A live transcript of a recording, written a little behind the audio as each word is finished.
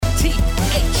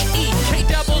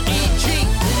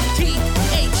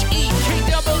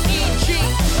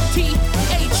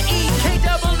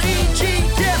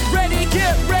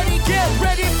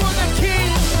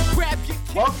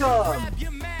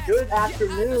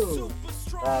afternoon.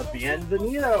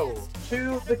 Bienvenido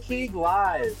to the KEEG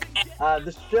Live,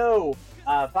 the show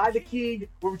by the KEEG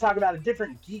where we talk about a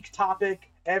different geek topic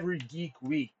every geek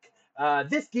week.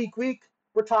 This geek week,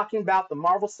 we're talking about the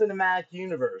Marvel Cinematic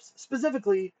Universe,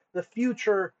 specifically the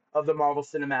future of the Marvel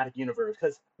Cinematic Universe,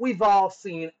 because we've all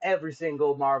seen every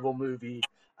single Marvel movie.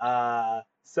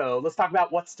 So let's talk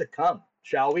about what's to come,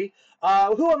 shall we?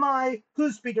 Who am I?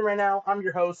 Who's speaking right now? I'm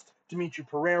your host, Dimitri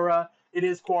Pereira. It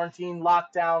is quarantine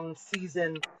lockdown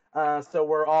season, so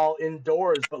we're all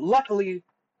indoors. But luckily,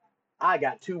 I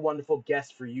got two wonderful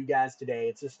guests for you guys today.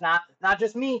 It's just not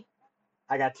just me.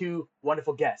 I got two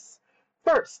wonderful guests.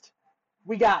 First,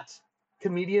 we got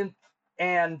comedian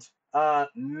and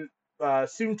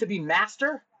soon-to-be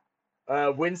master,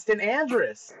 Winston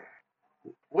Andrus.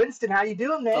 Winston, how you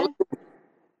doing, man?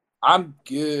 I'm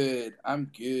good.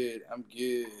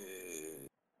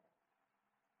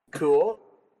 Cool.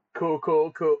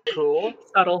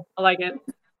 Subtle. I like it.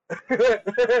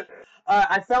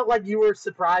 I felt like you were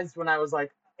surprised when I was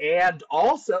like, and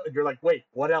also, and you're like, wait,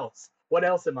 what else? What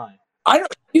else am I? I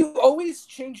don't. You always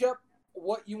change up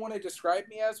what you want to describe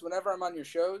me as whenever I'm on your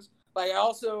shows. Like, I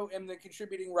also am the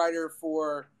contributing writer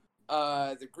for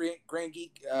the Grand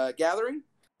Geek Gathering.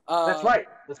 That's right.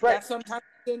 That's sometimes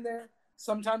in there.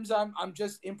 Sometimes I'm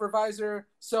just improviser.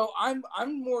 So I'm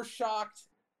more shocked.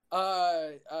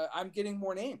 I'm getting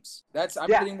more names.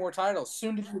 Getting more titles.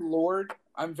 Soon to be Lord.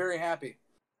 I'm very happy.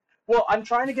 Well, I'm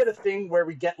trying to get a thing where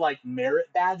we get like merit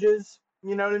badges.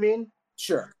 You know what I mean?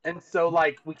 Sure. And so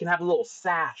like we can have a little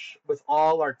sash with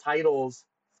all our titles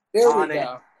on it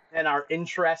and our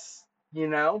interests. You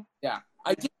know? Yeah.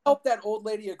 I did help that old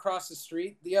lady across the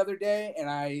street the other day, and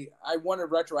I want to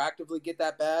retroactively get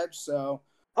that badge. So.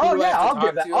 Oh yeah,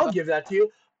 I'll give that to you.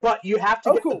 But you have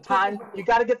to get the time. Cool. You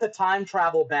got to get the time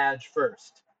travel badge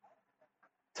first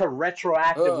to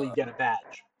retroactively get a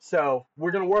badge. So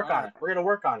we're gonna work on it. We're gonna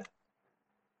work on it.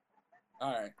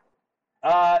 All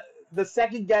right. The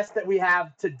second guest that we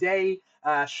have today,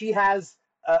 she has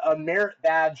a merit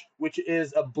badge, which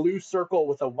is a blue circle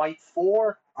with a white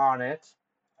 4 on it.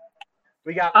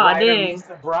 We got writer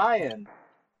Lisa Bryan.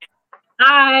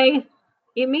 Hi,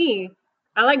 it's me.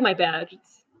 I like my badge.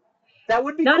 That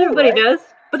would be not cool, everybody right? does,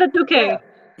 but that's okay. Yeah.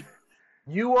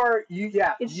 You are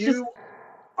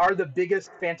the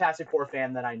biggest Fantastic Four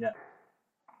fan that I know.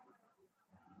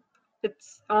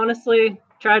 It's honestly,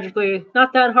 tragically,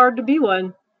 not that hard to be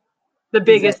one. The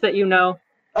biggest that you know.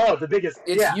 Oh, the biggest.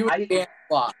 It's you and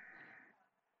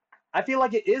I feel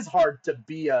like it is hard to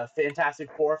be a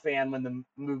Fantastic Four fan when the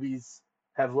movies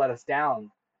have let us down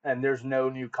and there's no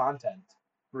new content,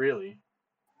 really.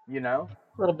 You know?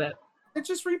 A little bit. It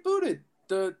just rebooted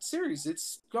the series.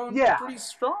 It's going pretty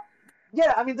strong.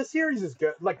 Yeah, I mean, the series is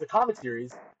good. Like, the comic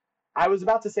series. I was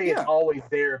about to say it's always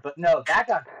there, but no, that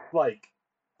got,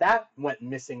 that went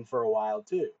missing for a while,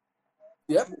 too.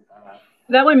 Yep.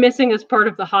 That went missing as part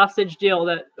of the hostage deal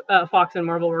that Fox and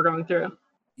Marvel were going through.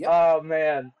 Yep. Oh,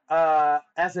 man.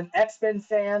 As an X-Men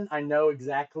fan, I know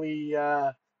exactly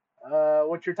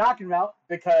what you're talking about,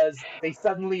 because they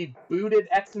suddenly booted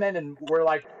X-Men and were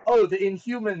like, oh, the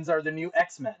Inhumans are the new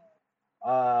X-Men.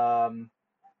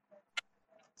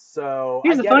 So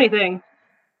here's the funny thing.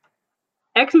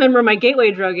 X-Men were my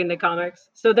gateway drug into comics,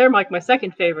 so they're like my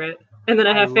second favorite, and then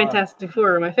I have Fantastic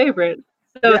Four my favorite.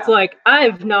 So it's like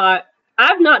I've not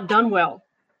done well,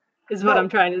 is what I'm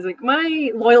trying to say. Like,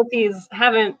 my loyalties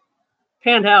haven't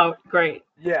panned out great.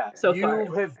 Yeah, so you far.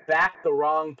 have backed the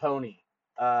wrong pony,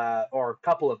 or a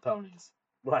couple of ponies.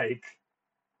 Like,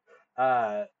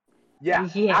 Out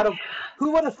of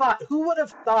who would have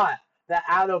thought that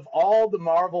out of all the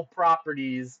Marvel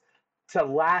properties to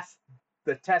last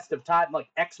the test of time, like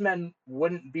X-Men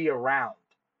wouldn't be around.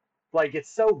 Like, it's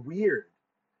so weird.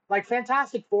 Like,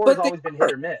 Fantastic Four has always been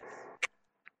hit or miss.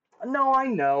 No, I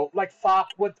know. Like,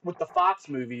 Fox with the Fox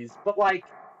movies, but like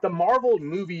the Marvel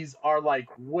movies are like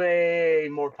way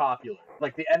more popular.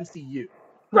 Like the MCU.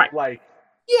 Right. Like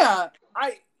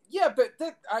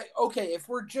if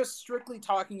we're just strictly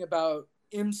talking about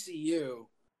MCU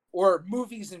or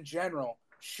movies in general,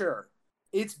 sure.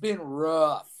 It's been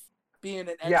rough being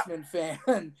an X-Men fan,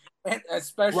 and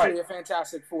especially a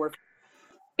Fantastic Four.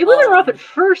 It wasn't rough at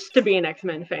first to be an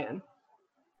X-Men fan.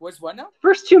 Was what now?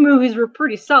 First two movies were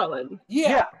pretty solid.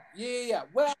 Yeah.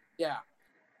 Well, yeah.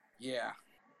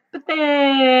 But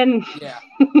then... Yeah.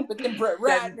 But then Brett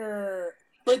Ratner...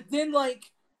 But then,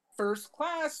 First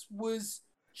Class was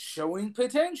showing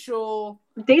potential.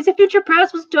 Days of Future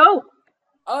Past was dope.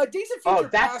 Days of Future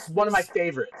Past. That's one of my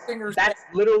favorites. That's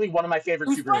literally one of my favorite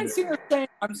superheroes. Singer saying,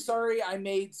 "I'm sorry, I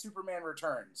made Superman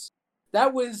Returns."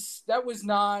 That was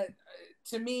not,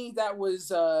 to me, that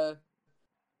was an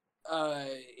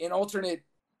alternate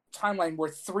timeline where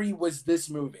 3 was this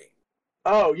movie.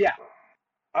 Oh yeah.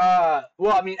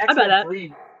 Well, I mean, X-Men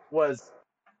 3 was.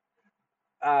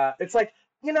 It's like,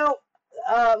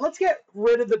 let's get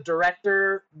rid of the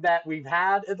director that we've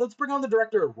had, and let's bring on the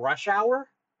director of Rush Hour.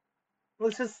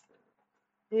 Let's just,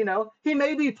 he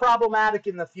may be problematic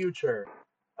in the future,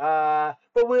 but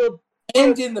we'll.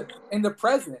 And in the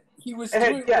present, he was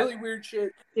doing really weird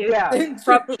shit. Yeah.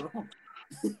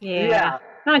 Yeah.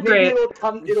 Not Maybe great.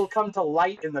 It'll come to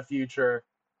light in the future.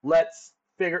 Let's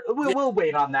figure. We'll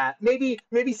wait on that. Maybe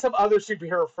some other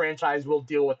superhero franchise will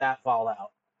deal with that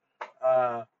fallout.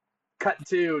 Cut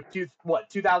to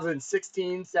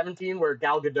 2016, 17, where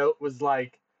Gal Gadot was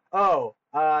like, "Oh,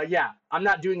 yeah, I'm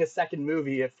not doing a second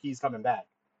movie if he's coming back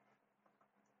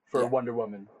for Wonder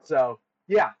Woman." So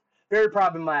yeah, very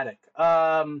problematic.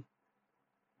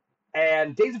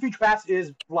 And Days of Future Past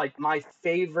is like my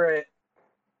favorite,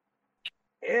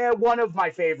 one of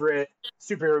my favorite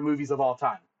superhero movies of all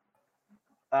time.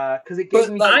 Because it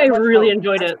gave me. I really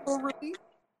enjoyed it.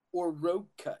 Or Rogue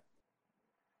Cut.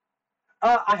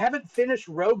 I haven't finished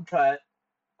Rogue Cut.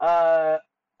 Because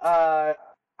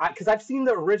I've seen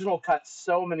the original cut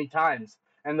so many times,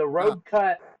 and the Rogue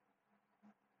Cut.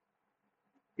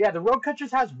 Yeah, the Rogue Cut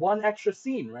just has one extra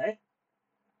scene, right?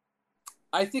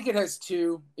 I think it has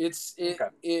 2. It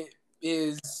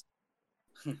is.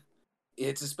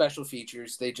 It's a special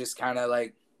features. They just kind of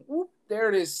like, whoop, there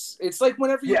it is. It's like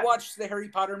whenever you watch the Harry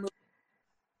Potter movie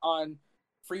on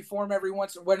Freeform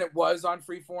when it was on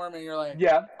Freeform, and you're like,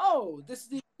 oh, this is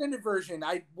the extended version.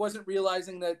 I wasn't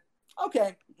realizing that.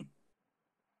 Okay.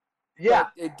 Yeah.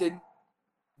 But it didn't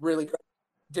really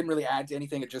add to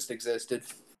anything. It just existed.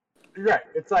 Right.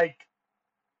 It's like,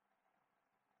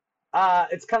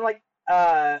 it's kind of like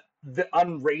the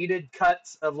unrated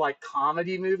cuts of like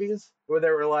comedy movies where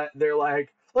they're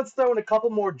like, let's throw in a couple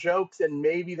more jokes and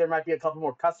maybe there might be a couple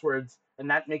more cuss words, and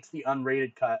that makes the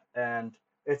unrated cut, and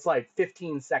it's like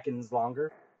 15 seconds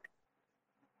longer.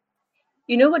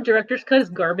 You know what director's cut is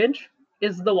garbage?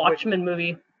 Is the Watchmen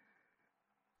movie.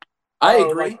 I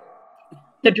agree.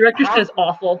 The director's cut is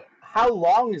awful. How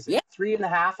long is it?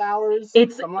 3.5 hours?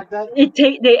 Something like that?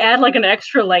 They add like an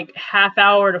extra like half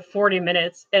hour to 40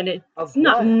 minutes, and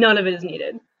none of it is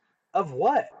needed. Of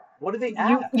what? What do they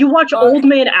add? You watch Old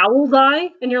Man Owl die,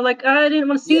 and you're like, I didn't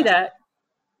want to see that.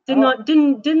 Didn't want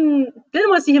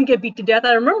to see him get beat to death.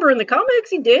 I remember in the comics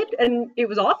he did, and it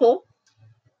was awful.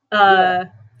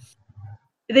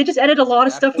 They just added a lot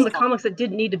of stuff from the comics that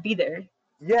didn't need to be there.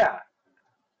 Yeah.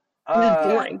 It was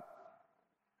boring.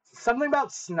 Something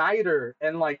about Snyder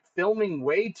and like filming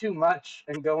way too much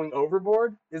and going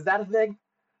overboard. Is that a thing?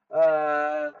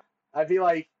 I feel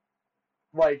like,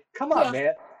 come on,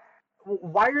 man.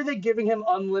 Why are they giving him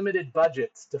unlimited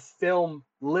budgets to film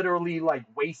literally like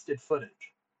wasted footage?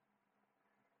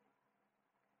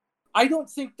 I don't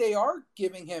think they are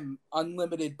giving him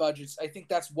unlimited budgets. I think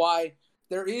that's why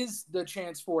there is the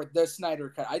chance for the Snyder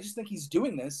Cut. I just think he's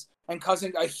doing this and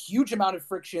causing a huge amount of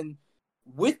friction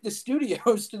with the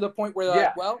studios to the point where they're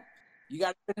like, well, you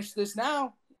got to finish this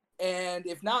now. And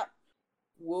if not,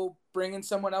 we'll bring in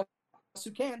someone else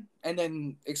who can. And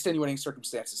then extenuating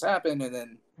circumstances happen. And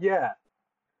then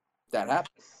that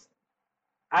happens.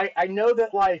 I know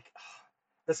that like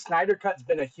the Snyder Cut's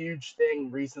been a huge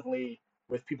thing recently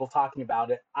with people talking about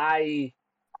it. I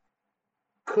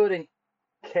couldn't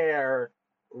care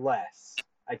less,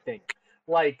 I think.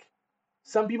 Like,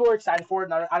 some people are excited for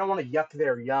it, and I don't want to yuck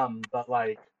their yum, but,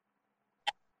 like,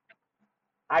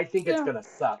 I think it's going to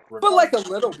suck. But, like, a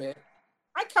little bit.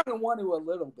 I kind of want to a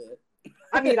little bit.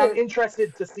 I mean, I'm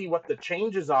interested to see what the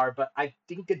changes are, but I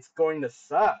think it's going to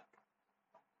suck.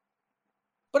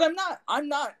 But I'm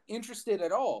not interested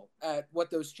at all at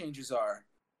what those changes are,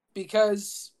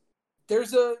 because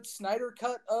there's a Snyder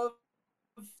Cut of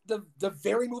the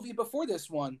very movie before this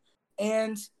one,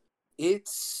 and it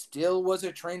still was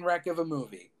a train wreck of a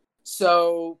movie.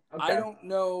 So I don't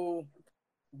know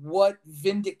what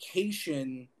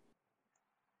vindication.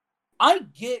 I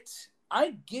get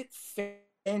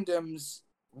fandoms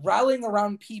rallying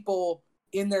around people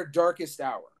in their darkest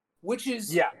hour, which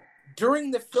is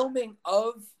during the filming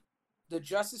of the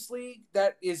Justice League.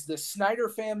 That is the Snyder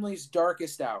family's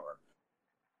darkest hour.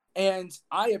 And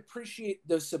I appreciate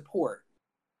the support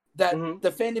that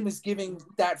the fandom is giving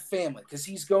that family, because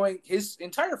his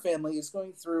entire family is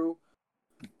going through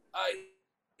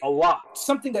a lot,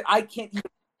 something that I can't even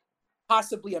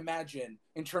possibly imagine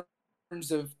in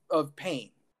terms of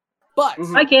pain. But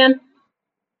I can.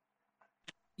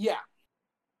 Yeah.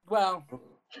 Well,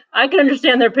 I can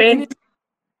understand their pain.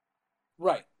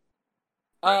 Right.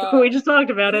 We just talked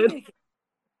about it.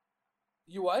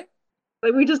 You what?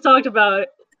 Like, we just talked about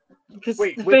because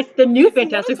the new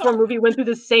Fantastic Four movie went through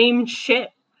the same shit.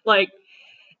 Like,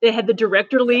 they had the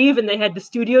director leave and they had the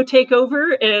studio take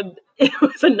over, and it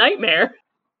was a nightmare.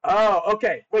 Oh,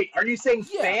 okay. Wait, are you saying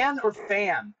fan or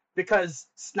fam? Because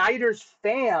Snyder's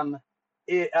fam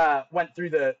went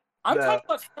through the. I'm talking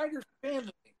about Snyder's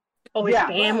family. Oh, his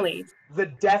family. The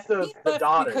death of the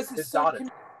daughter. Because his son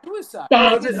committed suicide.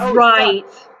 That's right.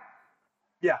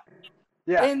 Yeah.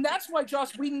 Yeah. And that's why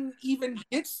Joss Whedon even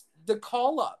gets the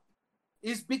call up,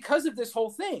 is because of this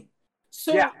whole thing.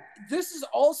 So this is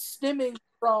all stemming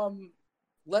from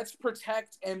let's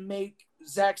protect and make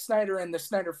Zack Snyder and the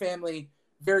Snyder family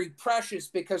very precious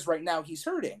because right now he's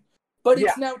hurting. But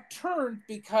it's now turned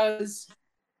because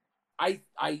I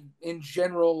in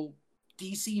general,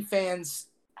 DC fans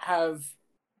have,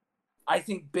 I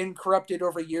think, been corrupted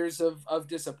over years of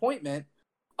disappointment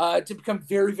to become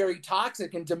very, very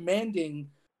toxic and demanding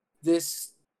this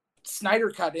Snyder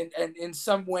cut and in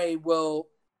some way will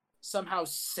somehow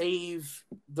save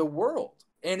the world.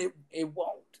 And it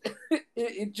won't.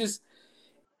 it just...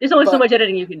 There's only so much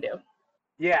editing you can do.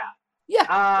 Yeah.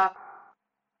 Yeah.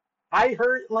 I've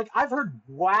heard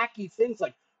wacky things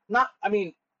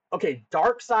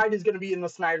Darkseid is going to be in the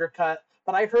Snyder cut,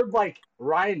 but I heard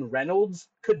Ryan Reynolds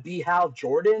could be Hal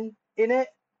Jordan in it,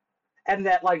 and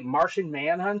that Martian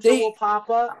Manhunter will pop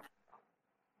up,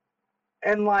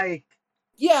 and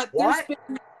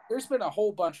there's been a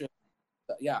whole bunch of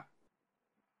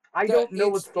I don't know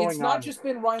what's going on. It's not just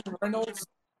been Ryan Reynolds.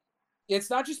 It's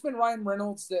not just been Ryan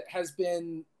Reynolds that has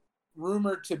been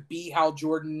rumored to be Hal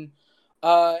Jordan.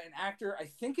 An actor, I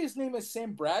think his name is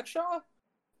Sam Bradshaw,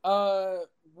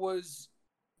 was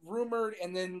rumored,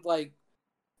 and then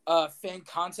fan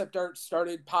concept art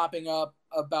started popping up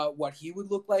about what he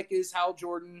would look like as Hal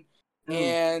Jordan.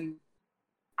 And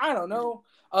I don't know.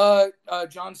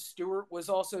 Jon Stewart was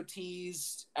also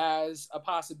teased as a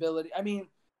possibility. I mean,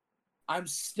 I'm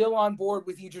still on board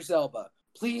with Idris Elba.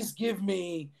 Please give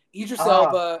me Idris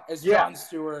Elba as Jon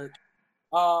Stewart.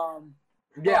 But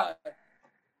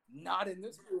not in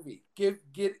this movie. Get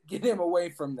him away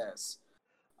from this.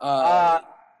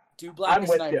 Do Black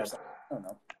Snyder. I don't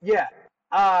know. Yeah.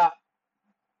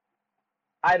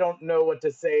 I don't know what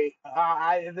to say.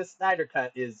 The Snyder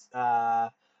cut is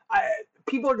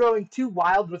people are going too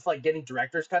wild with getting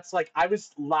director's cuts. I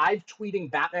was live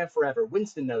tweeting Batman Forever.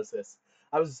 Winston knows this.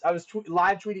 I was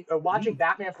live tweeting, watching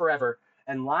Batman Forever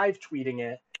and live tweeting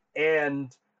it,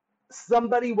 and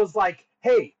somebody was like,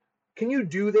 "Hey, can you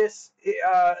do this?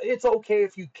 It's okay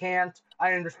if you can't.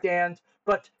 I understand,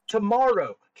 but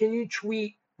tomorrow, can you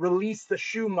release the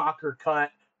Schumacher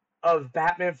cut of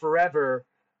Batman Forever?"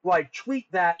 Tweet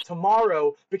that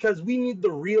tomorrow because we need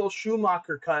the real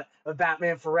Schumacher cut of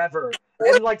Batman Forever.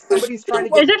 And somebody's trying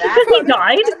to get that. Is it because he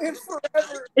died?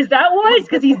 Is that why? It's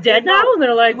because he's dead now? And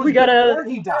they're like, we gotta... Before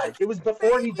he died. It was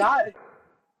before he died.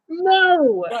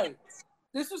 No! Right.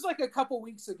 This was a couple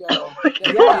weeks ago. Oh my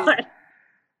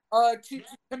God. To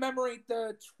commemorate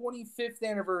the 25th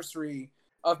anniversary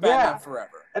of Batman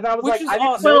Forever. And I was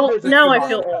awesome. Well, now I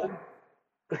feel old.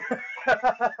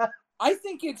 I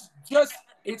think it's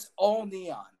all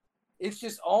neon. It's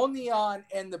just all neon,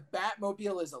 and the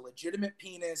Batmobile is a legitimate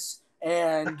penis,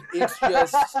 and it's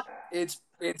just it's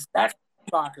that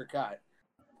Schumacher cut.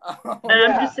 And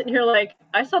I'm just sitting here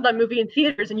I saw that movie in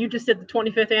theaters, and you just did the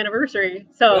 25th anniversary,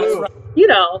 so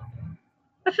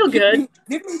I feel good.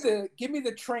 Give me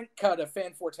the Trank cut of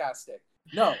Fantastic.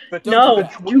 No,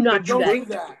 do not do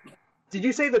that. Did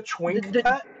you say the Twink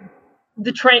cut?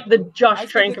 The Josh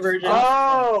Trank version.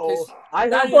 Oh, I'll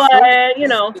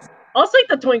take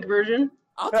the Twink version.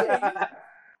 I'll take it.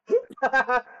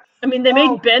 I mean, they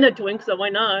made Ben a twink, so why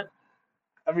not?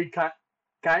 I mean,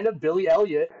 kind of Billy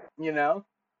Elliot, the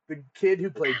kid who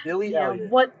played Billy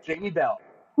Elliot. Jamie Bell.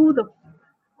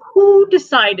 Who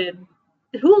decided?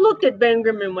 Who looked at Ben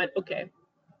Grimm and went, "Okay,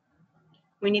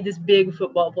 we need this big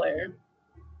football player."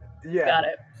 Yeah. Got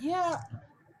it. Yeah.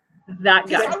 That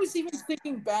guy. I was even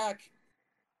thinking back.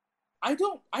 I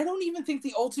don't even think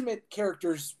the Ultimate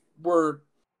characters were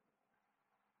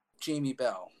Jamie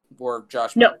Bell or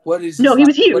Josh. No. What is? He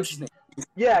was huge. What's his name?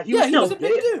 Yeah, he was a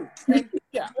big dude. And,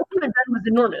 Ultimate Ben was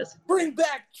enormous. Bring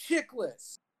back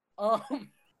Chickless. Well,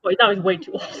 that was way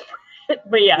too old.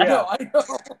 But yeah. No, I know.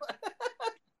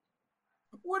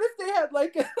 What if they had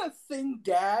a thing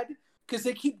dad? Because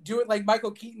they keep doing Michael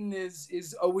Keaton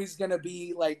is always gonna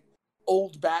be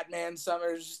old Batman. It's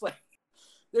just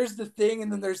there's the Thing,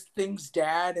 and then there's Thing's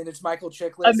dad, and it's Michael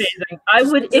Chiklis. Amazing. I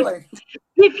would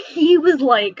if he was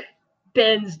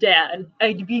Ben's dad,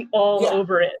 I'd be all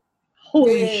over it.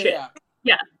 Holy shit.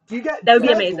 Yeah. Do you guys, that would do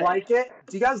be you guys amazing. like it?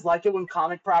 Do you guys like it when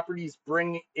comic properties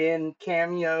bring in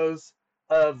cameos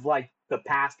of like the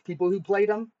past people who played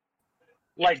them?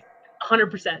 Like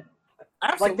 100%.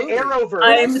 Absolutely. Like the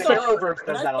Arrowverse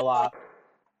does that a lot.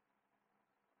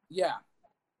 Yeah,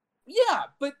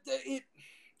 but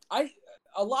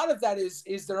a lot of that is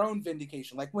their own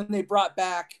vindication. Like when they brought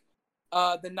back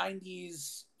the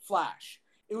 '90s Flash,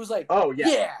 it was like, oh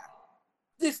yeah,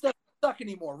 this doesn't suck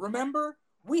anymore. Remember,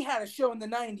 we had a show in the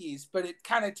 '90s, but it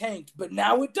kind of tanked. But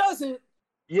now it doesn't.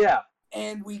 Yeah,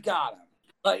 and we got him.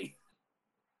 Like,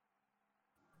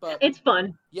 but it's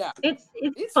fun. Yeah, it's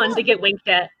fun to get winked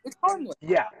at. It's harmless.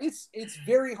 Yeah, it's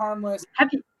very harmless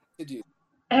to do.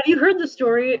 Have you heard the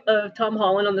story of Tom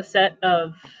Holland on the set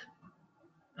of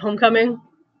Homecoming,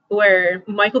 where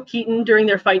Michael Keaton during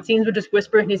their fight scenes would just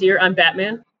whisper in his ear, "I'm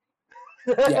Batman"?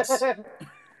 Yes, and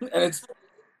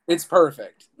it's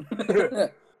perfect.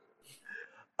 Like,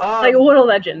 what a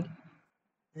legend.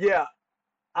 Yeah,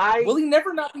 will he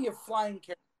never not be a flying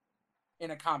character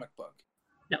in a comic book?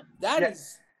 No, that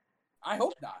is. I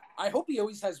hope not. I hope he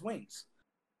always has wings.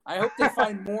 I hope they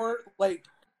find more. Like,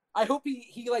 I hope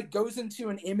he like goes into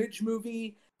an Image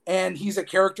movie and he's a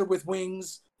character with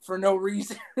wings for no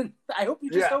reason. I hope he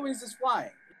just always is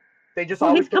flying. They just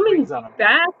always put wings on him.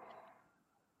 Back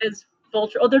as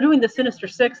Vulture. Oh, they're doing the Sinister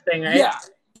Six thing, right? Yeah,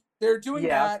 they're doing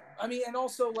that. I mean, and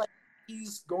also like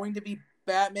he's going to be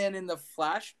Batman in the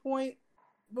Flashpoint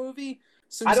movie.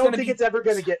 So I don't think it's ever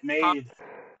going to get made.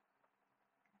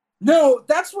 No,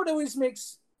 that's what always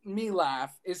makes me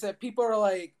laugh, is that people are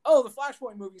like, oh, the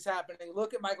Flashpoint movie's happening.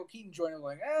 Look at Michael Keaton joining.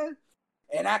 Like,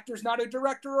 an actor's not a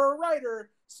director or a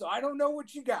writer, so I don't know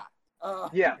what you got.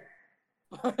 Yeah.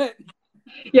 But,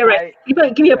 yeah, right.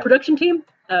 Give me a production team.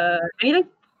 Anything?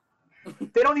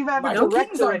 They don't even have a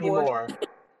director anymore.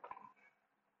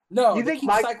 No, you think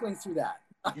keep cycling through that.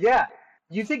 Yeah.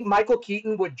 You think Michael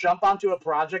Keaton would jump onto a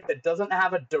project that doesn't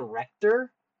have a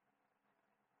director?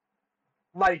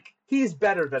 Like, he's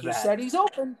better than that. He said he's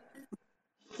open.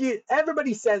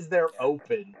 Everybody says they're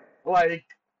open. Like,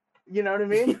 you know what I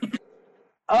mean?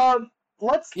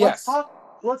 Let's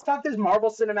talk this Marvel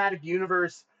Cinematic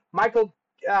Universe. Michael,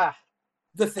 the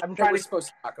thing that we're supposed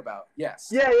to talk about. Yes.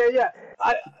 Yeah.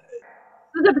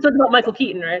 This episode's about Michael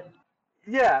Keaton, right?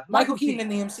 Yeah, Michael Keaton in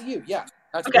the MCU. Yeah.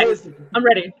 That's okay. I'm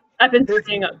ready. I've been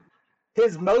staying up.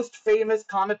 His most famous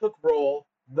comic book role,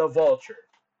 the Vulture.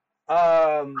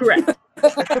 Correct.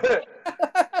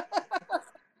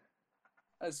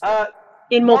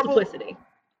 In multiplicity.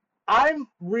 I'm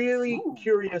really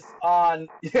curious on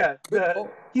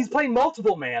he's playing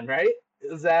Multiple Man, right?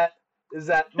 Is that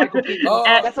Michael Keaton?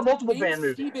 That's a Multiple Man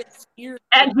movie.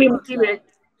 And James Stevick.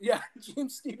 Yeah,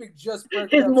 James Stevick just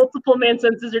his Multiple Man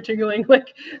senses are tingling.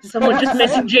 Like someone just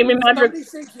mentioned Jamie Madrox. Somebody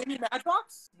say Jamie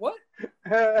Madrox? What?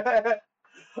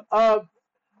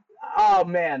 Oh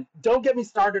man, don't get me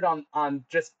started on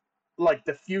just like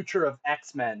the future of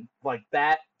X-Men. Like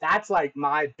that's like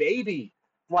my baby.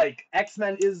 Like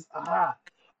X-Men is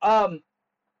the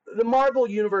Marvel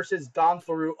universe has gone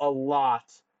through a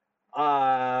lot.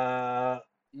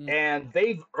 And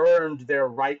they've earned their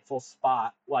rightful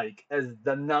spot like as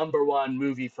the #1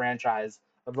 movie franchise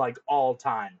of like all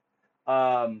time.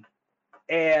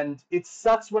 And it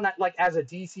sucks when I, like, as a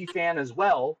DC fan as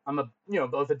well, I'm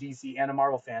both a DC and a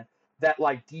Marvel fan, that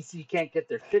like DC can't get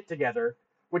their shit together,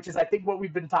 which is I think what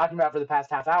we've been talking about for the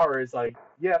past half hour is like,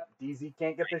 yep, DC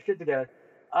can't get their shit together.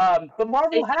 But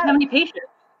Marvel has. How many patience?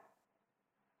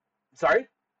 Sorry?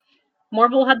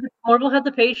 Marvel had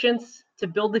the patience to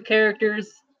build the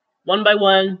characters one by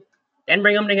one and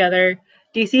bring them together.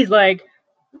 DC's like,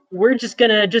 we're just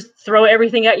gonna throw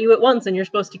everything at you at once, and you're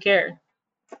supposed to care.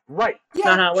 Right.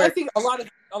 Yeah, I think a lot of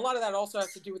that also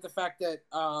has to do with the fact that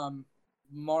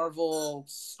Marvel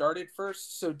started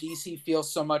first, so DC feels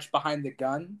so much behind the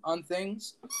gun on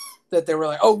things that they were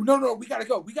like, oh no, we gotta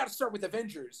go, we gotta start with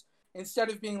Avengers. Instead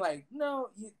of being like,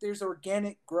 no, there's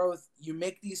organic growth. You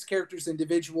make these characters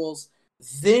individuals,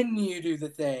 then you do the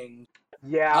thing.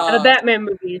 Yeah. The Batman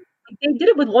movies. They did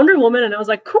it with Wonder Woman, and I was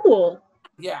like, cool.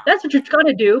 Yeah. That's what you're trying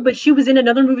to do, but she was in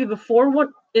another movie before.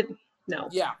 No.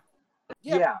 Yeah.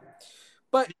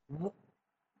 But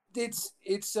it's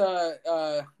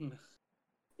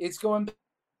going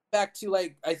back to,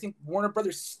 like, I think Warner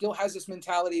Brothers still has this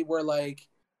mentality where, like,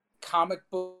 comic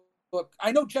book,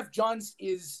 I know Jeff Johns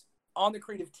is on the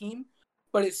creative team,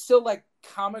 but it's still like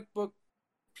comic book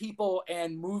people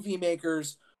and movie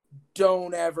makers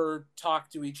don't ever talk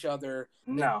to each other.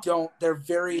 No. They're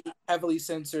very heavily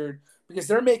censored because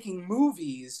they're making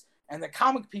movies and the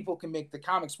comic people can make the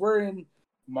comics. We're in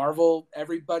Marvel,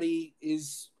 everybody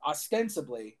is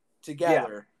ostensibly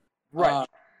together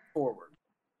forward.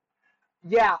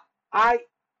 Yeah,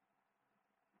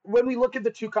 when we look at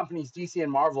the two companies, DC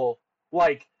and Marvel,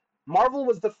 like Marvel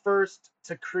was the first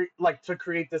to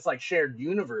create this like shared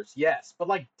universe, yes, but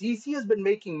like DC has been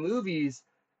making movies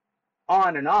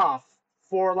on and off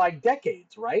for like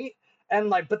decades, right? And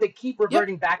like, but they keep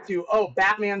reverting back to, oh,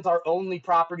 Batman's our only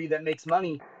property that makes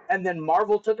money. And then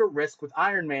Marvel took a risk with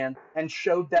Iron Man and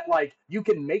showed that like you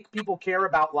can make people care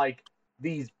about like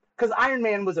these, because Iron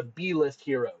Man was a B-list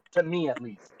hero to me at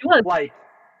least. It was. Like,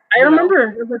 I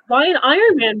remember it was why an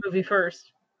Iron Man movie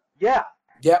first. Yeah.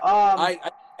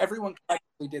 Everyone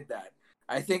collectively did that.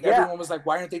 I think everyone was like,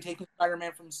 why aren't they taking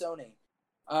Spider-Man from Sony?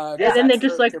 And then they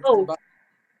just like, oh,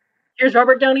 here's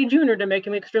Robert Downey Jr. to make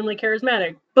him extremely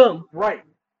charismatic. Boom. Right.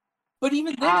 But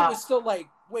even then, it was still like,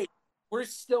 wait, we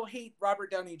still hate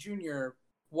Robert Downey Jr.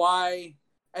 Why?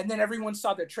 And then everyone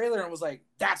saw the trailer and was like,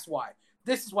 that's why.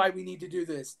 This is why we need to do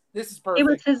this. This is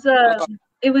perfect.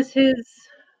 It was his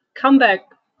comeback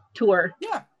tour.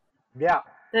 Yeah. Yeah.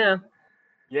 Yeah.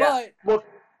 Yeah. But,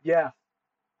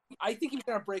 I think he's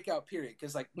gonna break out. Period.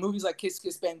 Because like movies like Kiss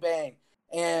Kiss Bang Bang,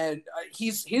 and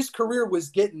his career was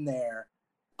getting there.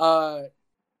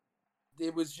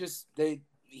 It was just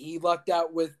he lucked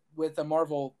out with a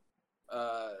Marvel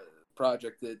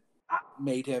project that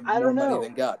made him more money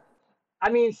than God. I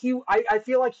mean, I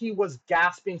feel like he was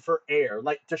gasping for air,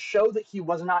 like to show that he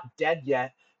was not dead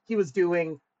yet. He was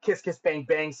doing Kiss Kiss Bang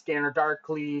Bang, Scanner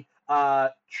Darkly,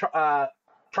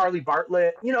 Charlie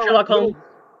Bartlett, Sherlock Holmes.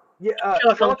 Yeah,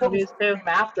 Sherlock Holmes came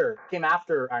after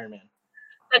Iron Man.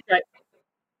 That's right.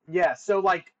 Yeah, so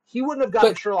like he wouldn't have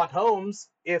gotten Sherlock Holmes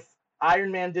if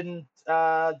Iron Man didn't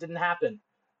happen.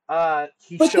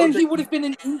 He would have been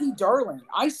an indie darling.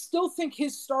 I still think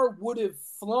his star would have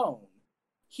flown.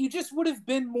 He just would have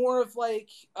been more of like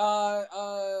I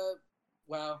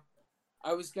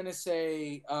was gonna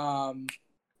say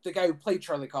the guy who played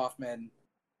Charlie Kaufman,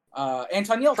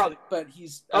 Anton Yelchin, but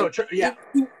he's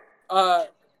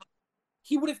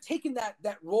he would have taken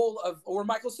that role or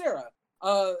Michael Cera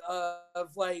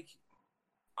of like,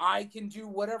 I can do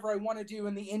whatever I want to do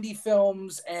in the indie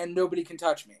films and nobody can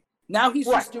touch me. Now he's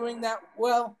just doing that.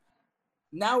 Well,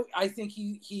 now I think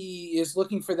he is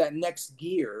looking for that next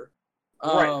gear.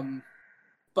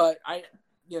 But I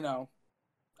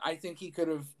think he could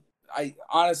have. I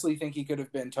honestly think he could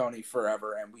have been Tony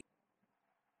forever, and we.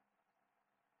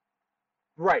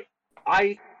 Right.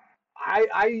 I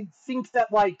think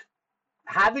that like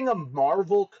having a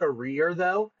Marvel career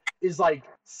though is like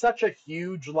such a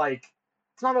huge like,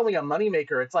 it's not only a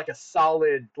moneymaker, it's like a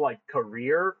solid like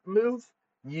career move.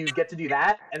 You get to do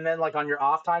that, and then like on your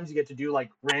off times you get to do like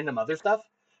random other stuff.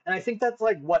 And I think that's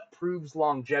like what proves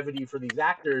longevity for these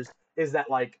actors is that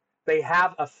like they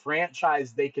have a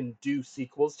franchise they can do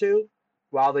sequels to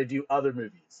while they do other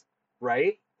movies,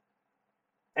 right?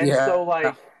 And so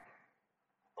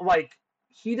like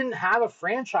he didn't have a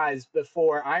franchise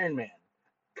before Iron Man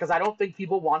because I don't think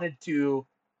people wanted to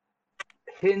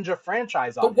hinge a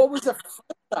franchise on. But what was a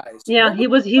franchise? Yeah,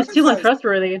 he's too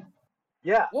untrustworthy.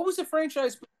 Yeah. What was a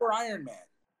franchise before Iron Man?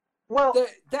 Well,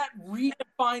 that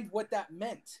redefined what that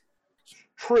meant.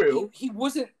 True. He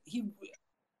wasn't.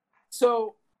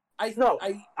 So I agree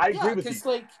with you. Because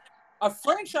like a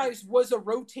franchise was a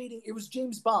rotating. It was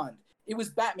James Bond. It was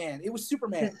Batman. It was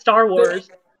Superman. Star Wars.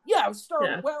 It was Star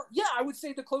Wars. Well, yeah, I would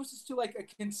say the closest to like a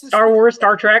consistent Star Wars,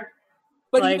 Star Trek.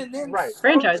 But like, even then,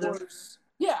 franchises. Wars,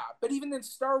 but even then,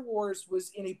 Star Wars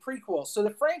was in a prequel. So the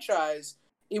franchise,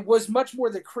 it was much more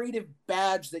the creative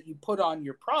badge that you put on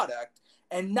your product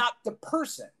and not the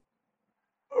person.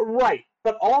 Right.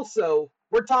 But also,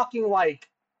 we're talking like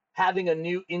having a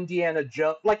new Indiana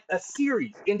Jones, like a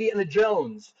series, Indiana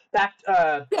Jones, Back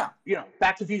to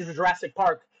the Future, Jurassic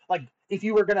Park. Like, if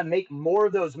you were going to make more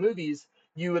of those movies,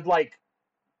 you would like,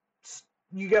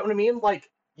 you get what I mean? Like,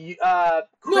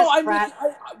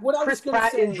 Chris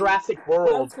Pratt in Jurassic World.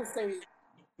 What I was going to say,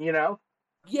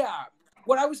 Yeah.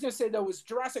 What I was going to say, though, was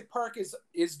Jurassic Park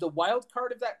is the wild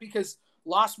card of that because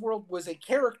Lost World was a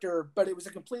character, but it was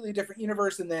a completely different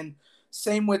universe. And then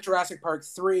same with Jurassic Park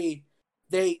 3.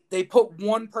 They put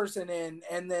one person in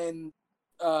and then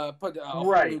put a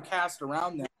whole new cast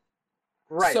around them.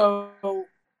 Right. So,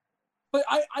 but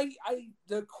I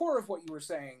the core of what you were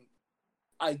saying,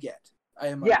 I get. I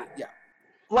am. Yeah.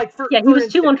 Like he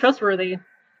was too untrustworthy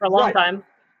for a long time.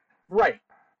 Right.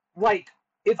 Like,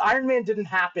 if Iron Man didn't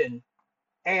happen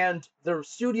and the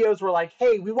studios were like,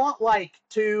 hey, we want like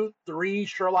 2-3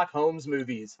 Sherlock Holmes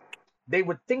movies, they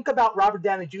would think about Robert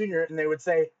Downey Jr. and they would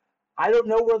say, I don't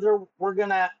know whether we're going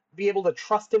to be able to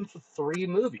trust him for 3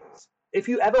 movies. If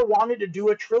you ever wanted to do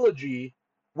a trilogy,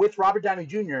 with Robert Downey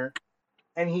Jr.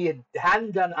 and he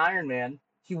hadn't done Iron Man,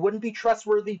 he wouldn't be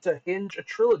trustworthy to hinge a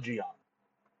trilogy on.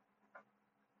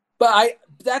 But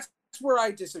that's where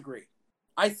I disagree.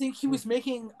 I think he was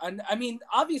making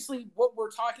obviously what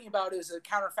we're talking about is a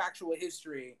counterfactual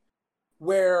history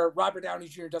where Robert Downey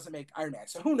Jr. doesn't make Iron Man.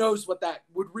 So who knows what that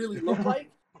would really look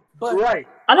like? But right.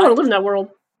 I don't want to live in that world.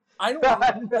 I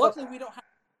don't. Luckily, we don't have.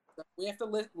 We have to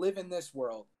live in this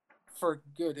world for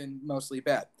good and mostly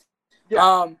bad.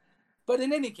 Yeah. But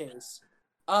in any case,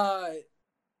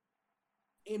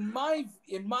 in my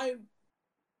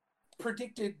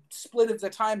predicted split of the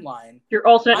timeline, you're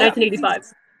also at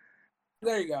 1985.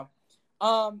 There you go.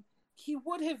 He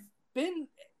would have been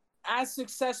as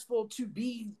successful to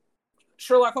be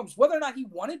Sherlock Holmes. Whether or not he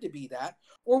wanted to be that,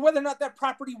 or whether or not that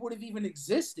property would have even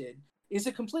existed, is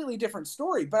a completely different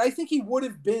story. But I think he would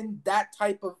have been that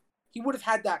type of. He would have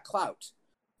had that clout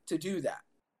to do that.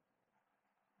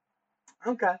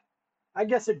 Okay, I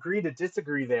guess agree to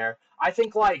disagree there. I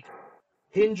think like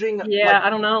hinging. Yeah, like, I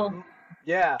don't know.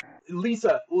 Yeah,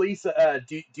 Lisa,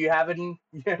 do you have any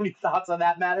thoughts on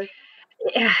that matter?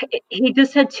 Yeah, he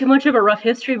just had too much of a rough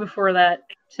history before that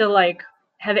to like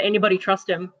have anybody trust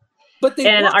him. But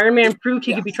Iron Man proved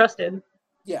he could be trusted.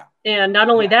 Yeah. And not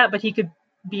only that, but he could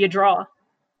be a draw.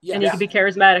 Yeah. And he could be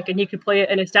charismatic, and he could play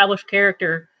an established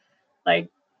character. Like,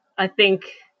 I think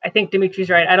Dimitri's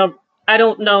right. I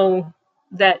don't know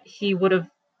that he would have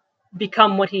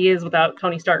become what he is without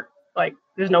Tony Stark. Like,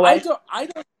 there's no way. I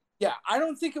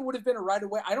don't think it would have been a right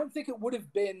away. I don't think it would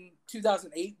have been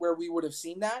 2008 where we would have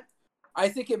seen that. I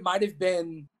think it might have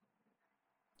been,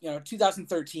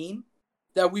 2013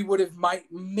 that we would have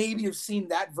maybe have seen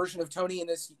that version of Tony in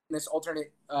this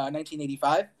alternate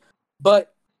 1985.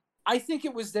 But I think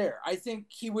it was there. I think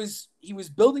he was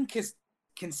building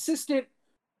consistent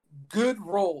good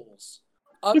roles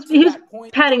up to that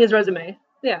point. Padding his resume.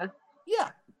 Yeah. Yeah.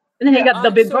 And then he got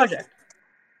the big project.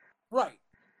 Right.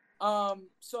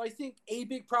 So I think a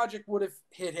big project would have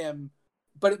hit him,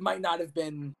 but it might not have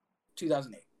been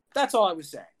 2008. That's all I was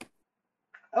saying.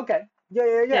 Okay.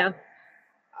 Yeah.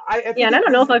 I and I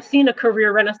don't know if I've seen a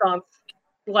career renaissance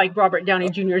like Robert Downey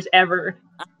Jr.'s ever.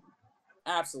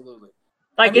 Absolutely.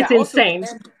 Like, it's insane.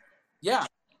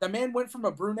 The man went from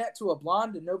a brunette to a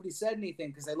blonde, and nobody said anything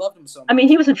because they loved him so much. I mean,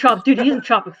 he was a Tropic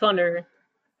Thunder.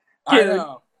 Dude.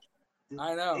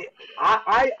 I know.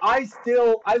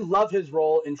 I love his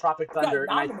role in Tropic Thunder,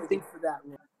 and I think for that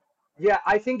role. Yeah,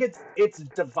 I think it's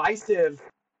divisive,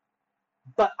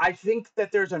 but I think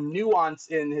that there's a nuance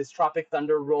in his Tropic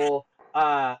Thunder role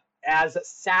as a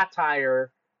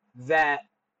satire that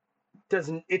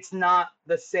it's not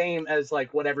the same as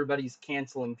like what everybody's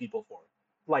canceling people for.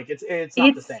 Like it's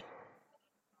not the same.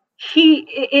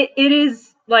 It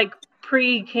is like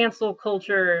pre-cancel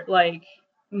culture, like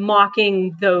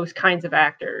mocking those kinds of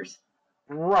actors.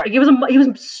 Right. Like, he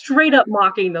was straight up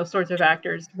mocking those sorts of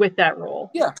actors with that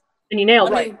role. Yeah. And he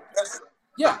nailed it.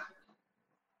 Yeah.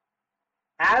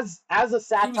 As a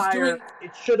satire,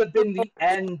 it should have been the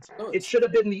end. It should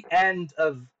have been the end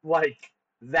of like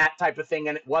that type of thing,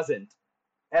 and it wasn't.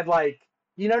 And like,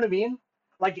 you know what I mean?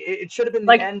 Like it should have been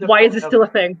the end of. Why is this still a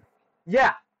thing?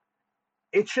 Yeah.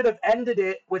 It should have ended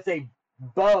it with a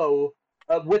bow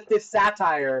with this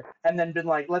satire, and then been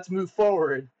like, let's move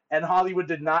forward. And Hollywood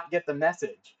did not get the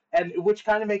message, and which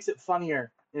kind of makes it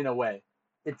funnier in a way.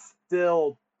 It's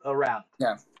still around.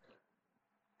 Yeah.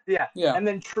 And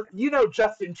then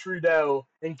Justin Trudeau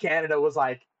in Canada was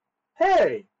like,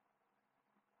 "Hey,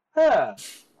 that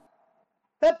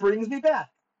brings me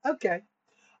back." Okay.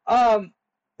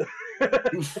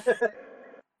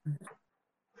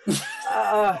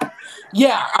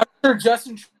 Yeah, I'm sure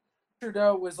Justin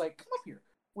Trudeau was like, "Come up here."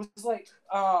 Was like,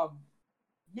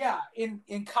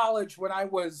 in college when I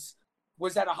was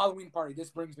at a Halloween party.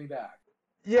 This brings me back.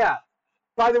 Yeah.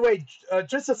 By the way,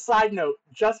 just a side note,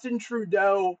 Justin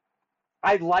Trudeau,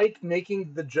 I like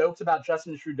making the jokes about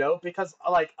Justin Trudeau because,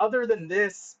 like, other than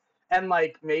this and,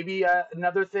 like, maybe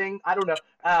another thing, I don't know,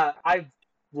 I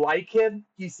like him.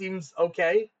 He seems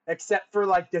okay, except for,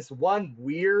 like, this one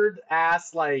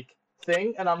weird-ass, like,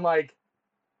 thing, and I'm like,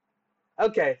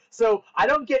 okay, so I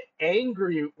don't get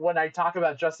angry when I talk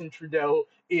about Justin Trudeau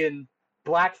in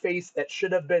blackface that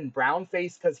should have been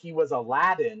brownface because he was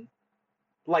Aladdin.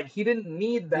 Like, he didn't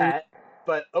need that,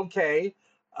 but okay.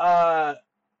 I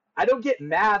don't get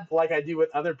mad like I do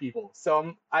with other people.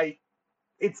 So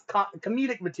it's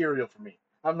comedic material for me.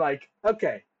 I'm like,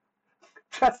 okay,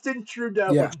 Justin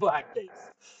Trudeau with blackface.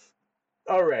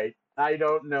 All right, I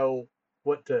don't know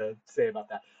what to say about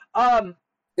that.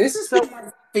 This is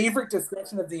my favorite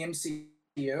discussion of the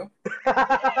MCU.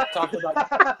 Talk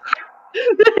about.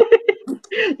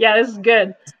 Yeah, this is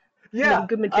good. Yeah,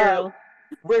 good material.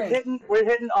 We're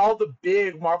hitting all the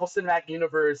big Marvel Cinematic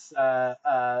Universe,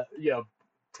 tentpole.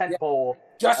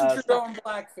 Justin Trudeau in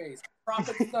blackface,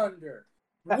 Prophet Thunder.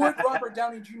 Would Robert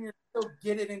Downey Jr. still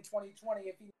get it in 2020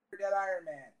 if he were dead Iron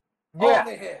Man? All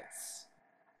the hits.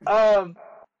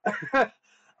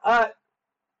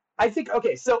 I think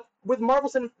so with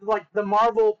Marvel, like the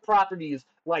Marvel properties,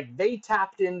 like they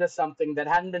tapped into something that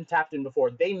hadn't been tapped in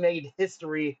before. They made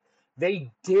history.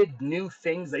 They did new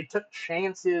things. They took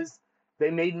chances.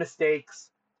 They made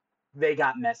mistakes. They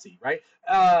got messy, right?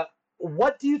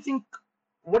 What do you think?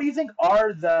 What do you think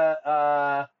are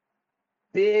the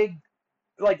big,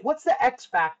 like? What's the X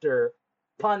factor?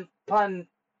 Pun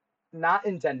not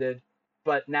intended,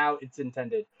 but now it's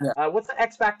intended. Yeah. What's the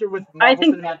X factor with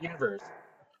Marvel Cinematic Universe?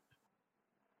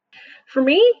 For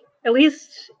me, at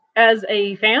least as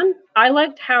a fan, I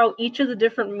liked how each of the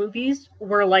different movies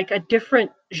were like a different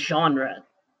genre,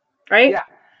 right? Yeah.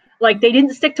 Like they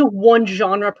didn't stick to one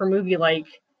genre per movie. Like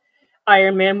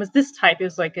Iron Man was this type, it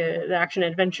was like an action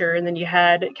adventure, and then you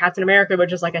had Captain America,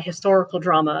 which is like a historical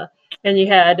drama, and you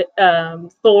had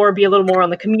Thor be a little more on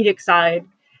the comedic side,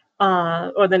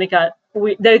 or then it got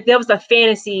that was a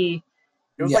fantasy.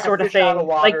 It was like sort a fish out of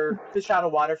water, fish out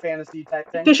of water fantasy type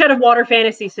thing. Fish out of water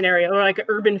fantasy scenario, or like an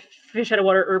urban fish out of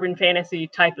water urban fantasy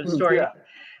type of story. Yeah.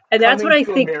 And that's what I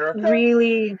think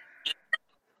really,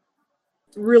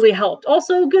 really helped.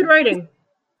 Also, good writing.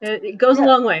 It goes a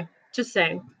long way. Just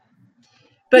saying.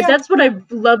 But that's what I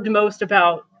loved most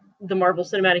about the Marvel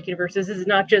Cinematic Universe. Is it's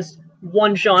not just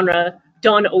one genre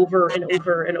done over and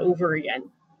over and over again.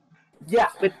 Yeah.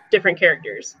 With different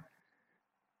characters.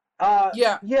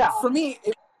 Yeah. For me,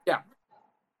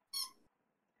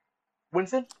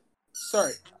 Winston?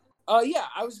 Sorry.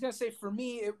 I was gonna say for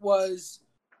me it was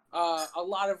a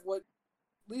lot of what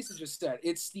Lisa just said.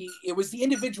 It was the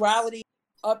individuality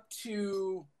up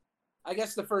to, I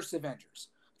guess, the first Avengers,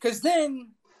 because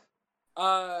then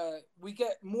we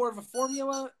get more of a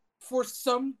formula for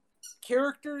some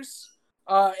characters,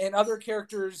 and other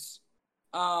characters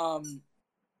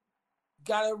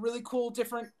got a really cool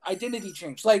different identity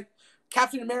change. Like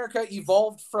Captain America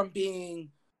evolved from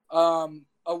being a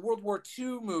World War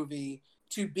II movie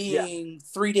to being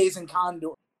 3 Days in Condor.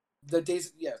 3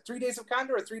 Days of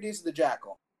Condor or 3 Days of the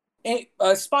Jackal.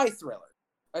 A spy thriller.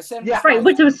 Right,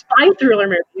 which was a spy thriller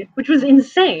movie, which was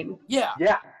insane.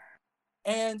 Yeah.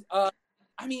 And,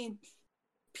 I mean,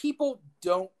 people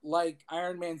don't like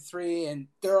Iron Man 3, and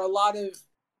there are a lot of...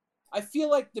 I feel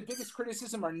like the biggest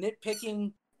criticism are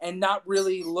nitpicking and not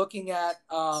really looking at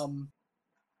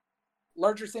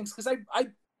larger things, because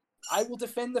I will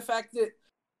defend the fact that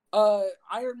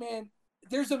Iron Man,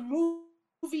 there's a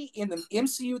movie in the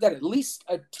MCU that at least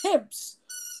attempts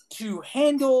to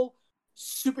handle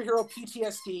superhero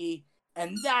PTSD,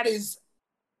 and that is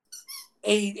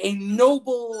a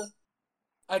noble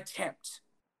attempt.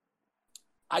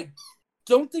 I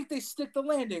don't think they stick the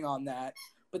landing on that,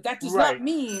 but that does not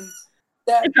mean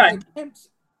that the attempt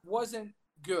wasn't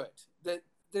good. That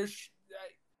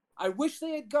I wish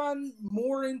they had gone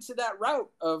more into that route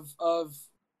of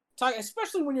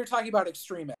especially when you're talking about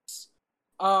extremists.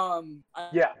 I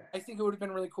think it would have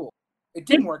been really cool. It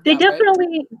didn't work. They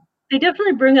definitely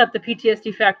bring up the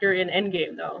PTSD factor in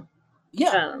Endgame, though.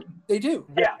 Yeah, they do.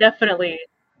 Yeah, definitely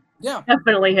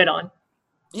hit on.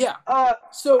 Yeah.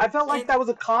 So I felt like that was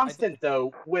a constant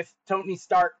though with Tony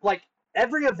Stark. Like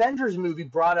every Avengers movie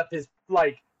brought up his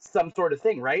some sort of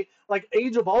thing, right? Like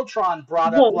Age of Ultron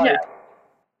brought up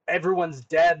everyone's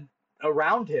dead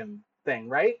around him thing,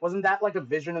 right? Wasn't that like a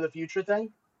vision of the future thing?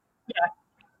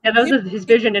 Yeah, that was his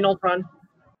vision in Ultron.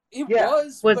 It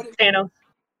was Thanos.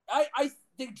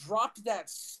 They dropped that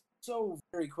so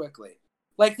very quickly.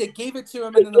 Like they gave it to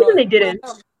him, and then they didn't.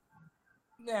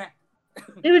 Nah.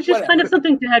 It was just kind of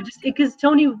something to have, just because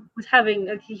Tony was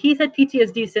having. He's had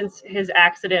PTSD since his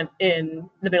accident in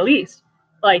the Middle East.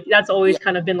 Like that's always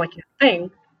kind of been like his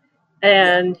thing,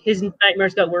 and his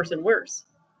nightmares got worse and worse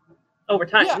over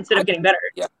time instead of getting better.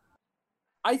 Yeah,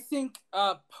 I think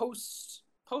post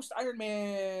Iron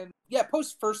Man,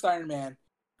 post first Iron Man,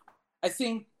 I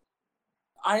think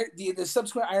the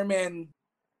subsequent Iron Man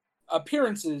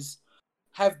appearances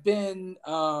have been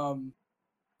a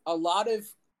lot of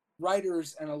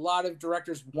writers and a lot of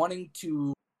directors wanting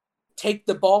to take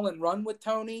the ball and run with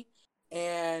Tony,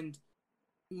 and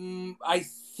I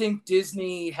think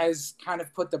Disney has kind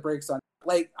of put the brakes on.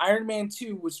 Like Iron Man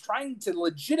 2 was trying to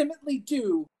legitimately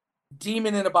do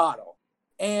Demon in a Bottle,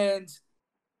 and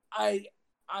I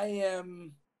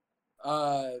am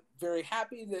very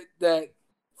happy that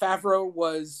Favreau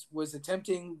was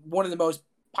attempting one of the most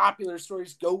popular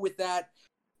stories, go with that,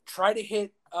 try to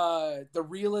hit the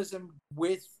realism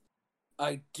with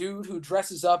a dude who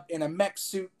dresses up in a mech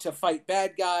suit to fight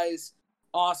bad guys.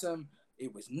 Awesome.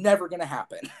 It was never going to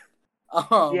happen.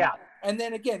 And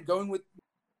then again, going with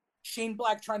Shane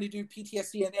Black trying to do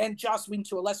PTSD and Joss Whedon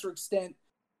to a lesser extent.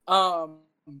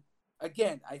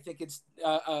 Again, I think it's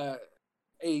a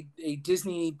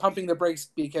Disney pumping the brakes,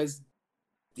 because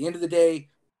at the end of the day,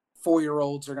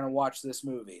 4-year-olds are going to watch this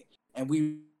movie. And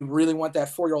we really want that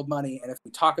 4-year-old money. And if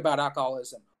we talk about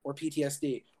alcoholism or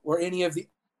PTSD or any of the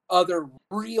other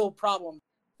real problems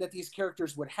that these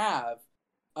characters would have,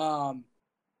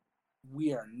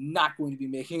 we are not going to be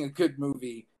making a good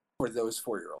movie for those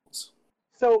 4-year-olds.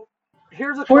 So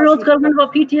here's a 4-year-olds got to learn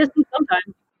about PTSD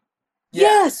sometime.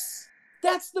 Yes,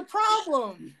 that's the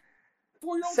problem.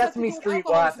 4-year-olds Sesame Street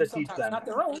will have to teach them. Not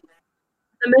their own.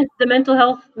 The mental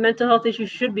health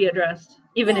issues should be addressed,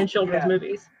 even in children's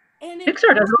movies. And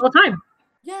Pixar does it all the time.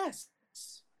 Yes.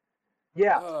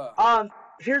 Yeah.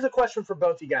 Here's a question for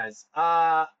both you guys.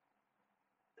 I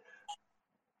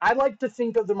like to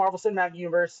think of the Marvel Cinematic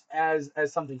Universe as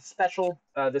something special.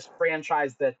 This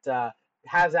franchise that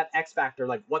has that X factor.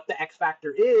 Like, what the X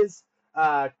factor is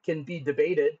can be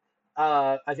debated.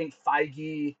 I think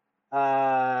Feige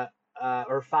or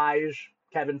Feige,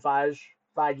 Kevin Feige.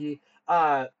 Feige?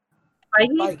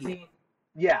 Feige.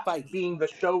 Being the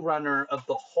showrunner of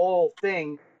the whole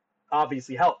thing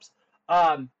obviously helps.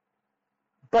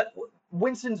 But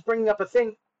Winston's bringing up a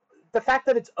thing. The fact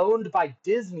that it's owned by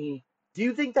Disney, do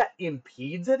you think that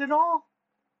impedes it at all?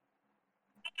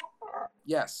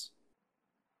 Yes.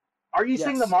 Are you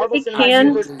saying the Marvel It Cinematic can.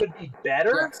 Universe could be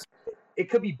better? Yes. It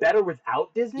could be better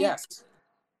without Disney? Yes.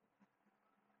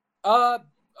 I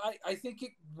think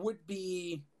it would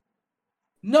be...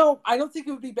 No, I don't think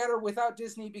it would be better without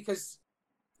Disney, because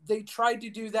they tried to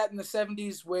do that in the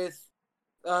 70s with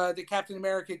the Captain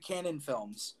America canon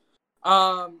films.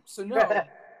 So no.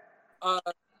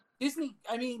 Disney,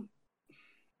 I mean,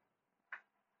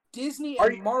 Disney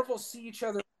and Marvel see each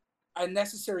other a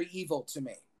necessary evil to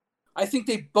me. I think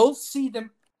they both see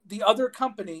the other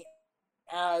company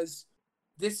as,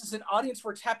 this is an audience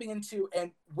we're tapping into,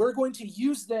 and we're going to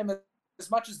use them as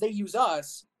much as they use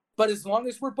us. But as long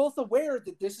as we're both aware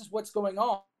that this is what's going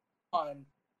on,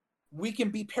 we can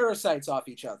be parasites off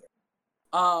each other.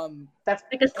 That's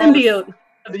like a symbiote.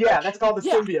 That's called a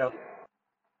symbiote.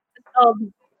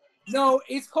 No,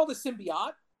 it's called a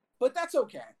symbiote, but that's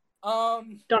okay.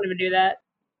 Don't even do that.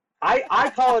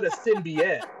 I call it a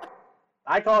symbiote.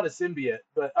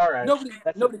 But all right.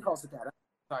 Nobody calls it that.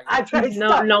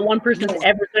 Not one person's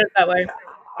ever said it that way.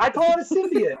 I call it a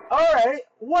symbiote. All right,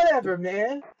 whatever,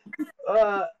 man.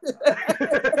 Well,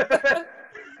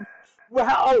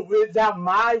 now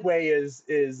my way is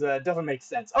doesn't make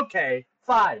sense. Okay,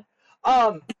 fine.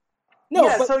 But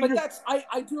that's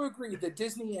I do agree that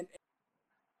Disney and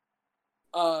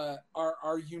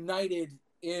are united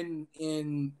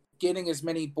in getting as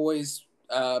many boys'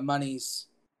 monies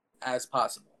as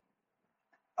possible.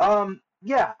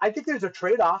 Yeah, I think there's a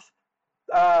trade-off.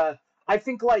 I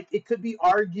think, like, it could be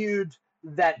argued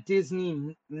that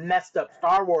Disney messed up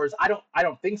Star Wars. I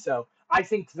don't think so. I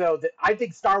think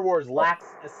Star Wars lacks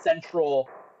a central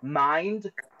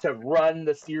mind to run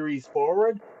the series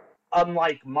forward,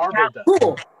 unlike Marvel does.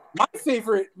 Cool. My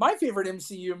favorite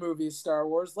MCU movie is Star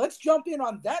Wars. Let's jump in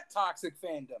on that toxic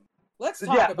fandom. Let's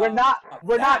talk about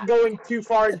we're not going too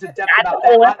far into depth about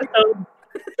that.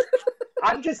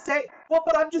 I'm just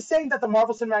saying that the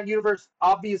Marvel Cinematic Universe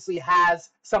obviously has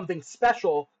something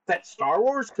special that Star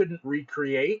Wars couldn't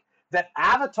recreate, that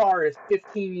Avatar is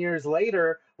 15 years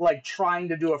later, like, trying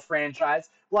to do a franchise.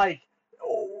 Like,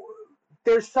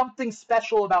 there's something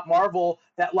special about Marvel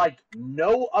that, like,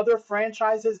 no other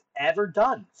franchise has ever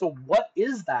done. So what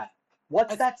is that?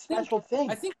 What's that special thing?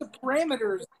 I think the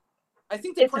parameters...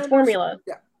 It's a formula.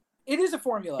 Yeah, it is a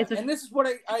formula. And this is what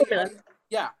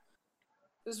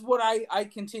This is what I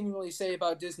continually say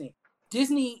about Disney.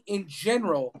 Disney, in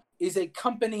general, is a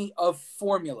company of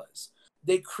formulas.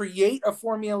 They create a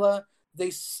formula, they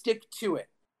stick to it.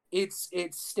 It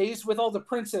stays with all the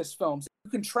princess films.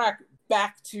 You can track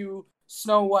back to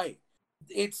Snow White.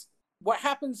 What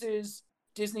happens is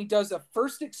Disney does a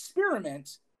first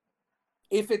experiment.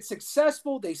 If it's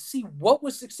successful, they see what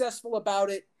was successful about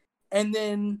it, and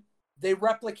then they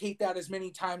replicate that as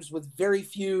many times with very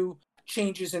few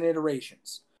changes and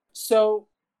iterations. So,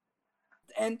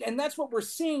 and that's what we're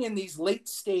seeing in these late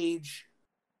stage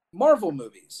Marvel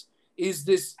movies, is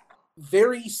this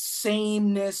very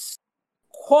sameness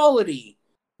quality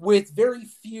with very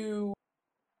few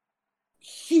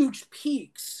huge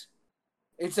peaks.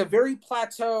 It's a very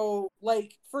plateau.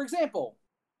 Like, for example,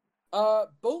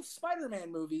 both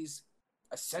Spider-Man movies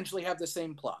essentially have the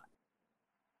same plot.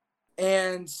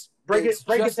 And break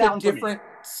it down for me.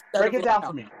 Break it down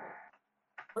for me.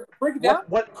 Break it down?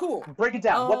 What? Cool. Break it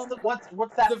down. What's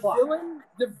that plot?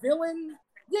 The villain.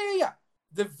 Yeah.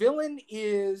 The villain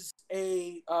is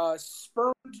a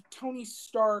spurned Tony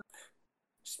Stark.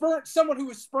 Someone who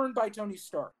was spurned by Tony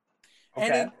Stark.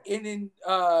 Okay. And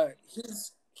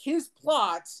his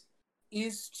plot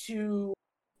is to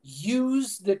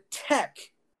use the tech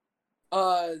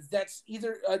that's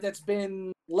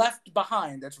been left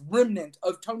behind, that's remnant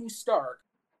of Tony Stark,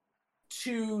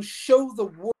 to show the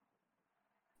world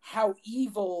how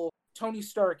evil Tony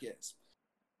Stark is.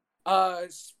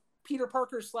 Peter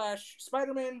Parker /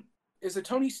 Spider-Man is a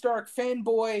Tony Stark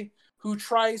fanboy who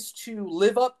tries to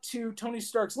live up to Tony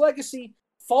Stark's legacy,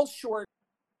 falls short,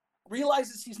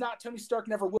 realizes he's not Tony Stark,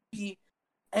 never will be,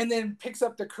 and then picks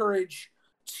up the courage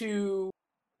to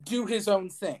do his own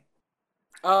thing.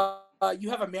 You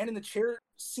have a man in the chair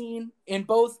scene in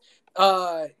both.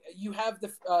 You have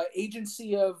the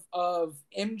agency of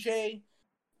MJ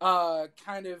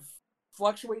kind of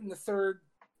fluctuate in the third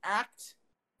act.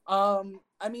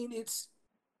 I mean,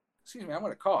 excuse me, I'm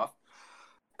going to cough.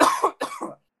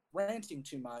 Ranting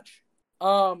too much.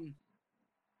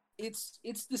 It's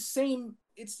the same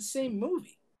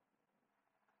movie.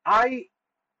 I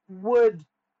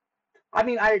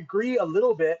agree a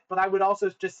little bit, but I would also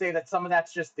just say that some of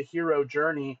that's just the hero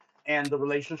journey and the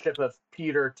relationship of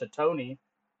Peter to Tony,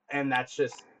 and that's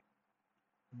just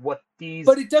what these.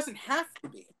 But it doesn't have to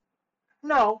be.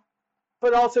 No,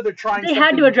 but also they're trying. They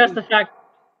had to address the fact.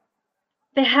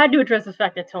 They had to address the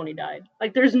fact that Tony died.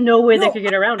 Like, there's no way they could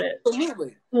get around it.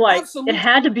 Absolutely. Like, it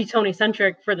had to be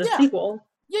Tony-centric for the sequel.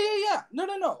 Yeah.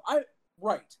 No.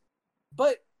 Right.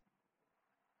 But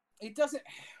it doesn't.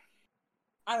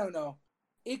 I don't know.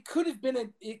 It could have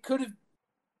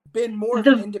been more of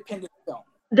an independent film.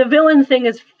 The villain thing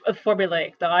is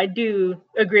formulaic, though. I do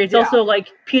agree. It's also like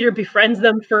Peter befriends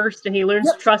them first, and he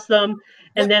learns to trust them,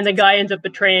 and then the guy ends up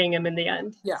betraying him in the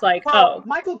end. Yeah. It's like,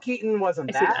 Michael Keaton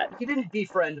wasn't that. He didn't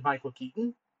befriend Michael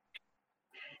Keaton.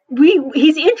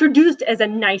 He's introduced as a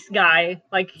nice guy.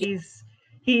 Like, he's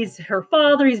her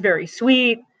father. He's very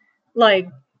sweet. Like,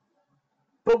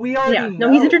 but we already know.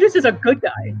 No, he's introduced as a good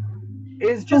guy.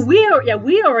 It's just we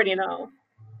already know.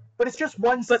 But it's just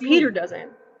one But scene. Peter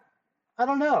doesn't. I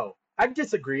don't know. I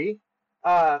disagree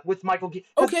with Michael Keaton.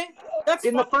 Okay, that's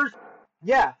in fine. The first.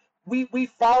 Yeah, we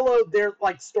followed their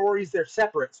stories. They're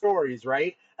separate stories,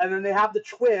 right? And then they have the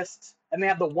twist, and they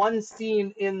have the one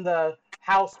scene in the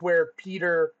house where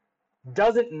Peter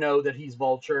doesn't know that he's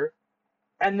Vulture,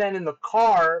 and then in the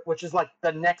car, which is like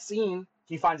the next scene,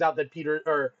 he finds out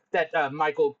that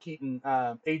Michael Keaton,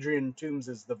 Adrian Toomes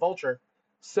is the Vulture.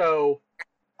 So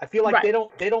I feel like they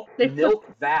don't milk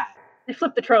that. They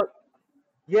flip the trope.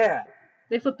 Yeah.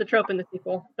 They flip the trope in the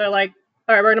sequel. They're like,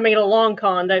 all right, we're gonna make it a long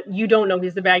con that you don't know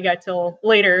he's the bad guy till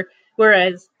later.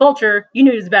 Whereas Vulture, you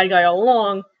knew he was the bad guy all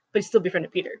along, but he still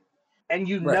befriended Peter. And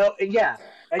you know, and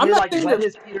you're like, when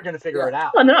is Peter gonna figure it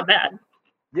out? Well, they're not bad.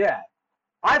 Yeah,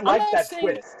 I like that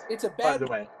twist. It's a bad. By the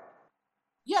way.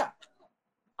 Yeah,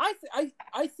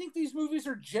 I think these movies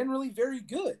are generally very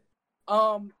good.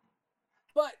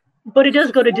 But it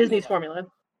does go to Disney's formula.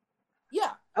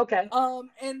 Yeah. Okay.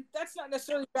 And that's not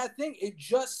necessarily a bad thing. It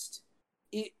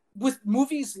with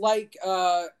movies like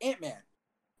Ant-Man,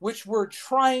 which were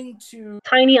trying to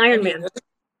Tiny Iron Man.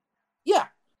 Yeah.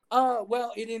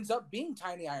 Well, it ends up being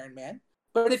Tiny Iron Man.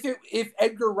 But if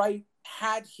Edgar Wright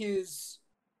had his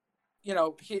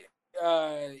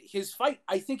fight,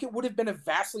 I think it would have been a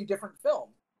vastly different film.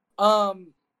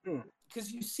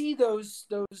 Because you see those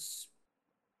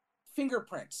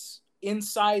fingerprints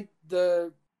inside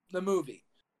the movie,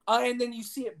 and then you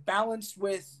see it balanced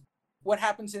with what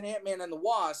happens in Ant-Man and the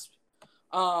Wasp,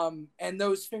 and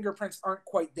those fingerprints aren't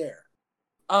quite there.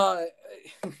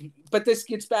 But this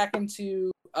gets back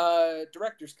into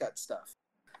director's cut stuff.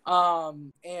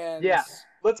 And yeah,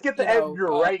 let's get the Edgar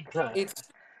Wright cut.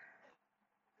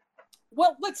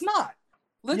 Let's not.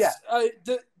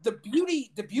 The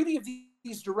beauty of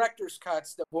these director's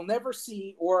cuts that we'll never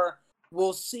see, or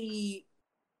we'll see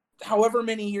however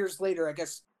many years later, I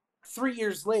guess 3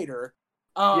 years later,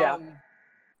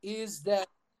 is that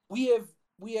we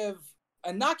have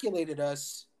inoculated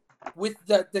us with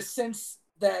the sense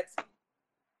that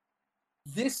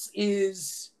this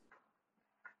is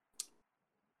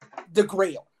the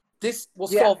Grail. This will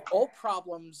solve all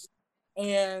problems,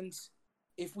 and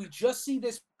if we just see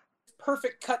this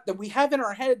perfect cut that we have in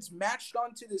our heads matched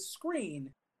onto the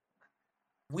screen,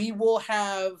 we will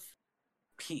have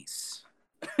peace.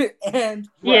 And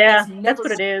that's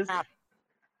what it is.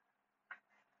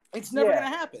 It's never going to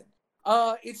happen.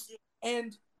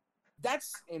 And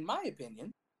that's, in my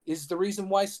opinion, is the reason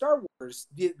why Star Wars,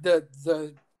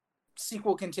 the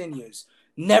sequel continues,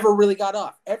 never really got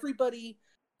off. Everybody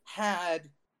had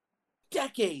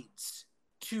decades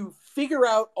to figure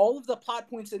out all of the plot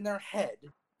points in their head,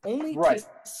 only to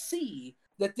see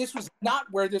that this was not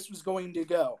where this was going to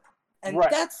go. And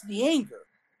that's the anger,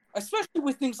 especially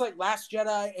with things like Last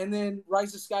Jedi and then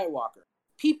Rise of Skywalker.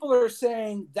 People are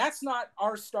saying that's not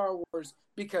our Star Wars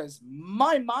because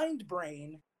my mind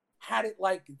brain had it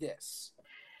like this.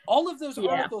 All of those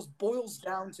articles boils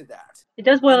down to that. It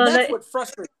does boil down to that. That's what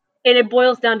frustrates me. And it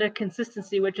boils down to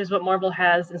consistency, which is what Marvel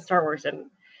has in Star Wars.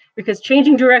 And because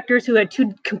changing directors who had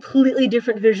two completely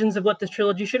different visions of what this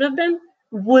trilogy should have been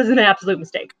was an absolute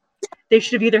mistake. They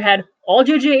should have either had all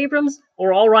J.J. Abrams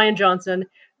or all Rian Johnson.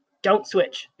 Don't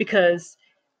switch, because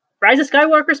Rise of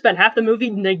Skywalker spent half the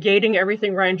movie negating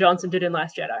everything Rian Johnson did in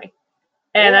Last Jedi.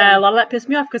 And a lot of that pissed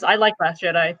me off because I like Last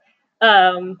Jedi.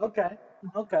 Okay.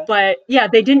 But yeah,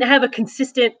 they didn't have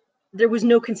there was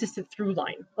no consistent through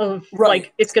line of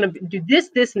like, it's going to do this,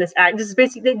 and this act. This is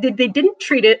basically, they didn't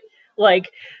treat it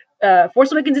like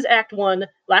Force Awakens is Act 1,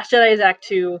 Last Jedi is Act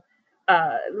 2,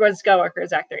 Rise of Skywalker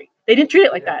is Act 3. They didn't treat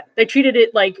it like that. They treated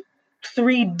it like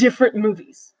 3 different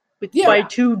movies by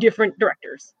 2 different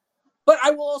directors. But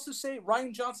I will also say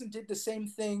Rian Johnson did the same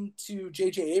thing to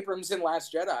J.J. Abrams in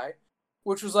Last Jedi,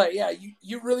 which was like,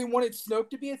 you really wanted Snoke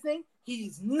to be a thing?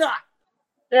 He's not.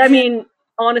 I mean,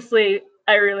 honestly,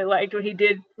 I really liked what he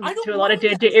did to a lot of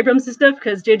J.J. Abrams' stuff,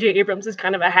 because J.J. Abrams is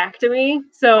kind of a hack to me.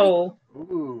 So,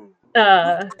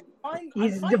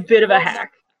 he's a bit of a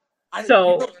hack. You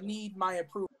don't need my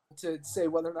approval to say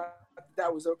whether or not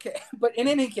that was okay. But in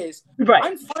any case,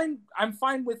 I'm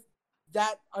fine with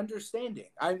that understanding.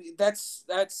 That's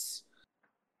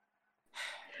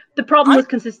the problem with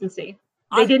consistency.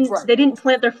 They didn't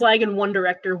plant their flag in one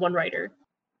director, one writer.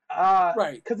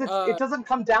 Because it doesn't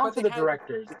come down to the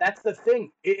directors. That's the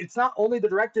thing. It's not only the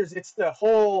directors, it's the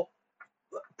whole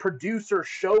producer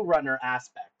showrunner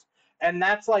aspect. And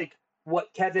that's like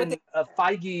what Kevin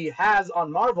Feige has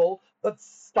on Marvel, but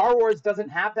Star Wars doesn't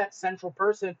have that central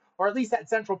person, or at least that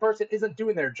central person isn't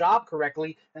doing their job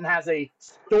correctly and has a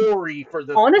story for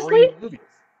the 3 movies.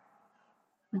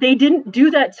 They didn't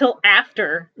do that till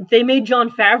after they made Jon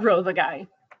Favreau the guy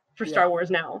for Star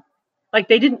Wars now. Like,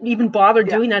 they didn't even bother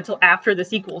doing that till after the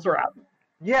sequels were out.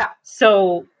 Yeah.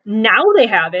 So now they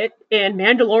have it, and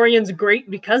Mandalorian's great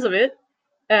because of it.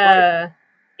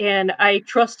 And I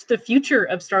trust the future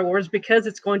of Star Wars because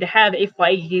it's going to have a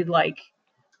Feige-like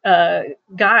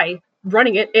guy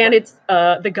running it, and it's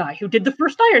the guy who did the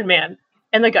first Iron Man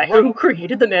and the guy who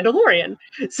created the Mandalorian.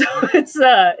 So it's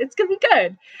gonna be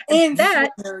good. And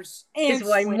that is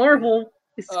why Marvel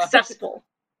is successful.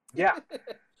 Yeah.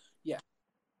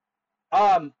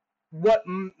 What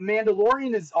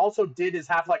Mandalorian is also did is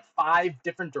have like 5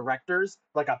 different directors,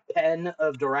 like a pen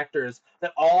of directors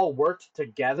that all worked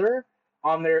together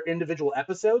on their individual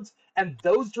episodes, and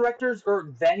those directors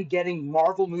are then getting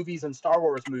Marvel movies and Star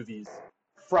Wars movies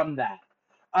from that.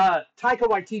 Taika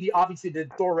Waititi obviously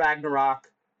did Thor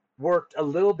Ragnarok, worked a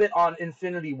little bit on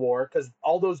Infinity War, because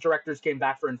all those directors came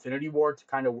back for Infinity War to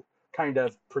kind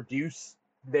of produce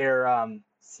their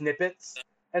snippets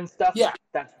and stuff. Yeah,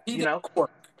 that's he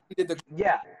did the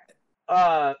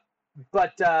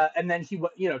and then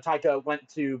Taika went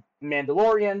to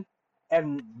Mandalorian,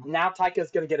 and now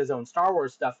Taika's gonna get his own Star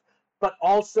Wars stuff. But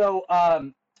also,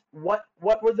 what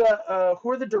were who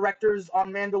are the directors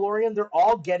on Mandalorian? They're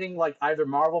all getting like either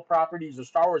Marvel properties or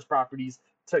Star Wars properties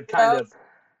to kind of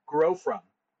grow from.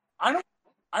 I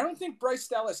don't think Bryce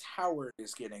Dallas Howard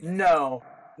is getting it. No,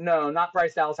 not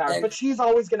Bryce Dallas Howard. But she's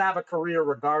always gonna have a career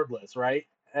regardless, right?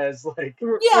 As like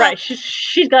right,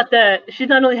 she's got that. She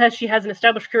not only has an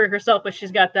established career herself, but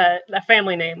she's got that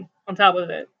family name on top of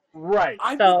it. Right.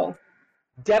 So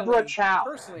Deborah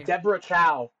Chow. Deborah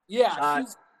Chow. Yeah,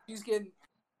 she's getting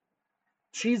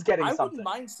something. I wouldn't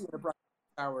mind seeing a Bryce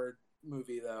Howard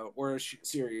movie though, or a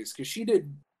series, because she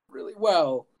did really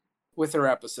well with her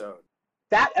episode.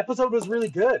 That episode was really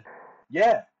good.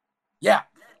 Yeah,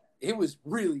 it was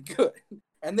really good,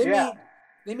 and they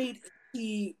made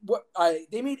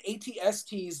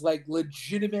ATSTs like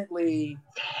legitimately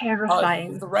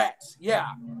terrifying threats.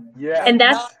 Yeah, and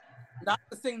that's not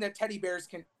the thing that teddy bears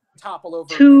can topple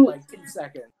over in like 2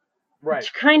 seconds. Right.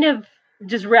 To kind of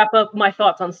just wrap up my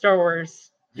thoughts on Star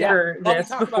Wars for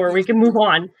this before we can move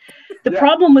on. The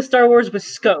problem with Star Wars was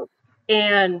scope,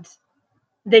 and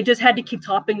they just had to keep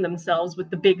topping themselves with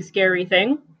the big scary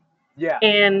thing. Yeah.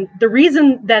 And the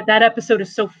reason that episode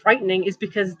is so frightening is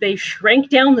because they shrank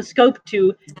down the scope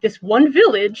to this one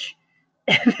village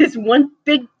this one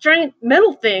big giant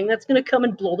metal thing that's going to come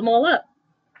and blow them all up.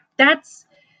 That's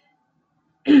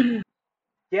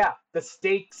yeah, the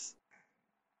stakes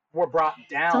were brought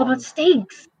down. It's all about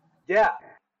stakes. Yeah.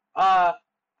 The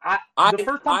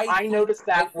first time I noticed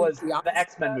that was the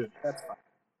X-Men movie. That's fine.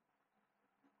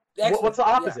 What's the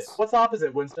opposite? Yes. What's the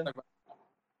opposite, Winston?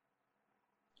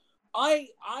 I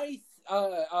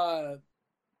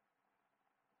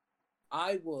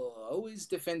will always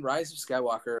defend Rise of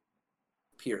Skywalker.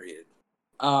 Period.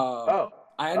 I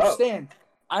understand.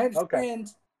 I understand.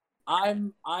 Okay.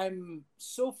 I'm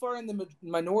so far in the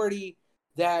minority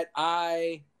that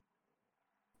I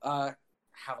have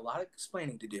a lot of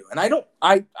explaining to do, and I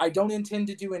don't intend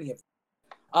to do any of it.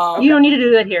 You don't need to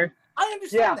do that here. I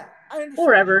understand that. I understand.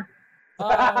 Forever.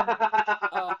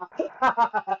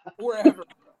 Forever.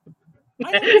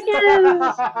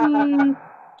 Yes.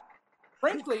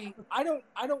 Frankly, I don't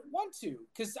want to,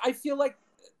 because I feel like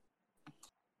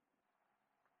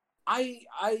I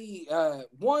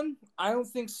don't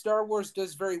think Star Wars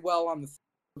does very well on the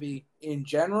movie in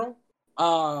general.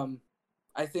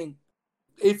 I think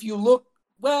if you look,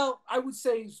 well, I would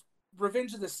say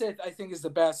Revenge of the Sith, I think, is the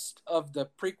best of the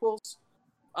prequels.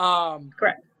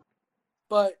 Correct.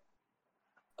 But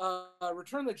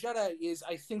Return of the Jedi is,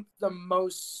 I think, the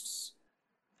most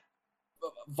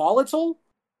volatile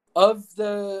of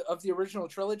the original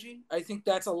trilogy. I think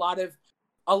that's a lot of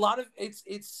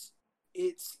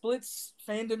it splits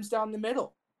fandoms down the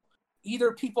middle.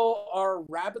 Either people are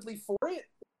rabidly for it,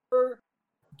 or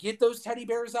get those teddy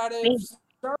bears out of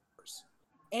Star Wars.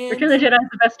 And Return of the Jedi is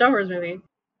the best Star Wars movie.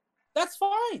 That's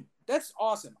fine. That's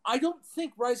awesome. I don't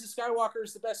think Rise of Skywalker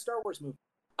is the best Star Wars movie.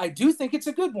 I do think it's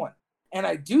a good one. And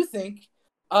I do think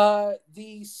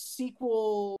the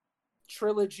sequel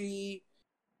trilogy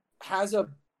has a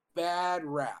bad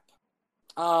rap.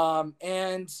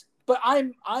 But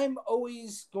I'm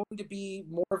always going to be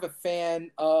more of a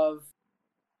fan of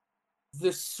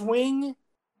the swing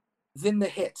than the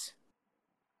hit.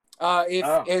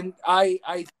 And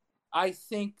I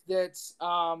think that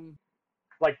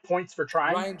like points for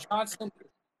trying. Rian Johnson.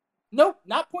 Nope,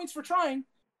 not points for trying.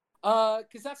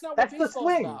 Because that's not what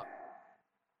baseball's about.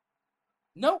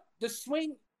 No, the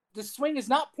swing is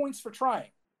not points for trying.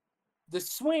 The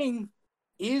swing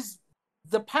is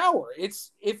the power.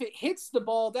 It's if it hits the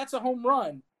ball, that's a home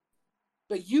run.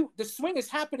 But the swing is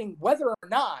happening whether or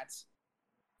not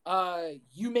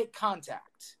you make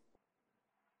contact.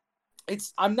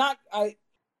 It's not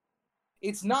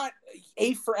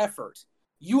A for effort.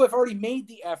 You have already made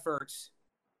the effort,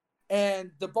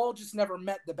 and the ball just never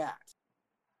met the bat.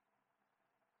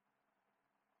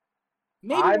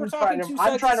 Maybe I'm trying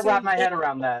to wrap my head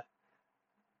around that.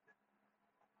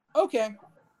 Okay.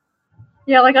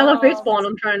 Yeah, like I love baseball, and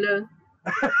I'm trying to.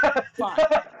 Fine.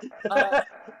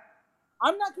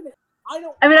 I'm not gonna.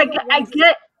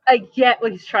 I get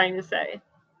what he's trying to say.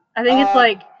 I think it's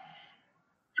like,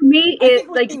 to me,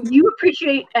 you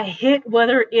appreciate a hit,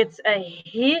 whether it's a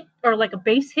hit or like a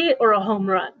base hit or a home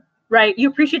run, right? You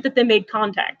appreciate that they made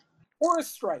contact or a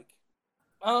strike.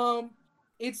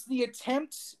 It's the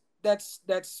attempt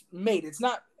that's made. It's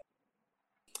not.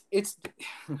 It's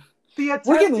the attempt.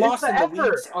 We're getting lost in the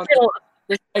weeds on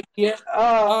this idea.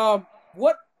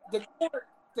 What the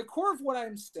core of what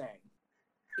I'm saying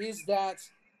is that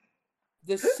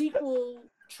the sequel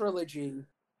trilogy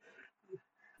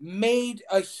made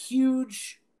a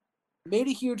huge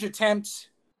attempt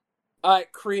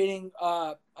at creating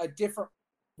a different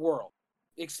world,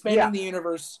 expanding the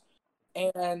universe,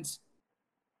 and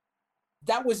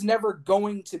that was never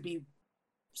going to be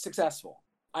successful.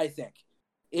 I think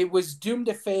it was doomed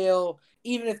to fail,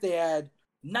 even if they had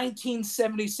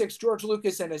 1976 George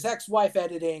Lucas and his ex-wife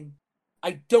editing.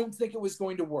 I don't think it was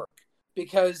going to work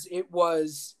because it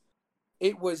was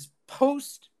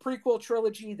post prequel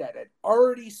trilogy that had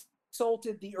already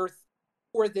salted the earth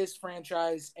for this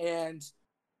franchise and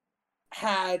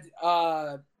had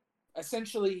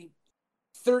essentially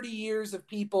 30 years of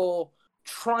people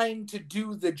trying to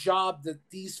do the job that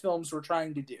these films were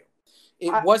trying to do.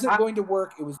 It wasn't going to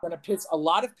work. It was going to piss a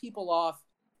lot of people off.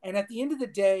 And at the end of the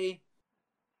day,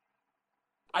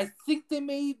 I think they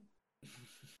made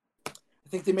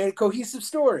a cohesive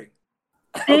story.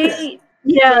 I'm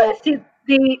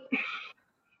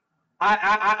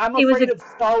afraid of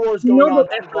Star Wars going on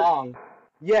too long.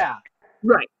 Yeah.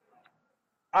 Right.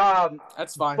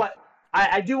 That's fine. But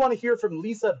I do want to hear from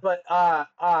Lisa, but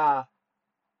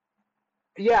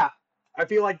yeah, I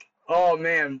feel like, oh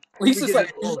man. Lisa's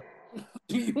like,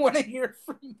 do you want to hear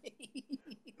from me?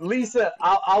 Lisa,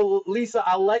 I'll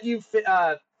let you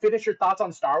finish your thoughts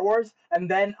on Star Wars, and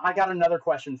then I got another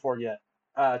question for you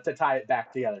to tie it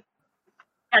back together.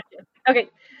 Gotcha. Okay.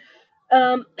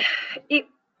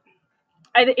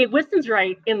 Winston's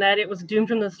right in that it was doomed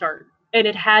from the start, and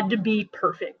it had to be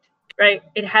perfect, right?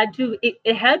 It had to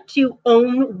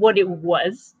own what it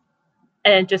was,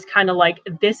 and just kind of like,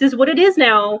 this is what it is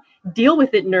now. Deal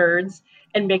with it, nerds,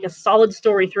 and make a solid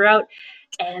story throughout.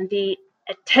 And the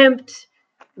attempt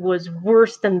was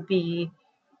worse than the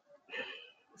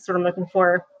sort of looking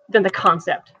for than the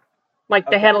concept. Like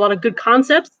they had a lot of good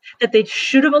concepts that they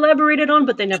should have elaborated on,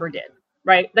 but they never did.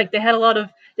 Right? Like they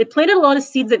planted a lot of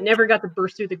seeds that never got to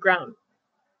burst through the ground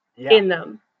in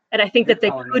them. And I think that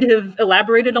they could have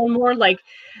elaborated on more, like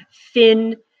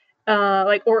Finn,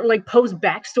 or Poe's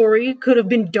backstory could have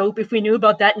been dope if we knew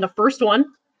about that in the first one.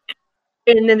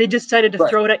 And then they just decided to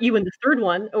throw it at you in the third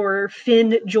one, or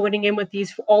Finn joining in with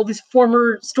all these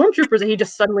former stormtroopers that he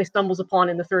just suddenly stumbles upon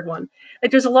in the third one.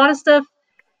 Like there's a lot of stuff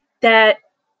that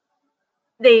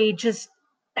they just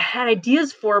had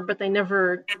ideas for, but they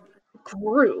never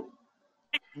grew.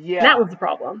 Yeah, and that was the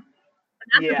problem.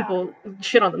 That's why people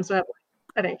shit on them so heavily,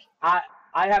 I think. I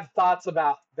have thoughts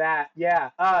about that.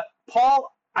 Yeah.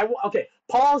 Paul.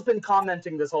 Paul's been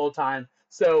commenting this whole time.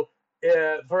 So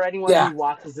for anyone who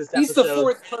watches this he's episode, the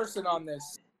fourth person on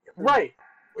this. Right.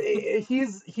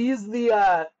 He's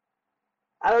the.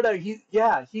 I don't know. He's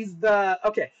the.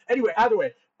 Okay. Anyway, either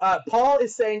way, Paul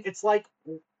is saying it's like.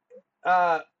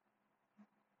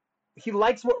 He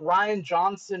likes what Rian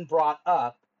Johnson brought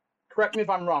up. Correct me if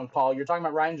I'm wrong, Paul. You're talking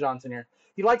about Rian Johnson here.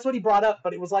 He likes what he brought up,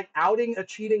 but it was like outing a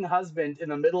cheating husband in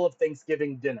the middle of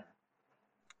Thanksgiving dinner.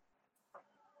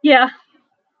 Yeah.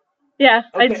 Yeah,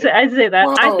 okay. I'd say that.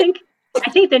 Whoa. I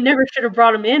think they never should have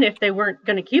brought him in if they weren't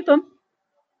going to keep him.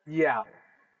 Yeah.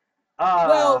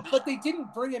 Well, but they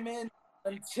didn't bring him in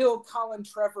until Colin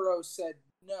Trevorrow said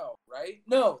no, right?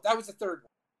 No, that was the third one.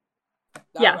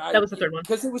 That was the third one.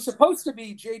 Because it was supposed to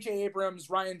be J.J. Abrams,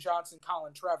 Rian Johnson,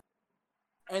 Colin Trevorrow.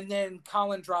 And then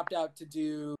Colin dropped out to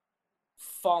do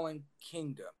Fallen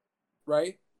Kingdom,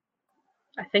 right?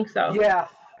 I think so. Yeah.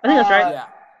 I think that's right.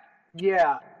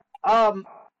 Yeah.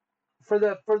 For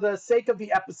the sake of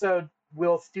the episode,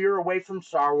 we'll steer away from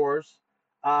Star Wars.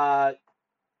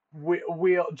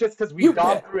 We'll just because we've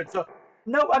gone through it. So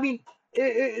no, I mean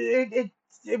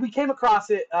we came across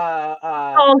it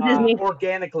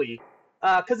organically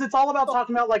because it's all about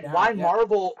talking about like why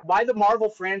the Marvel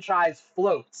franchise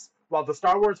floats while the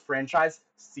Star Wars franchise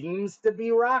seems to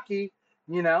be rocky,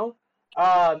 you know,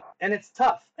 and it's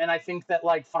tough. And I think that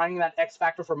like finding that X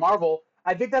factor for Marvel.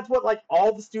 I think that's what like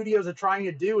all the studios are trying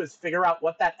to do is figure out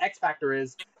what that X factor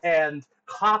is and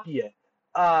copy it.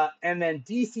 And then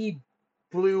DC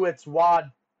blew its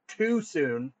wad too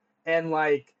soon, and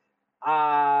like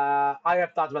I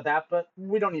have thoughts about that, but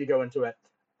we don't need to go into it.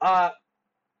 I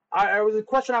was a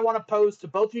question I want to pose to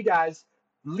both of you guys.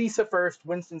 Lisa first,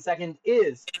 Winston second,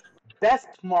 is best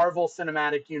Marvel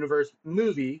Cinematic Universe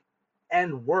movie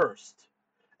and worst.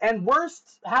 And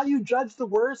worst, how you judge the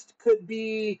worst could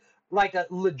be like a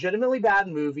legitimately bad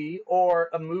movie or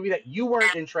a movie that you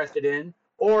weren't interested in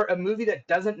or a movie that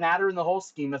doesn't matter in the whole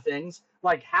scheme of things.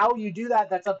 Like how you do that,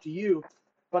 that's up to you.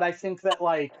 But I think that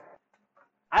like,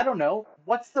 I don't know,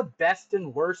 what's the best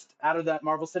and worst out of that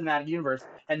Marvel Cinematic Universe?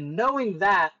 And knowing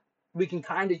that, we can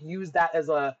kind of use that as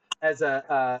a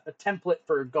template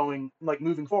for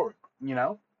moving forward, you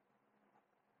know?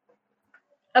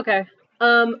 Okay.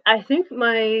 I think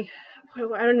I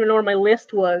don't even know where my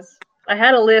list was. I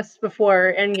had a list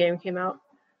before Endgame came out.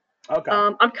 Okay.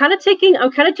 I'm kind of taking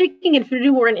Infinity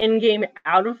War and Endgame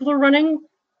out of the running.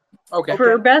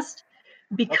 For best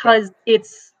because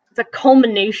it's a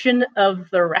culmination of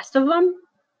the rest of them. Does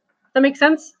that make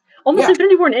sense? Almost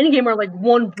Infinity War and Endgame are like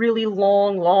one really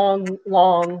long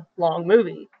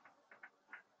movie.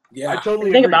 Yeah, I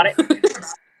totally think agree. about it.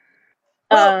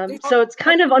 So it's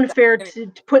kind of unfair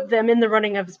to put them in the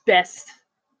running of best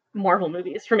Marvel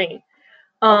movies for me.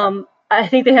 I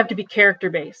think they have to be character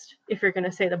based if you're going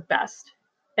to say the best.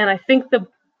 And I think the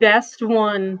best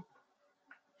one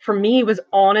for me was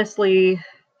honestly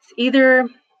either.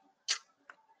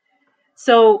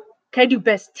 So can I do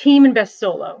best team and best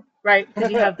solo, right?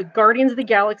 Because you have the Guardians of the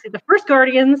Galaxy, the first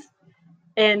Guardians,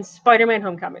 and Spider-Man: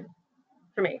 Homecoming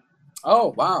for me.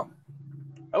 Oh wow.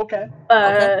 Okay.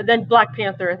 Then Black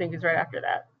Panther, I think, is right after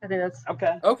that. I think that's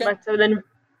okay. So then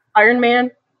Iron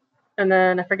Man, and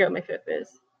then I forget what my fifth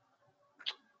is.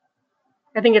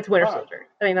 I think it's Winter Soldier.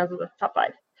 I think those are the top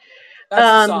 5.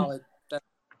 That's solid.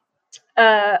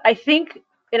 I think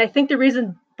the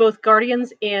reason both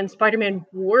Guardians and Spider-Man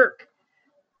work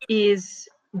is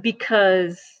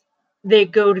because they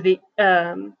go to the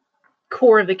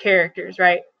core of the characters,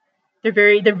 right? They're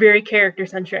very character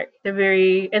centric.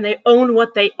 And they own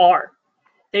what they are.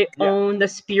 They own the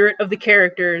spirit of the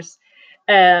characters.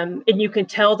 And you can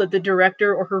tell that the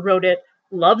director or who wrote it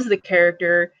loves the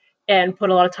character and put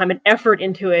a lot of time and effort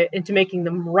into it, into making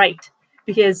them right.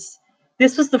 Because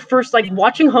this was the first, like,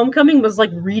 watching Homecoming was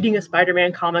like reading a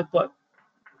Spider-Man comic book.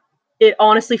 It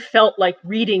honestly felt like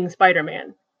reading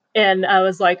Spider-Man. And I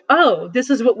was like, oh, this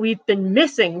is what we've been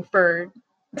missing for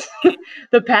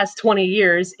the past 20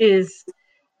 years, is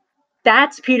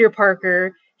that's Peter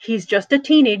Parker. He's just a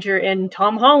teenager, and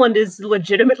Tom Holland is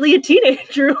legitimately a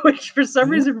teenager, which for some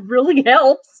reason really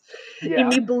helps in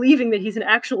me believing that he's an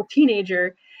actual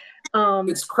teenager.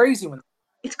 It's crazy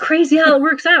how it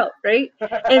works out, right?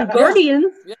 And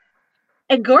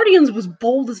Guardians was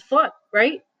bold as fuck,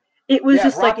 right? It was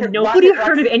just like nobody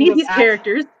heard of any of these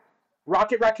characters.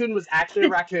 Rocket Raccoon was actually a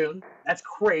raccoon. That's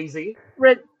crazy.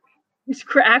 It's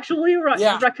actually a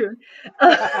raccoon.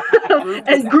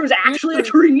 And Groot's actually a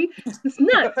tree. It's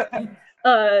nuts.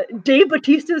 Dave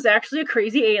Bautista is actually a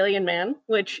crazy alien man,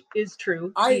 which is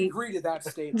true. I agree to that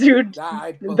statement. Dude,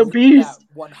 the beast.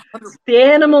 100%. The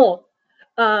animal.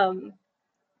 And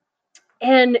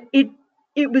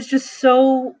it was just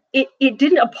so... It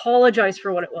didn't apologize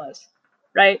for what it was,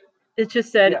 right? It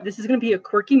just said, this is going to be a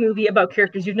quirky movie about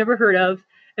characters you've never heard of,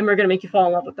 and we're going to make you fall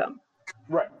in love with them.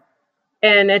 Right.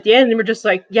 And at the end, we're just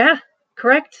like, yeah,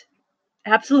 correct.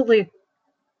 Absolutely.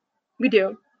 We do.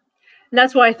 And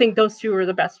that's why I think those two are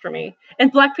the best for me.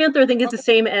 And Black Panther, I think, is the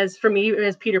same as, for me,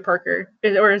 as Peter Parker,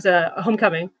 or as a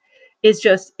Homecoming. It's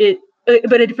just, but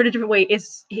for a different way.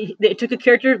 It took a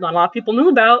character not a lot of people knew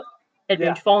about, and made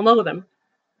you fall in love with him.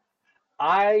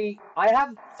 I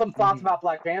have some thoughts about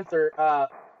Black Panther.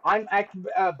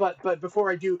 But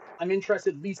before I do, I'm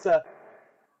interested, Lisa.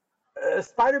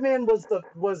 Spider-Man was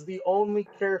the only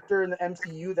character in the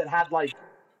MCU that had like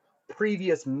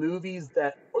previous movies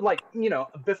that, like,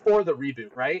 before the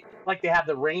reboot, right? Like they had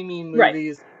the Raimi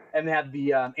movies and they had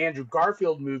the Andrew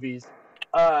Garfield movies.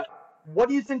 What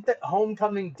do you think that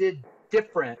Homecoming did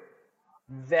different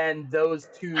than those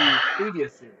two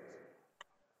previous series?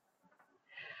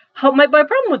 My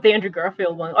problem with the Andrew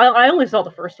Garfield one, I only saw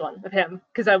the first one of him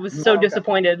because I was so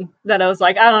disappointed that I was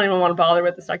like, I don't even want to bother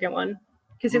with the second one,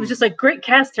 because it was just like great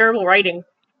cast, terrible writing,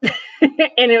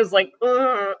 and it was like,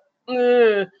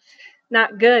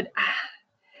 not good.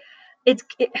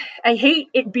 I hate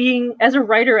it being, as a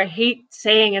writer, I hate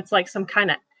saying it's like some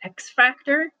kind of X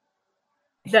factor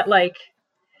that, like,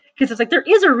 because it's like there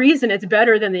is a reason it's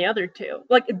better than the other two.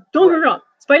 Like, don't get me wrong,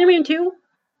 Spider-Man 2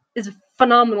 is a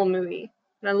phenomenal movie.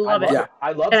 And I love it. Yeah,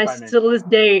 I love Spider-Man. And still to this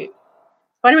day,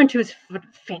 Spider-Man 2 is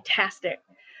fantastic.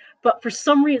 But for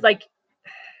some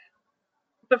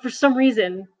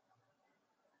reason,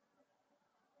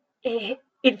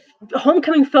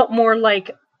 Homecoming felt more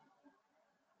like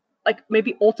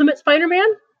maybe Ultimate Spider-Man.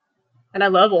 And I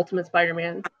love Ultimate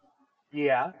Spider-Man.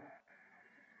 Yeah.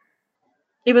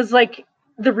 It was like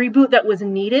the reboot that was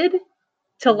needed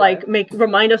to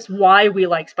remind us why we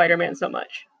like Spider-Man so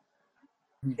much.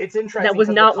 It's interesting. That was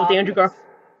not with Andrew Garfield.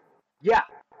 Yeah,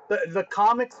 the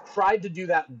comics tried to do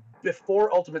that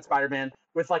before Ultimate Spider-Man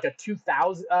with like a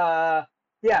 2000. It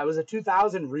was a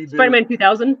 2000 reboot. Spider-Man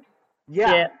 2000.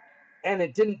 Yeah, and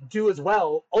it didn't do as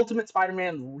well. Ultimate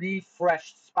Spider-Man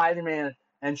refreshed Spider-Man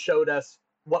and showed us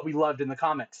what we loved in the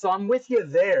comics. So I'm with you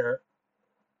there.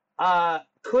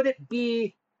 Could it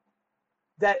be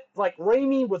that like the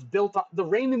Raimi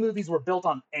movies were built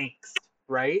on angst,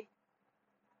 right?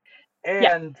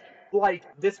 And like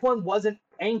this one wasn't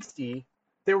angsty.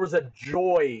 There was a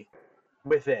joy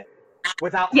with it,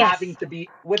 without having to be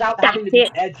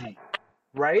edgy,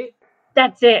 right?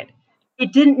 That's it.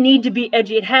 It didn't need to be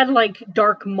edgy. It had like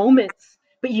dark moments,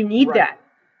 but you need that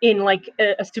in like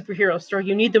a superhero story.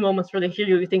 You need the moments where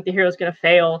you think the hero's going to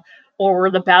fail or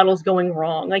where the battle's going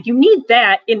wrong. Like you need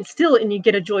that, and you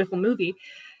get a joyful movie.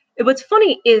 What's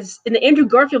funny is in the Andrew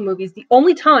Garfield movies, the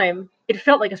only time it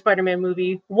felt like a Spider-Man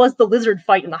movie was the lizard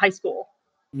fight in the high school.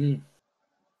 And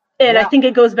I think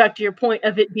it goes back to your point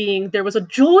of it being, there was a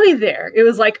joy there. It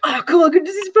was like, oh, cool, I get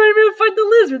to see Spider-Man fight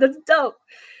the lizard. That's dope.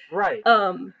 Right.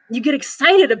 You get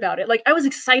excited about it. Like, I was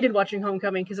excited watching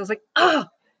Homecoming because I was like, oh,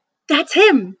 that's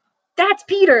him. That's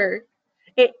Peter.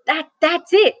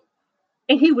 That's it.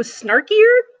 And he was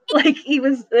snarkier. Like, he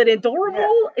was an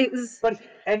adorable. It was...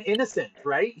 And innocent,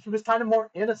 right? He was kind of more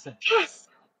innocent.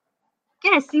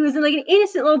 Yes, he was like an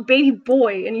innocent little baby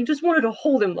boy, and you just wanted to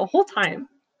hold him the whole time.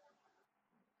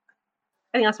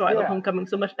 I think that's why I love Homecoming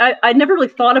so much. I never really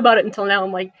thought about it until now.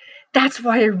 I'm like, that's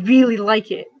why I really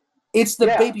like it. It's the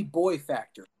baby boy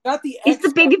factor, not the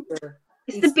X factor.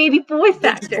 It's the baby boy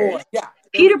factor. Boy. Yeah.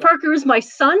 Peter Parker is my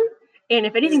son, and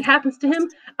if anything happens to him,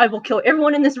 I will kill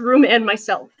everyone in this room and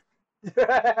myself.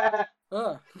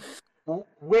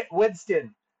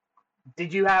 Winston,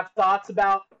 did you have thoughts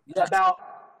about Yes.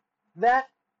 that?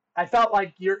 I felt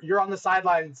like you're on the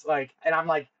sidelines, like, and I'm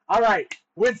like, all right,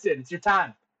 Winston, it's your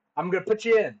time. I'm gonna put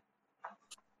you in.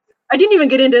 I didn't even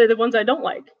get into the ones I don't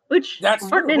like, which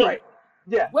That's aren't many. Right.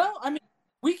 Yeah. Well, I mean,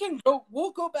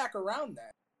 we'll go back around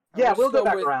that. Yeah, we'll go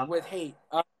back with, around. with hate.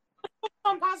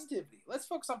 On positivity. Let's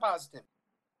focus on positivity.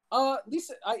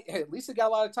 Lisa got a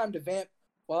lot of time to vamp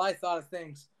while I thought of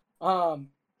things. And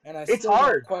it's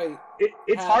hard. Quite.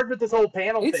 It's hard with this whole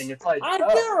panel thing. It's like,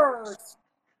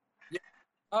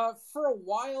 for a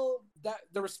while, that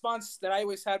the response that I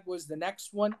always had was the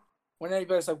next one. When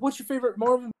anybody's like, "What's your favorite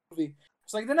Marvel movie?"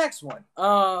 It's like the next one.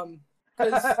 Because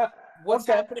what's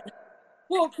happening?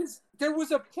 Well, because there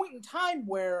was a point in time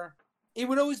where it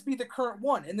would always be the current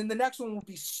one, and then the next one would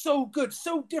be so good,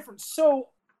 so different, so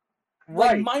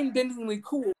like mind-bendingly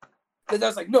cool that I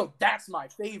was like, no, that's my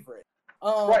favorite.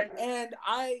 And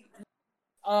I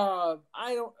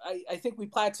think we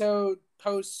plateaued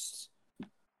post,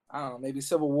 I don't know, maybe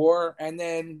Civil War, and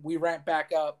then we ramped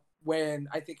back up when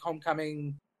I think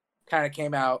Homecoming kind of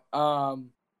came out,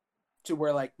 to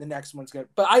where like the next one's good.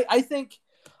 But I think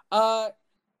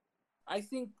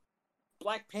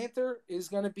Black Panther is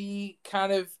going to be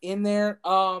kind of in there.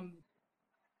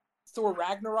 Thor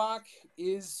Ragnarok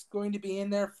is going to be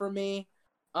in there for me.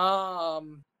 But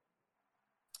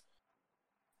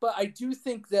I do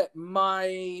think that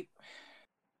my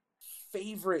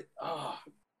favorite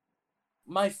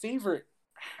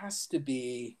has to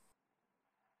be,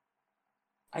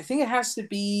 I think it has to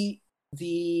be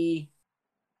the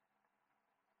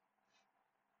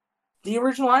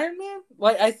original Iron Man.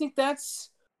 Like, I think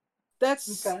that's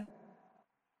okay.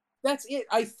 That's it.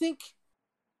 I think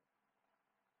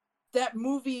that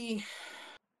movie,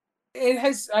 it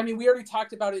has, I mean, we already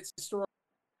talked about its historical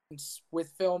with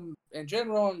film in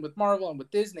general and with Marvel and with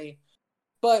Disney,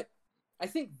 but I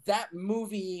think that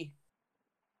movie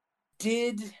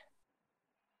did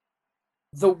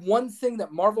the one thing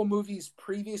that Marvel movies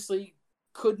previously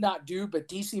could not do, but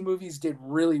DC movies did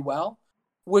really well,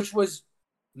 which was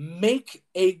make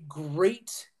a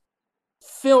great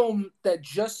film that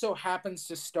just so happens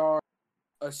to star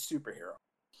a superhero.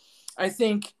 I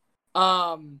think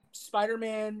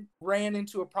Spider-Man ran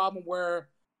into a problem where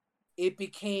it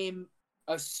became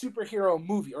a superhero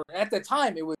movie, or at the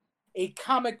time it was a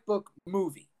comic book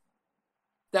movie,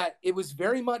 that it was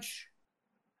very much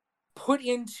put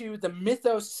into the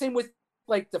mythos. Same with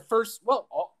like the first,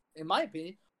 well, in my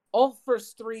opinion, all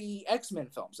first 3 X-Men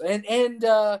films, and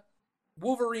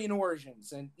Wolverine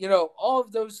Origins, and all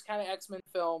of those kind of X-Men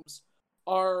films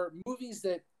are movies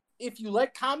that if you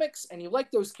like comics and you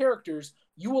like those characters,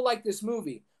 you will like this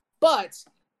movie. But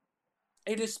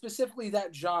it is specifically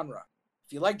that genre.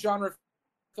 If you like genre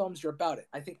films, you're about it.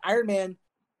 I think Iron Man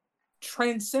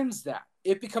transcends that.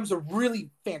 It becomes a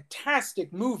really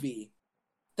fantastic movie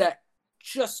that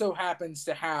just so happens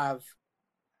to have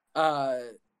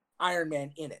Iron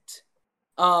Man in it.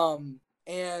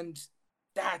 And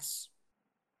that's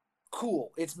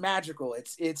cool. It's magical.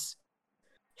 It's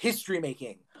history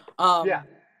making.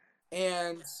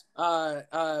 And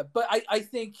but I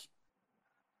think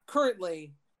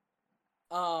currently,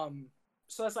 so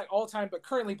that's like all time, but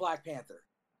currently Black Panther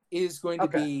is going to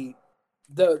be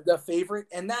the favorite,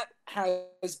 and that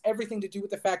has everything to do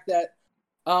with the fact that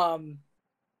I'm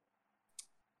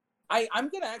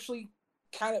gonna actually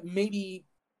kind of maybe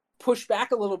push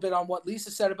back a little bit on what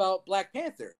Lisa said about Black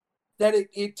Panther. That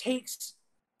it takes,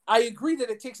 I agree that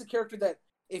it takes a character that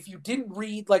if you didn't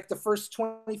read like the first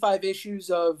 25 issues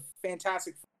of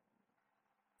Fantastic Four,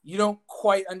 you don't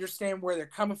quite understand where they're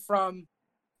coming from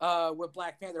with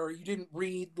Black Panther, or you didn't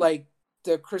read like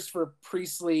the Christopher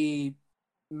Priestley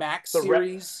Max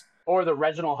series. Or the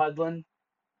Reginald Hudlin.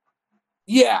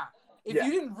 Yeah. If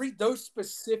you didn't read those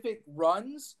specific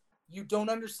runs, you don't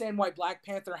understand why Black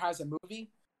Panther has a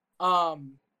movie. But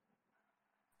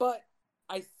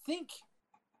I think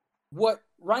what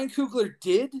Ryan Coogler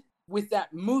did with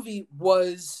that movie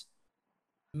was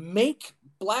make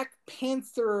Black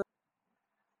Panther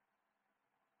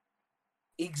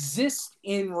exist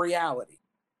in reality.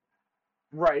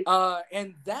 Right.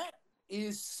 And that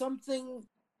is something,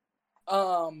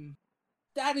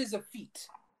 that is a feat.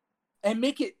 And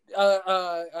make it,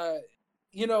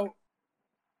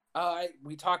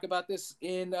 we talk about this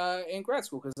in grad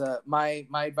school because my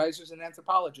advisor's an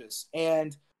anthropologist,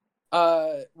 and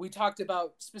we talked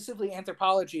about specifically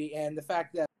anthropology and the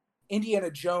fact that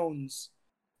Indiana Jones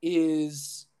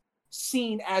is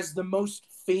seen as the most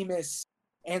famous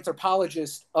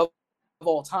anthropologist of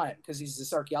all time because he's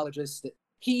this archaeologist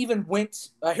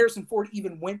Harrison Ford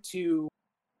even went to,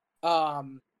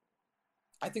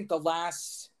 I think the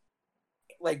last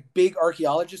like big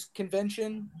archaeologist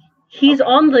convention. He's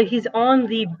on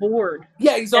the board.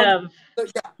 Yeah, he's on.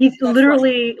 He's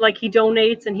literally right. Like he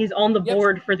donates and he's on the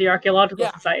board for the Archaeological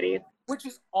Society, which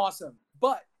is awesome.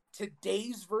 But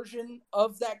today's version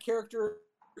of that character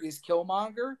is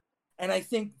Killmonger, and I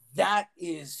think that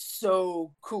is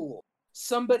so cool.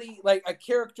 Somebody like a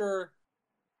character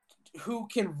who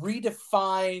can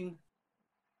redefine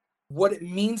what it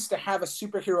means to have a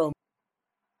superhero,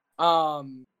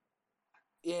 and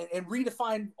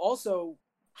redefine also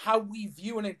how we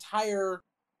view an entire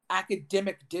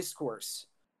academic discourse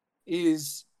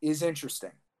is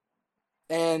interesting,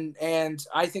 and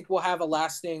I think we'll have a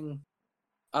lasting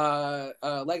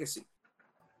legacy.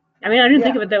 I mean, I didn't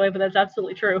think of it that way, but that's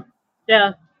absolutely true.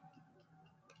 Yeah,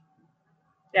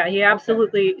 he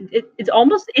absolutely. Okay. It's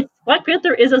Black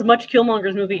Panther is as much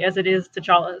Killmonger's movie as it is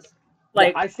T'Challa's.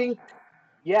 Like, I think,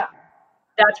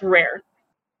 that's rare.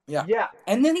 Yeah,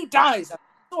 and then he dies. I'm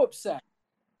so upset.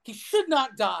 He should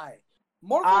not die.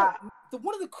 Marvel.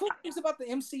 One of the cool things about the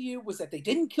MCU was that they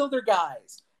didn't kill their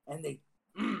guys, and they,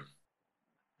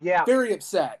 very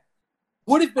upset.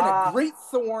 Would have been a great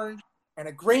thorn and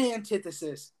a great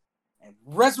antithesis, and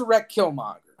resurrect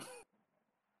Killmonger.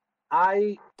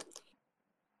 I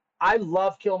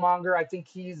love Killmonger. I think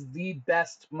he's the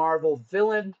best Marvel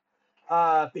villain.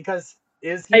 Because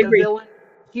is he a villain?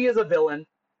 He is a villain,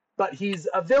 but he's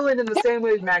a villain in the same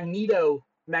way as Magneto.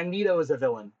 Magneto is a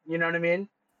villain. You know what I mean?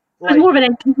 Like, he's more of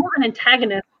an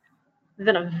antagonist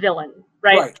than a villain,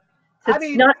 right? So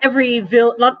not every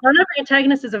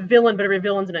antagonist is a villain, but every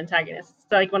villain's an antagonist.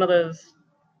 It's like one of those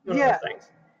things.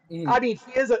 I mean,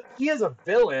 he is a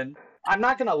villain. I'm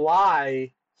not gonna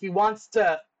lie. He wants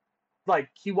the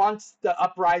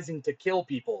uprising to kill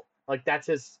people. Like that's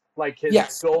his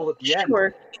goal at the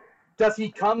end. Does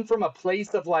he come from a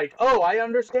place of like, oh, I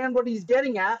understand what he's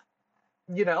getting at,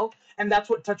 you know? And that's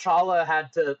what T'Challa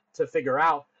had to figure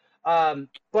out.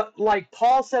 But like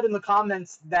Paul said in the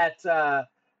comments that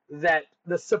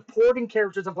the supporting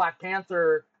characters of Black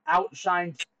Panther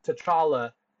outshined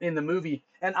T'Challa in the movie,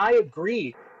 and I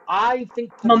agree. I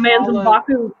think T'Challa. My man's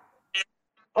M'Baku.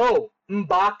 Oh,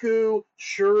 M'Baku,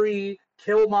 Shuri,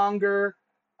 Killmonger.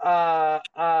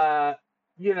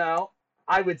 You know,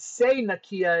 I would say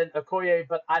Nakia and Okoye,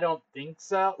 but I don't think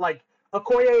so. Like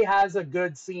Okoye has a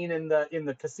good scene in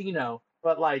the casino,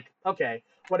 but like, okay,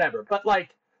 whatever. But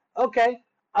like, okay,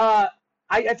 I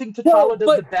think T'Challa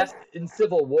does the best in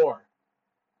Civil War.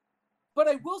 But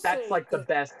I will say that's like the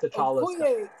best T'Challa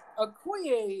stuff.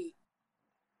 Okoye,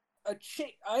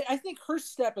 I think her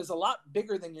step is a lot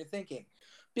bigger than you're thinking,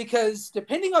 because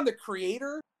depending on the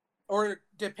creator or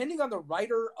depending on the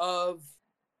writer of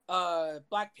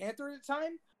Black Panther at the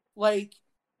time, like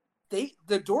the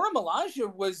Dora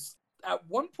Milaje was at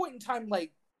one point in time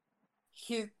like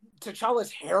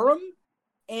T'Challa's harem,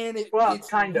 and it's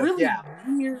kind of really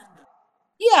weird.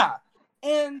 Yeah,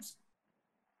 and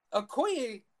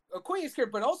Okoye's character,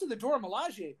 but also the Dora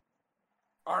Milaje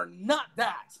are not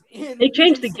that. They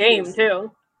changed the game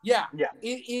too. Yeah.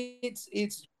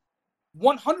 It's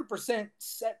 100%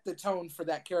 set the tone for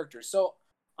that character. So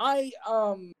I'm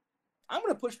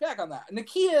gonna push back on that.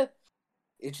 Nakia,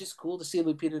 it's just cool to see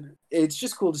Lupita. It's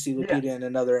just cool to see Lupita in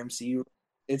another MCU.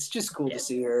 It's just cool to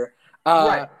see her.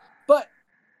 But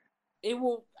it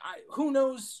will. Who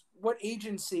knows what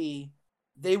agency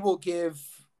they will give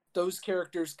those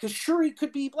characters? Because Shuri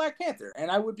could be Black Panther,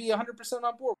 and I would be 100%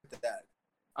 on board with that.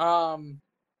 But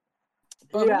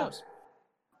who knows?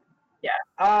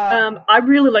 I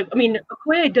really like. I mean,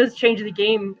 Okoye does change the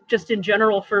game just in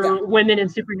general for women in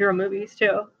superhero movies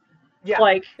too. Yeah,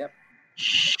 like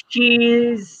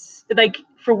she's like,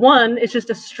 for one, it's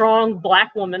just a strong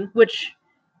Black woman, which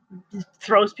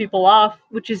throws people off,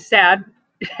 which is sad.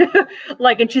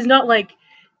 Like, and she's not like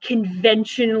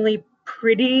conventionally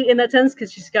pretty in that sense,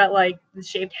 because she's got like the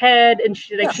shaved head, and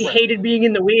she hated being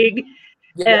in the wig.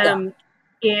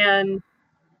 And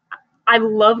I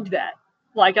loved that.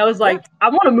 Like, I was like, I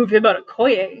want to move him out of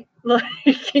Okoye. Like,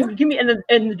 give me and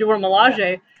the Dora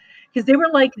Milaje, because they were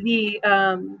like the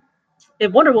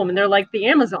in Wonder Woman, they're like the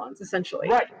Amazons essentially,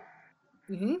 right?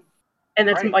 Mm-hmm. And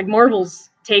that's like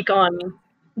Marvel's take on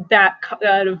that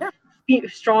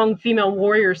strong female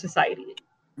warrior society.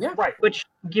 Yeah, right. Which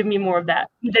give me more of that.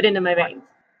 Keep that into my veins.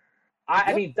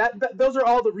 I mean, those are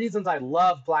all the reasons I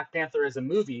love Black Panther as a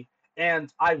movie.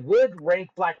 And I would rank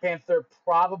Black Panther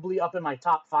probably up in my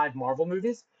top 5 Marvel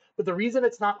movies. But the reason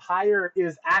it's not higher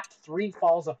is Act 3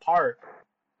 falls apart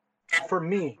for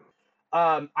me.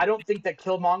 I don't think that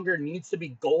Killmonger needs to be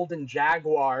Golden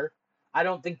Jaguar. I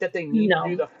don't think that they need to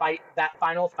do No. that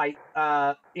final fight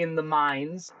in the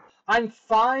mines. I'm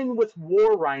fine with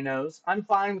war rhinos. I'm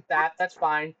fine with that. That's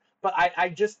fine. But I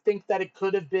just think that it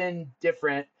could have been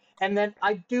different. And then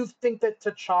I do think that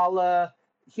T'Challa,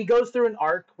 he goes through an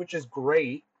arc, which is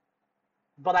great.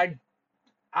 But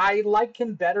I like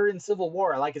him better in Civil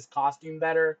War. I like his costume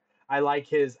better. I like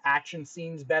his action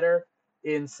scenes better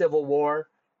in Civil War.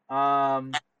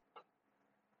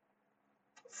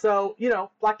 So,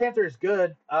 Black Panther is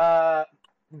good.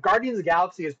 Guardians of the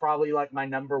Galaxy is probably like my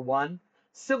number one.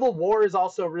 Civil War is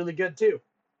also really good too.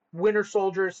 Winter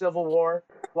Soldier, Civil War,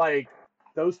 like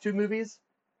those two movies,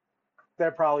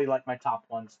 they're probably like my top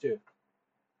ones too.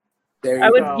 There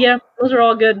you go. Yeah, those are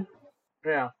all good.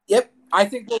 Yeah. Yep. I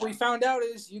think what we found out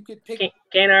is you could pick.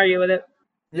 Can't argue with it.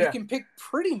 You can pick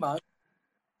pretty much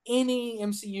any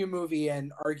MCU movie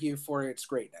and argue for its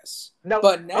greatness. No,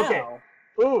 but now, okay.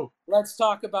 Ooh. Let's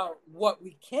talk about what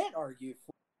we can't argue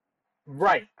for.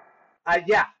 Right.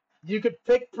 Yeah. You could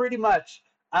pick pretty much.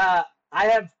 I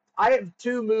have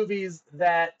two movies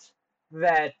that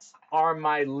are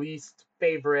my least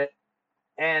favorite,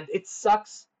 and it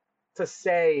sucks to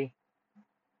say.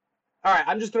 All right,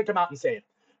 I'm just gonna come out and say it.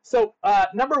 So,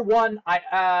 number one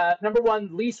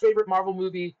least favorite Marvel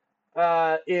movie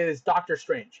is Doctor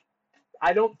Strange.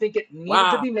 I don't think it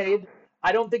needed to be made.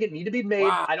 I don't think it needed to be made.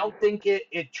 Wow. I don't think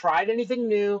it tried anything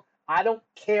new. I don't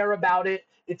care about it.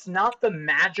 It's not the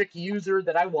magic user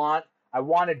that I want. I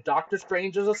wanted Doctor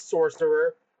Strange as a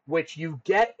sorcerer, which you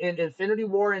get in Infinity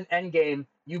War and Endgame.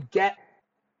 You get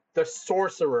the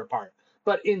sorcerer part.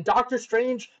 But in Doctor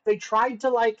Strange, they tried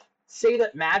to say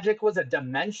that magic was a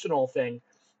dimensional thing.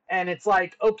 And it's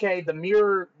like, okay, the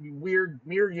weird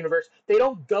mirror universe, they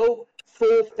don't go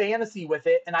full fantasy with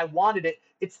it, and I wanted it.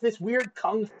 It's this weird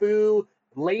kung fu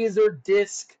laser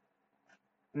disc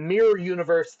mirror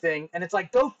universe thing, and it's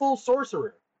like, go full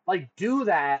sorcerer. Do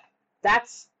that.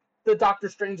 That's the Doctor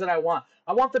Strange that I want.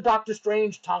 I want the Doctor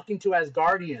Strange talking to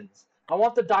Asgardians. I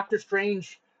want the Doctor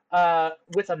Strange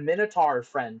with a Minotaur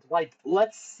friend.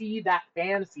 Let's see that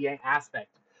fantasy aspect.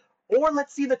 Or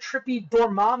let's see the trippy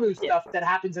Dormammu stuff that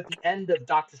happens at the end of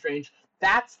Doctor Strange.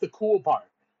 That's the cool part.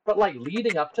 But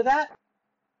leading up to that,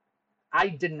 I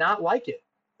did not like it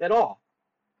at all.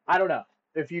 I don't know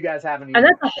if you guys have any. And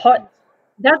that's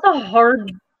a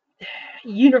hard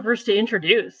universe to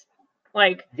introduce.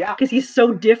 Because he's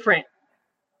so different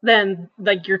than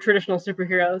your traditional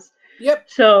superheroes. Yep.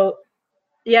 So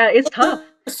yeah, it's tough.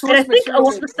 And I think a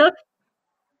lot of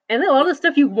the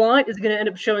stuff you want is going to end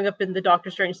up showing up in the Doctor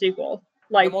Strange sequel.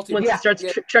 Once he starts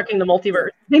trekking the multiverse.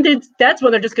 I think that's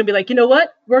when they're just going to be like, you know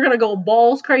what? We're going to go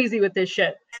balls crazy with this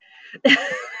shit.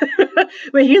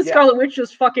 When he and Scarlet Witch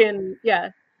just fucking,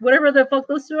 whatever the fuck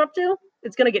those two are up to,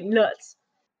 it's going to get nuts.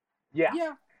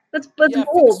 Yeah. That's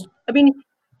bold. I mean,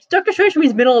 Doctor Strange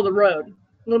was middle of the road,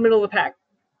 middle of the pack.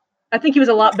 I think he was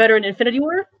a lot better in Infinity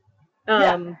War.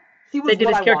 They did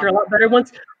his character a lot better.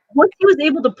 Once he was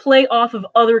able to play off of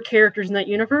other characters in that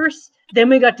universe, then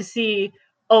we got to see,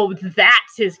 oh,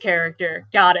 that's his character.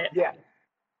 Got it.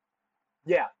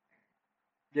 Yeah.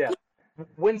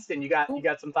 Winston, you got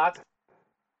some thoughts?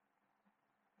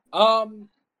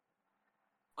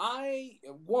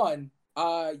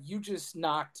 You just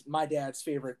knocked my dad's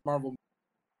favorite Marvel movie.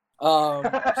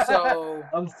 So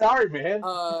I'm sorry, man.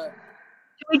 2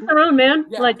 weeks their own, man.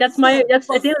 That's at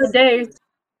the end of the day.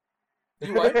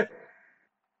 You what?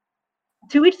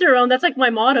 2 weeks their own. That's my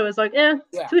motto. Is 2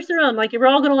 weeks their own. We're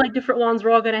all gonna like different ones.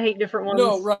 We're all gonna hate different ones.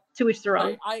 No, right. 2 weeks their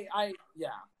own.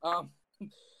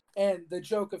 And the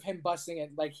joke of him busting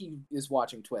it, he is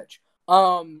watching Twitch.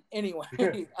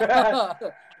 Anyway.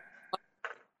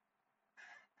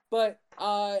 But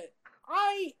I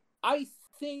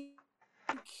think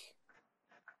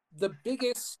the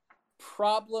biggest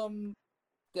problem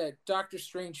that Doctor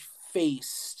Strange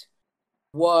faced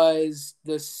was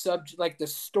the the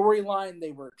storyline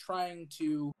they were trying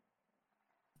to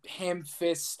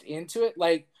ham-fist into it.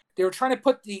 They were trying to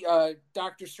put the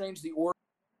Doctor Strange the Order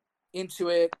into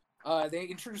it. They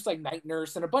introduced Night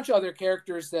Nurse and a bunch of other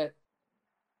characters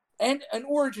and an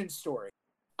origin story.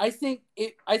 I think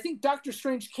Doctor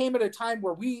Strange came at a time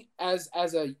where we, as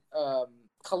a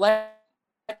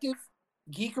collective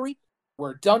geekery,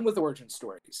 we're done with origin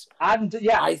stories. I'm done.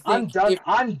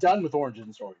 I'm done with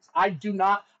origin stories. I've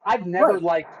never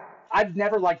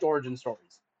liked origin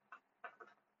stories.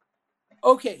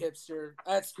 Okay, hipster,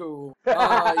 that's cool. You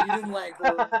didn't like.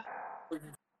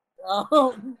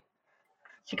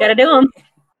 You gotta do them.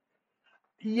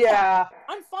 Yeah,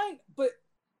 I'm fine, but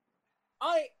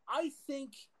I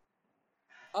think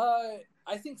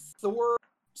Thor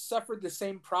suffered the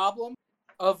same problem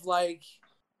of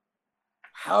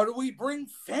how do we bring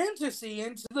fantasy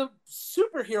into the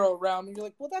superhero realm? And you're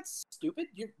like, well, that's stupid.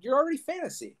 You're already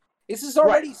fantasy. This is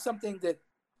already something that.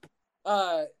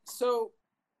 So,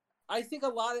 I think a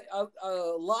lot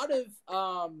of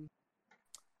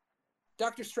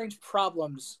Doctor Strange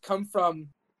problems come from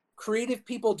creative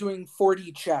people doing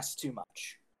 4D chess too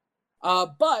much.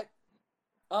 But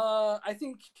I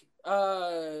think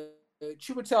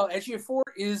Chiwetel Ejiofor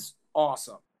is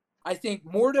awesome. I think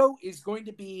Mordo is going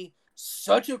to be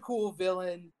such a cool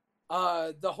villain.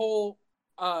 The whole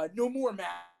no more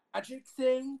magic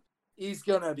thing is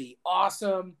gonna be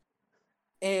awesome.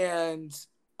 And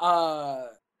I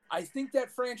think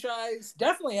that franchise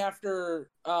definitely after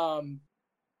oh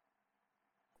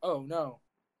no.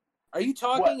 Are you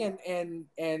talking and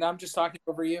I'm just talking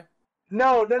over you?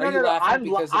 No.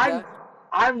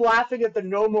 I'm laughing at the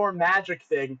no more magic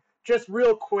thing. Just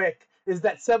real quick, is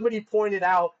that somebody pointed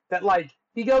out that like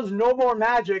he goes no more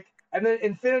magic, and then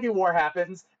Infinity War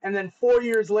happens, and then 4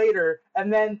 years later,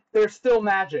 and then there's still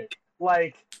magic.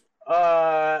 Like,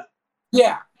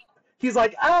 yeah. He's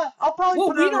like, I'll probably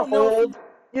put it on hold.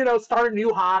 Start a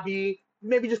new hobby.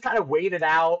 Maybe just kind of wait it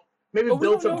out. Maybe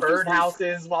build some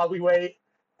birdhouses while we wait.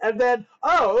 And then,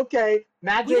 okay,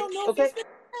 magic. We don't know okay. If he's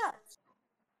been hacked.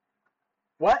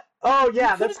 What? Oh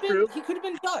yeah, that's true. He could have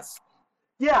been Gus.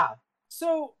 Yeah.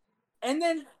 So, and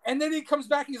then he comes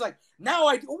back and he's like, now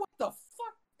I do. What the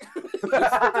fuck? You're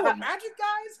still doing magic,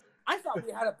 guys? I thought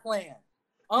we had a plan.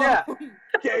 Yeah.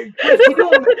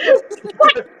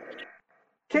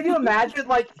 Can you imagine,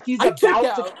 like, he's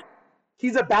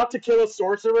about to kill a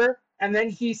sorcerer, and then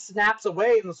he snaps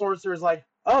away, and the sorcerer's like,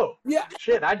 oh, yeah,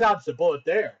 shit, I dodged a bullet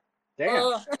there.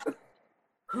 Damn.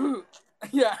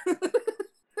 Yeah.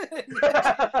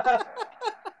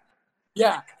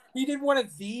 Yeah. He did one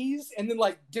of these, and then,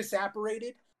 like,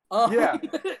 disapparated. Yeah.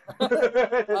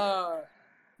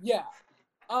 Yeah.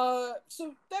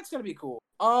 So that's gonna be cool.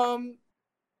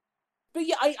 But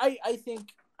yeah, I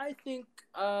think,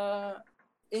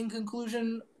 in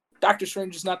conclusion, Doctor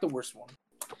Strange is not the worst one.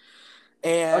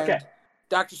 And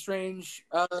Doctor Strange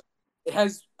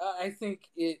has, I think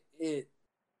it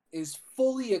is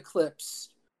fully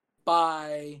eclipsed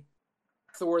by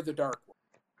Thor: The Dark World.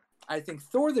 I think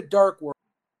Thor: The Dark World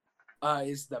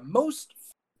is the most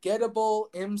forgettable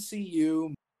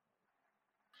MCU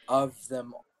of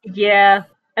them all. Yeah.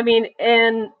 I mean,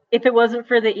 and if it wasn't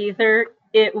for the ether,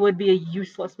 it would be a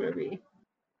useless movie.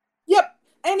 Yep.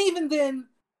 And even then,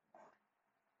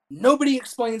 nobody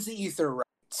explains the ether right.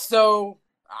 So,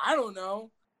 I don't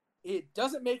know. It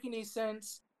doesn't make any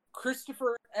sense.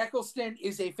 Christopher Eccleston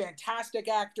is a fantastic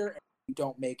actor, and you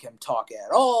don't make him talk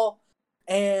at all.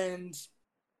 And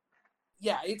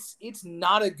yeah, it's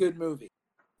not a good movie.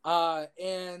 And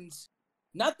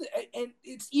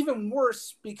it's even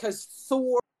worse because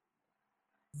Thor,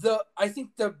 I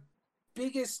think the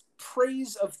biggest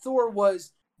praise of Thor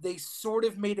was they sort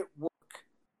of made it work.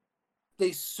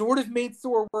 They sort of made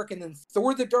Thor work, and then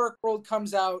Thor: The Dark World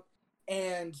comes out,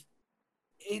 and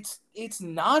it's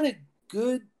not a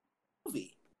good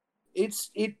movie. It's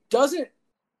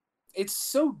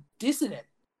so dissonant,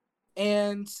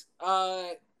 and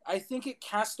I think it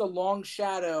cast a long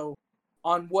shadow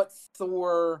on what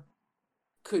Thor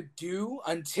could do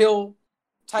until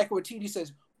Taika Waititi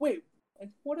says, wait,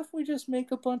 what if we just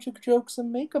make a bunch of jokes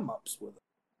and make-em-ups with him?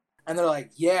 And they're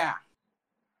like, yeah,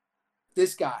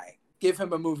 this guy, give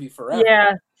him a movie forever.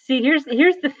 Yeah. See, here's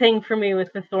the thing for me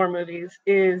with the Thor movies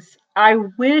is I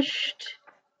wished...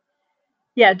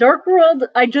 Yeah, Dark World,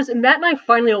 Matt and I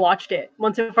finally watched it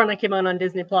once it finally came out on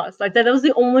Disney+. Like, that was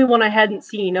the only one I hadn't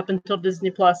seen up until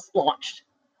Disney+ launched.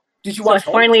 Did you watch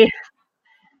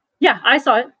Yeah, I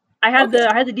saw it. I had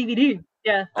the DVD.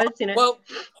 Yeah, I'd seen it. Well,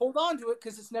 hold on to it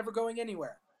because it's never going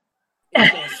anywhere.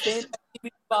 It's going to stay in the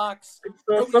DVD box.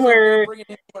 It's somewhere, bring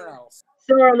it anywhere else.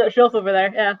 Somewhere on that shelf over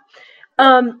there, yeah.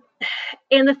 And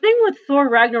the thing with Thor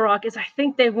Ragnarok is I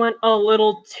think they went a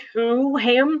little too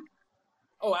ham.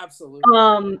 Oh, absolutely.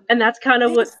 And that's kind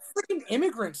of what freaking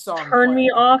immigrant song turned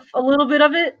me off a little bit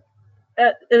of it.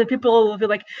 And people will be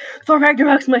like, Thor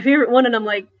Ragnarok's my favorite one, and I'm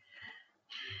like,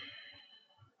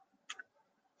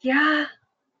 yeah,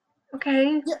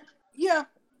 okay. Yeah.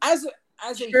 As sure?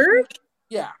 a huge,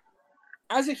 yeah.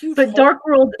 As a huge But Dark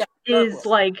World is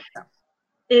like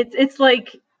it's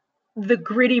like the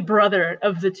gritty brother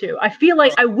of the two. I feel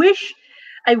like I wish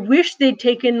they'd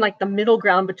taken like the middle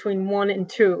ground between 1 and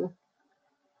 2.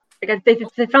 Like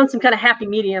they found some kind of happy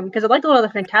medium, because I liked a lot of the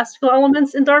fantastical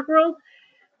elements in Dark World,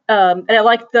 and I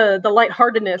liked the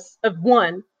lightheartedness of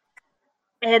 1,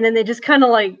 and then they just kind of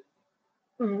like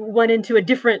went into a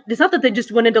different. It's not that they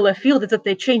just went into left field; it's that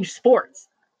they changed sports.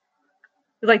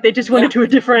 Like they just went into a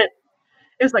different.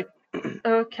 It was like,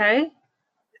 okay,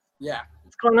 Yeah.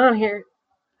 what's going on here?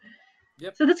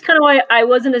 Yep. So that's kind of why I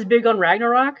wasn't as big on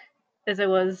Ragnarok as I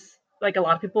was, like a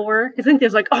lot of people were. Because I think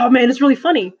there's like, oh man, it's really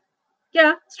funny.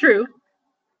 Yeah, it's true,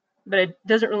 but it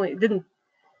didn't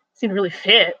seem to really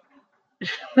fit.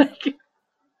 Like,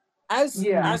 As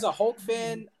a Hulk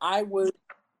fan, I was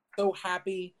so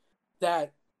happy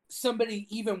that somebody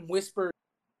even whispered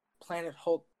Planet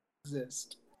Hulk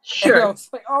exists. sure. And I was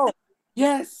like, oh,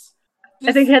 yes.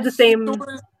 I think it had the same.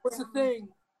 Was a thing,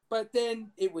 but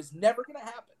then it was never going to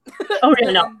happen. Oh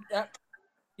yeah, no.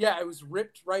 Yeah, it was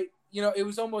ripped right. It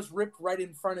was almost ripped right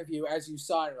in front of you as you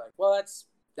saw it. You're like, well,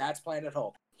 that's Planet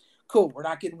Hulk. Cool. We're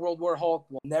not getting World War Hulk.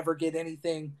 We'll never get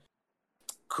anything.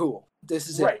 Cool. This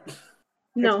is it.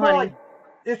 No, it's honey. Like,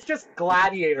 it's just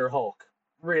Gladiator Hulk,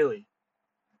 really.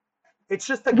 It's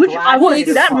just a Which I want to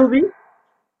see that movie.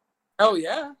 Oh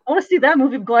yeah. I want to see that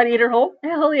movie, Gladiator Hulk.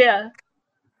 Hell yeah.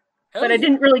 But I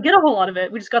didn't really get a whole lot of it.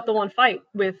 We just got the one fight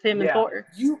with him and Thor.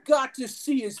 You got to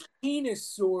see his penis,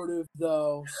 sort of,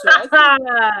 though. So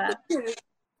I think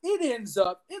it ends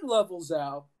up, it levels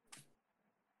out.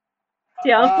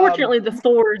 Yeah, unfortunately, the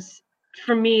Thors,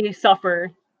 for me, suffer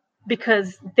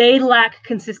because they lack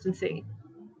consistency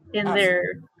in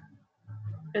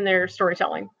their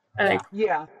storytelling. I think.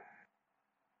 Yeah.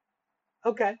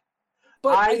 Okay.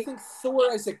 But I think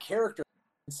Thor as a character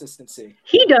consistency.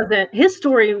 He doesn't. His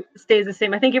story stays the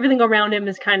same. I think everything around him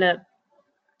is kind of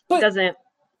doesn't.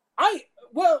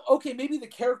 Okay, maybe the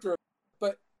character,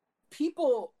 but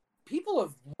people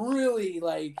have really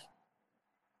like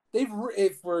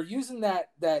if we're using that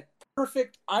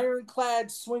perfect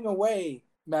ironclad swing away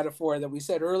metaphor that we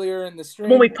said earlier in the stream.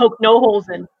 When we poke no holes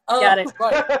in. Got it.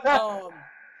 But,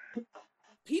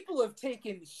 people have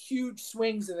taken huge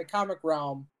swings in the comic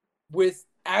realm with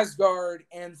Asgard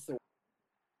and Thor.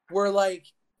 Where, like,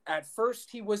 at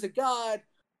first he was a god,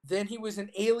 then he was an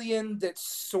alien that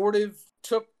sort of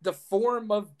took the form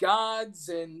of gods,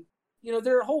 and,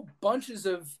 there are whole bunches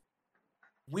of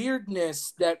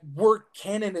weirdness that were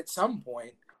canon at some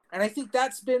point. And I think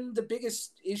that's been the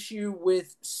biggest issue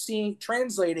with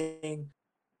translating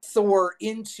Thor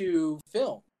into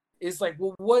film. Is like,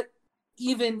 well, what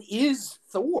even is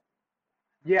Thor?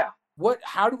 Yeah.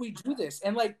 How do we do this?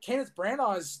 And, like, Kenneth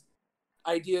Branagh's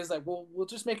idea is like, well, we'll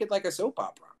just make it like a soap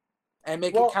opera and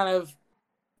make it kind of,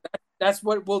 that's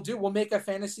what we'll do. We'll make a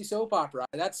fantasy soap opera.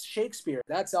 That's Shakespeare.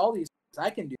 That's all these things.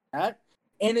 I can do that.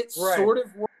 And it sort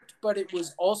of worked, but it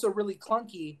was also really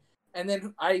clunky. And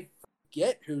then I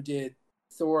forget who did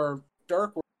Thor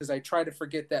Dark World because I try to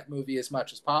forget that movie as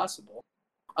much as possible.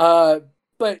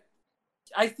 But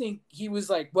I think he was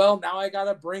like, well, now I got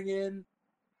to bring in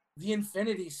the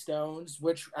Infinity Stones,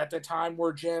 which at the time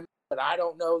were gems, but I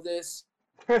don't know this.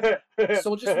 So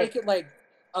we'll just make it like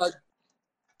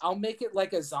I'll make it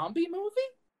like a zombie movie,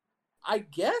 I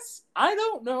guess. I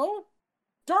don't know.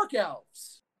 Dark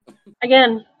Elves.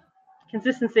 Again,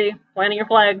 consistency, planting your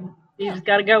flag. You just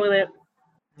got to go with it.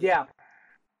 Yeah.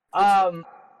 I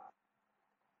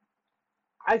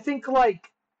think like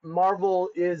Marvel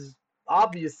is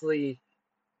obviously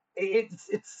it's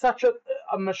such a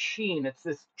machine. It's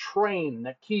this train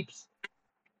that keeps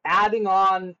adding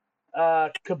on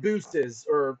cabooses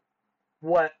or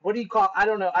what do you call? I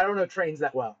don't know trains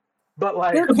that well, but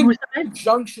like they're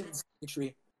conjunctions.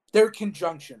 They're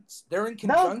conjunctions. They're in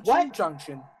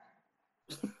junction.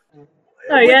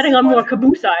 Oh, you're adding on more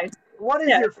caboose size. What is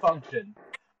your function?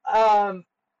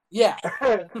 Yeah.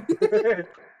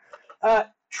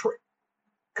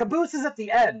 Caboose is at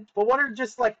the end, but what are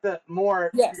just like the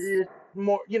more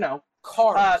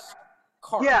cars?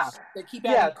 Cars. Yeah. They keep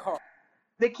adding cars.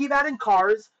 They keep adding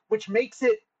cars, which makes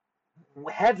it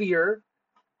heavier,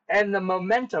 and the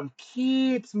momentum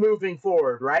keeps moving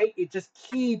forward, right? It just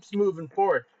keeps moving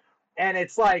forward. And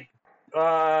it's like,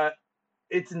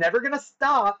 it's never going to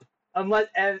stop and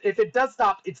if it does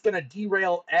stop, it's going to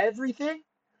derail everything.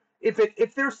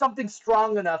 If there's something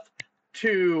strong enough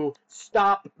to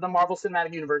stop the Marvel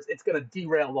Cinematic Universe, it's going to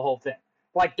derail the whole thing.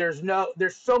 Like, there's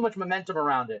so much momentum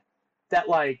around it that,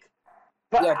 like,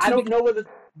 but I don't know whether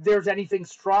there's anything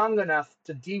strong enough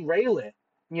to derail it,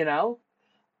 But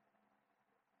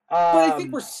I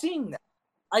think we're seeing that.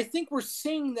 I think we're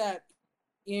seeing that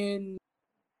in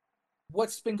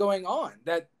what's been going on,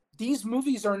 that these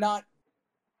movies are not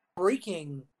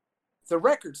breaking the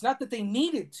records. Not that they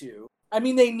needed to. I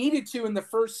mean, they needed to in the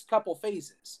first couple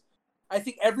phases. I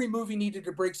think every movie needed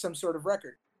to break some sort of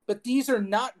record. But these are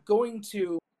not going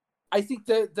to... I think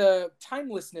the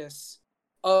timelessness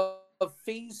of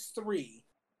Phase 3,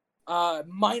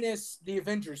 minus the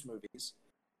Avengers movies,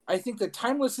 I think the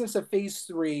timelessness of Phase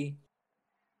 3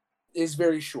 is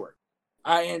very short,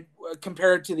 and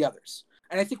compared to the others.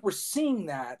 And I think we're seeing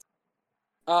that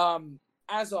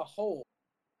as a whole.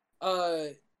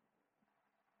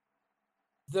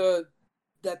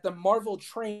 That the Marvel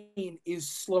train is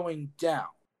slowing down.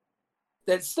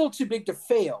 That's still too big to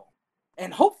fail,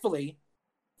 and hopefully,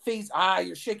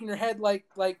 you're shaking your head like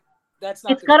that's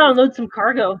not. It's got to unload some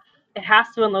cargo. It has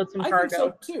to unload some cargo. I think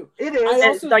so too. It is.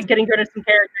 It's like getting rid of some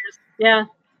characters. Yeah.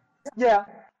 Yeah.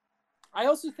 I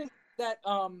also think that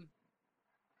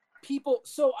people.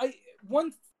 So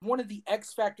one of the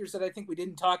X factors that I think we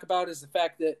didn't talk about is the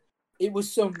fact that it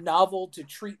was so novel to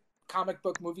treat comic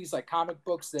book movies like comic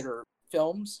books that are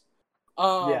films.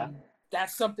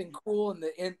 That's something cool,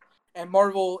 and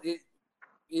Marvel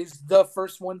is the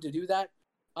first one to do that.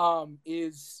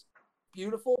 Is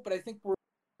beautiful, but I think we're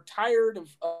tired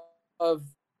of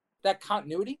that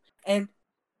continuity, and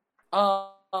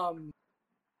I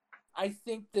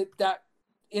think that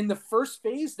in the first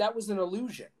phase that was an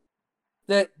illusion,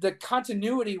 that the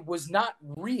continuity was not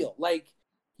real. Like,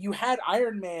 you had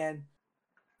Iron Man,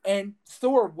 and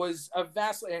Thor was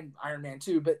and Iron Man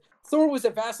too, but Thor was a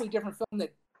vastly different film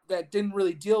that didn't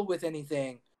really deal with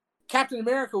anything. Captain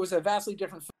America was a vastly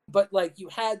different film, but like, you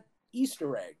had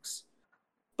Easter eggs.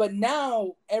 But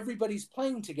now everybody's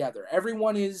playing together.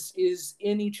 Everyone is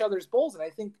in each other's bowls, and I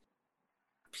think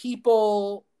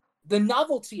the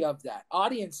novelty of that,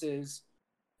 audiences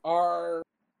are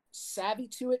savvy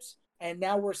to it, and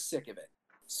now we're sick of it.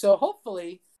 So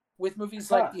hopefully, with movies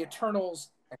like The Eternals,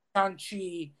 and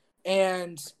Shang-Chi,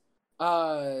 and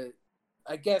I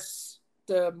guess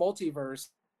the multiverse,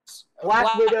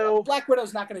 Black Widow. Black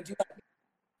Widow's not going to do that.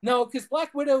 No, because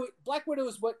Black Widow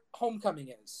is what Homecoming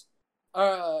is,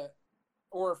 or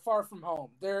Far From Home.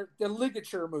 They're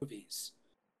ligature movies.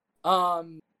 Far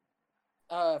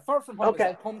From Home,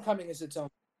 Homecoming is its own,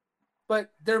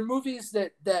 but they're movies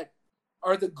that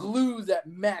are the glue that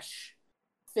mesh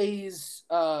phases,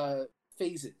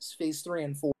 phase 3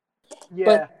 and 4. Yeah,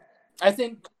 but I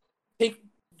think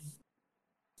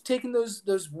taking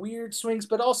those weird swings,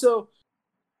 but also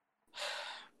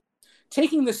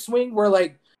taking the swing where,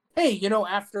 like, hey,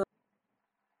 after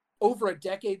over a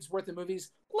decade's worth of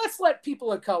movies, let's let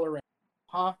people of color in,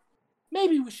 huh?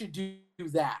 Maybe we should do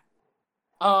that.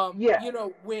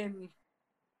 When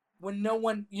no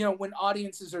one, when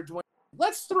audiences are doing,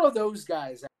 let's throw those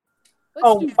guys out.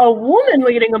 A woman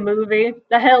leading a movie?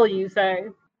 The hell you say?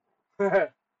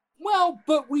 Well,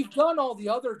 but we've done all the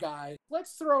other guys.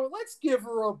 Let's give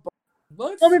her a.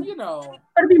 But I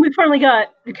mean, we finally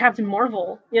got the Captain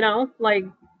Marvel.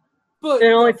 But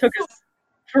it only took us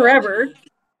forever.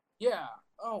 Yeah.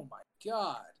 Oh my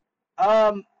god.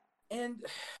 And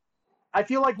I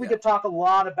feel like we could talk a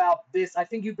lot about this. I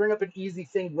think you bring up an easy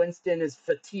thing, Winston, is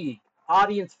fatigue,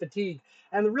 audience fatigue.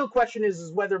 And the real question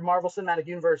is whether Marvel Cinematic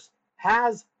Universe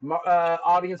has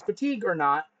audience fatigue or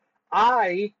not.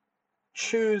 I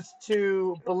choose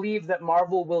to believe that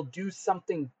Marvel will do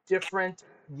something different,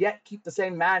 yet keep the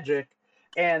same magic.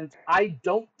 And I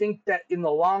don't think that in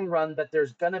the long run that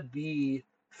there's going to be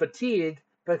fatigue,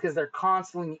 because they're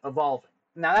constantly evolving.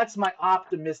 Now, that's my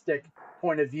optimistic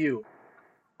point of view.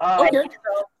 Okay.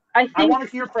 I want to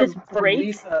hear from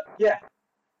Lisa. Yeah.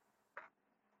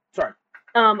 Sorry.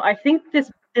 I think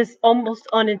this almost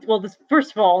this,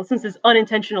 first of all, since this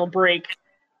unintentional break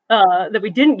that we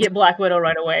didn't get Black Widow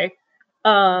right away,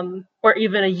 or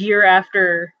even a year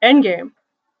after Endgame,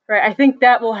 right? I think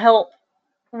that will help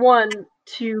one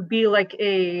to be like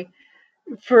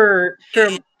for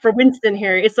Winston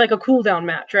here. It's like a cool down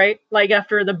match, right? Like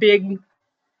after the big,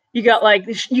 you got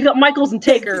Michaels and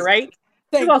Taker, right?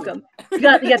 You're welcome. You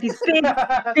got these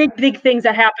big things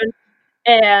that happen,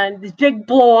 and these big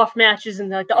blow off matches, and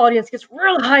like the audience gets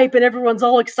real hype, and everyone's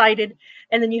all excited.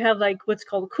 And then you have like what's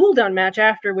called a cool down match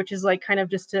after, which is like kind of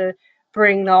just to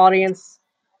bring the audience,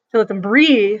 to let them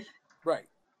breathe, right?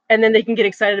 And then they can get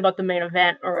excited about the main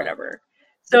event or whatever.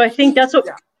 So I think that's what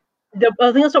I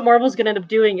think that's what Marvel's gonna end up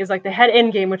doing, is like they had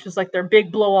Endgame, which was like their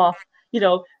big blow off,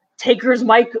 Taker's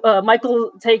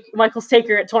Michael's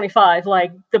Taker at 25,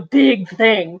 like the big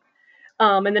thing,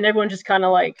 and then everyone just kind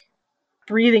of like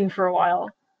breathing for a while.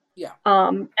 Yeah.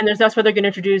 And that's why they're going to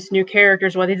introduce new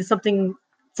characters. Why they did something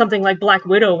like Black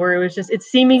Widow, where it's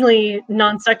seemingly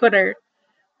non sequitur,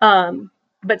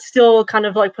 but still kind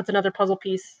of like puts another puzzle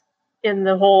piece in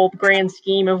the whole grand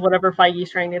scheme of whatever Feige's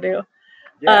trying to do.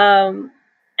 Yeah.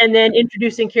 And then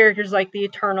introducing characters like the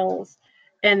Eternals,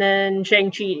 and then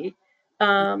Shang-Chi.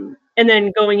 And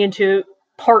then going into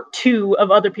part 2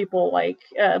 of other people like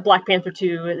Black Panther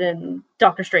 2 and then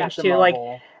Doctor Strange 2. Like,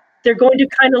 they're going to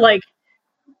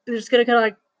they're just going to kind of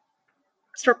like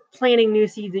start planting new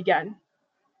seeds again.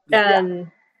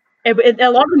 And a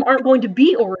lot of them aren't going to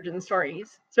be origin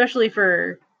stories, especially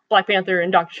for Black Panther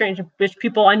and Doctor Strange, which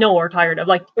people I know are tired of.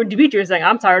 Like Dimitri is saying,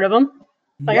 I'm tired of them.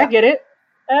 Like I get it,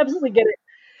 I absolutely get it.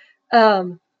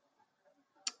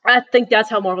 I think that's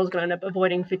how Marvel's going to end up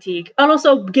avoiding fatigue, and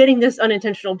also getting this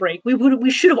unintentional break.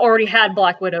 We should have already had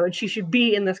Black Widow, and she should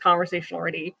be in this conversation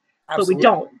already, but we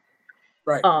don't.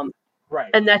 Right.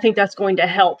 And I think that's going to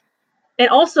help. And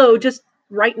also, just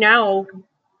right now,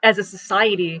 as a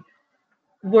society,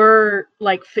 we're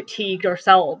like fatigued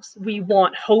ourselves. We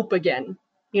want hope again.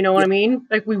 You know what I mean?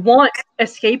 Like we want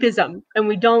escapism, and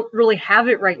we don't really have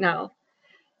it right now.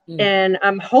 And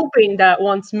I'm hoping that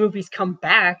once movies come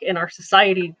back and our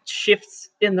society shifts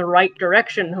in the right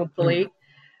direction, hopefully,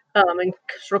 and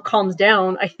sort of calms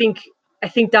down, I think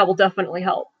that will definitely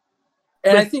help.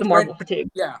 And I think the Marvel fatigue.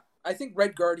 Yeah, I think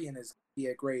Red Guardian is be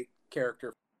a great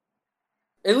character,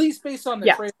 at least based on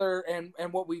the trailer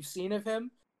and what we've seen of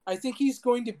him. I think he's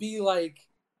going to be like,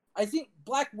 I think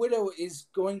Black Widow is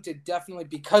going to definitely,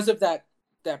 because of that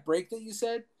break that you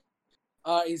said,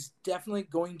 is definitely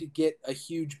going to get a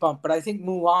huge bump. But I think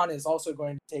Mulan is also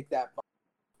going to take that bump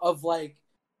of like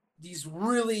these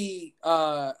really,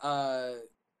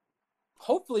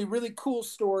 hopefully really cool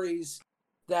stories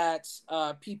that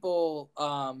people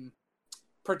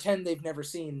pretend they've never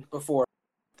seen before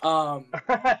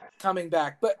coming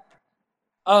back. But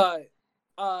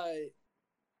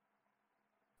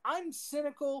I'm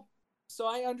cynical, so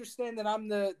I understand that I'm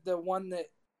the one that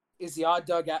is the odd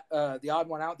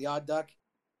one out, the odd duck.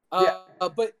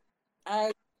 But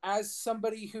as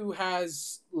somebody who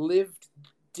has lived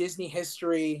Disney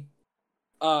history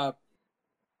for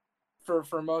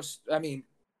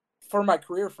my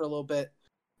career for a little bit,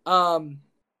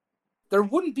 there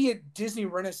wouldn't be a Disney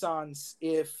Renaissance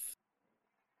if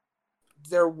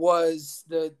there was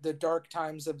the dark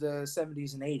times of the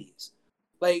 70s and 80s.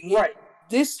 Like,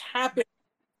 this happened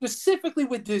specifically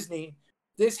with Disney.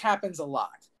 This happens a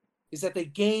lot. Is that they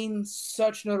gain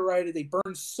such notoriety, they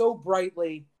burn so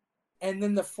brightly, and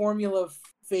then the formula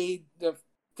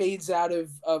fades out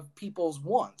of people's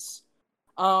wants.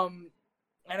 But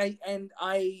I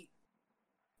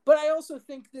also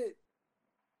think that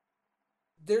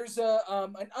there's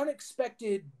an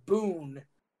unexpected boon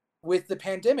with the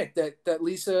pandemic that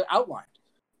Lisa outlined,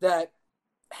 that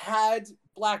had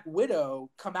Black Widow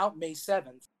come out May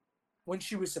 7th when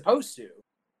she was supposed to,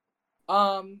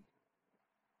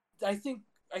 I think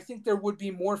there would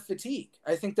be more fatigue.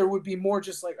 I think there would be more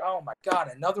just like, oh my God,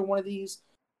 another one of these.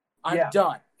 I'm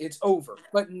done. It's over.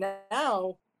 But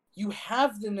now you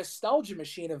have the nostalgia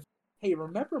machine of, hey,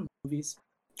 remember movies?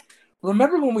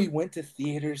 Remember when we went to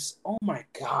theaters? Oh my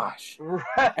gosh.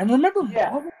 And remember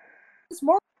Marvel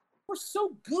were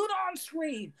so good on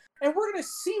screen. And we're going to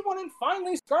see one, and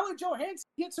finally Scarlett Johansson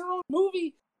gets her own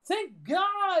movie. Thank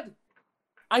God.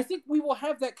 I think we will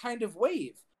have that kind of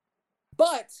wave.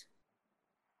 But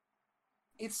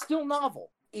it's still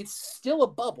novel. It's still a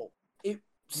bubble. It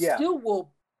still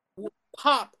will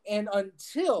pop, and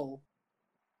until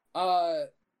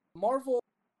Marvel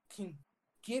can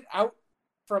get out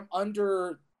from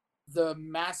under the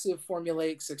massive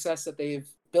formulaic success that they've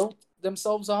built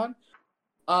themselves on,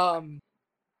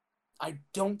 I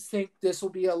don't think this will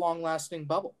be a long-lasting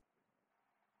bubble.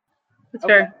 That's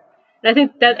fair. And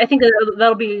I think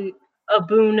that'll be a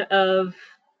boon of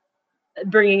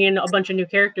bringing in a bunch of new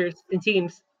characters and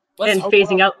teams and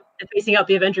phasing out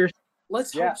the Avengers.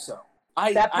 Let's hope so.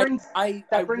 That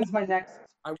brings my next.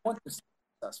 I want this to be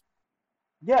successful.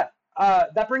 Yeah,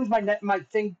 that brings my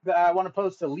thing that I want to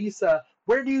pose to Lisa.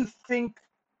 Where do you think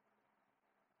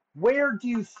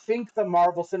the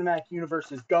Marvel Cinematic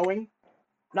Universe is going?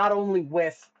 Not only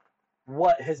with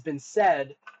what has been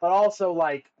said, but also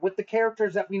like with the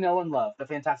characters that we know and love, the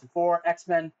Fantastic Four,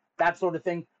 X-Men, that sort of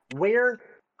thing. Where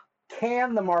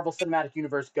can the Marvel Cinematic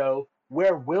Universe go?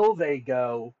 Where will they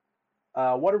go?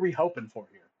 What are we hoping for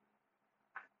here?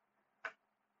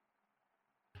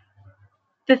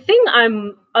 The thing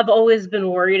I've always been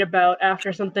worried about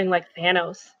after something like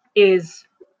Thanos is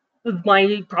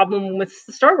my problem with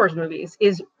the Star Wars movies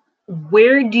is,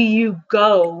 where do you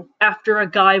go after a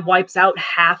guy wipes out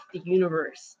half the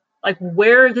universe? Like,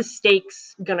 where are the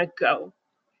stakes gonna go?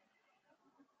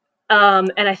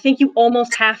 And I think you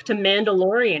almost have to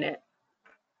Mandalorian it.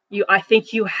 I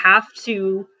think you have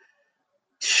to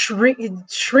shrink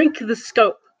the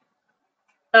scope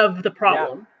of the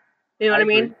problem. You know what I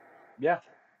mean? Yeah.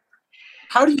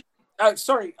 How do you?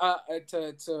 Sorry,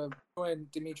 to ruin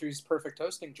Dimitri's perfect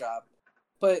hosting job,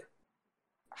 but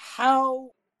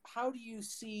how do you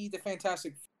see the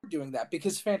Fantastic Four doing that?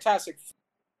 Because Fantastic Four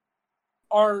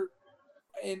are,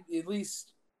 at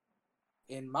least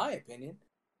in my opinion,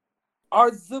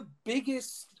 are the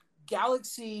biggest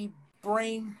galaxy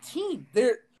brain team.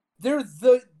 They're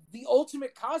the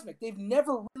ultimate cosmic. They've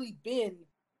never really been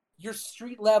your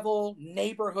street level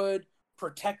neighborhood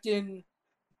protecting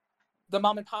the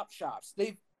mom and pop shops.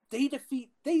 They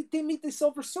meet the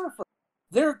Silver Surfer.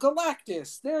 They're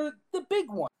Galactus. They're the big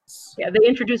ones. Yeah, they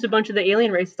introduce a bunch of the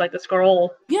alien races like the Skrull.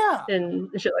 Yeah. And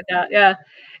shit like that. Yeah.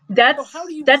 That's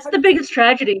the biggest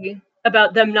tragedy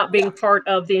about them not being part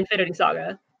of the Infinity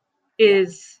Saga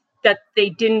is that they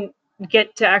didn't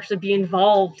get to actually be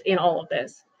involved in all of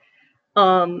this.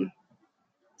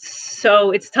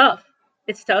 So it's tough.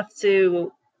 It's tough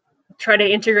to try to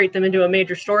integrate them into a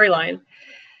major storyline.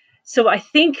 So I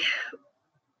think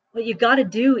what you got to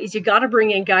do is you got to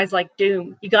bring in guys like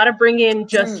Doom. You got to bring in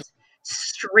just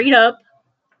straight up,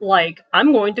 like,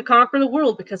 I'm going to conquer the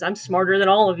world because I'm smarter than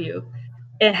all of you,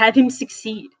 and have him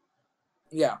succeed.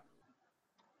 Yeah.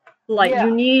 Like,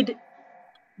 you need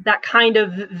that kind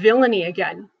of villainy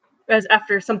again, as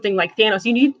after something like Thanos.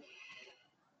 You need,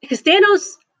 because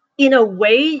Thanos, in a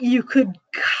way, you could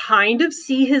kind of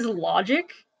see his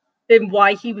logic in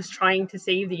why he was trying to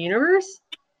save the universe.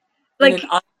 Like,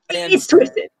 it's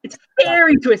twisted. It's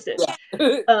very twisted.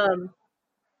 Yeah.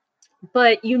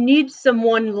 But you need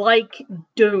someone like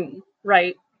Doom,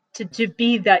 right, to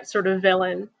be that sort of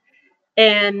villain.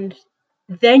 And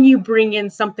then you bring in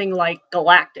something like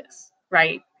Galactus,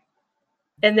 right?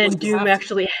 And then Doom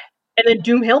helps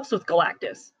with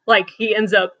Galactus. Like, he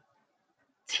ends up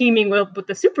teaming with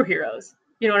the superheroes.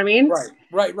 You know what I mean?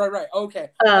 Right. Okay.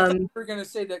 I thought you were going to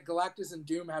say that Galactus and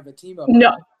Doom have a team up.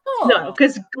 No,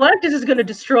 because Galactus is going to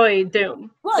destroy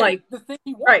Doom. Right, like the thing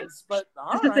he wants. But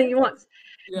it's the thing he wants.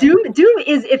 Yeah. Doom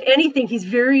is, if anything, he's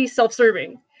very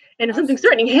self-serving. And if something's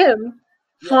threatening him,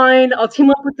 fine, I'll team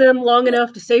up with them long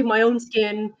enough to save my own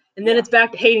skin, and then it's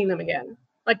back to hating them again.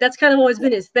 Like, that's kind of always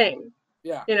been his thing.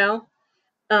 Yeah. You know?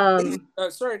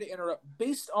 Sorry to interrupt.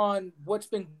 Based on what's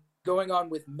been going on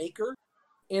with Maker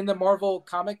in the Marvel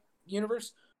comic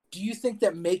universe, do you think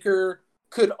that Maker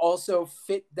could also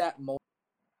fit that mold?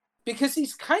 Because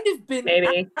he's kind of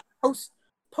been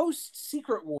post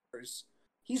Secret Wars,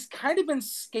 he's kind of been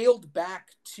scaled back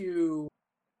to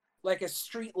like a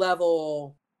street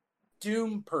level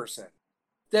Doom person.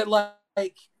 That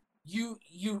like you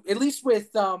at least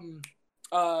with the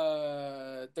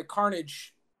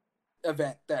Carnage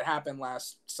event that happened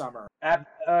last summer.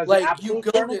 Like you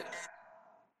go to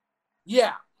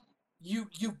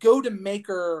you go to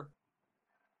Maker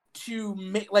to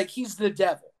make, like, he's the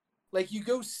devil. Like, you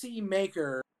go see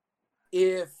Maker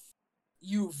if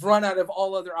you've run out of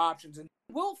all other options, and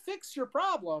we'll fix your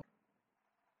problem.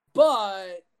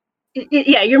 But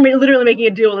you're literally making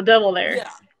a deal with the devil there. Yeah.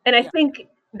 And I think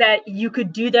that you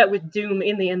could do that with Doom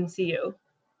in the MCU.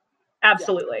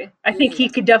 Absolutely. I think he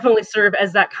could definitely serve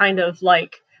as that kind of,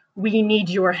 like, we need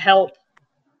your help.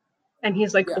 And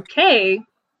he's like, okay,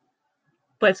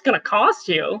 but it's going to cost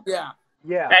you. Yeah.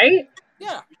 Right?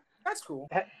 Yeah. That's cool.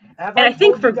 And I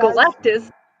think for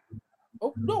Galactus...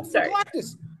 Oh, no, for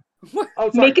Galactus.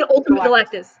 Make it Ultimate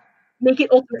Galactus. Make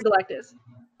it Ultimate Galactus.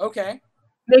 Okay.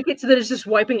 Make it so that it's just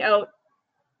wiping out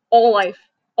all life,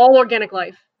 all organic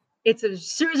life. It's a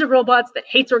series of robots that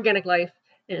hates organic life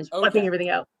and is wiping everything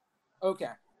out. Okay.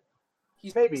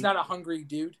 He's not a hungry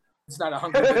dude. He's not a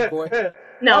hungry big boy.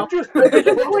 No. It's not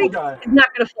going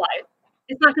to fly.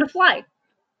 It's not going to fly.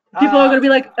 People are going to be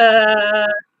like,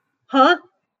 huh?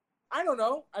 I don't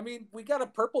know. I mean, we got a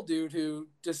purple dude who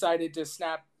decided to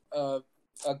snap a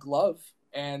glove,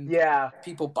 and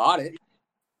people bought it.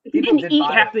 He didn't eat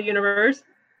half the universe.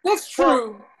 That's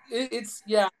true. It's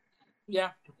true.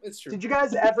 Did you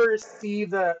guys ever see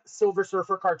the Silver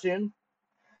Surfer cartoon?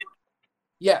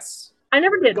 Yes. I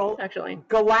never did, actually.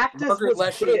 Galactus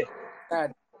was big.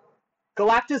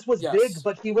 Galactus was Yes. big,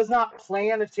 but he was not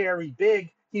planetary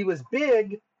big. He was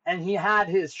big, and he had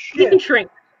his ship. He can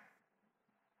shrink.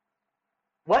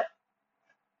 What?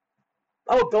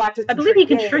 Oh, Galactus. I believe he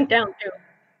can shrink down too.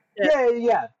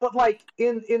 Yeah. But like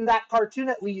in that cartoon,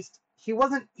 at least, he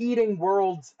wasn't eating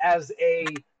worlds as a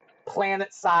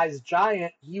planet-sized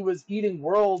giant. He was eating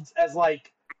worlds as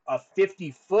like a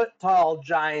 50-foot tall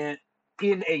giant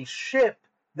in a ship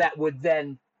that would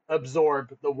then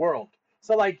absorb the world.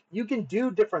 So like you can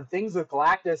do different things with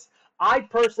Galactus. I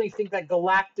personally think that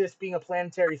Galactus being a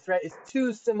planetary threat is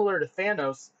too similar to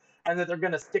Thanos, and that they're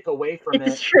going to stick away from it.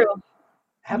 It's true.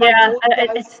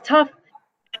 It's tough.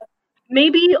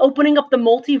 Maybe opening up the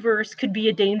multiverse could be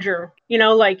a danger. You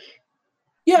know, like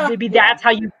maybe that's how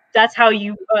you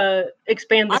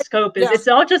expand the scope. It's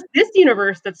not just this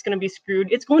universe that's going to be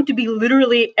screwed. It's going to be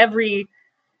literally every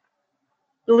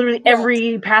Literally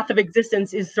every path of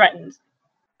existence is threatened.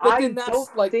 But then that's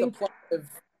the plot of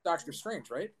Doctor Strange,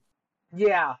 right?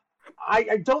 Yeah.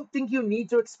 I don't think you need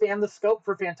to expand the scope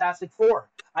for Fantastic Four.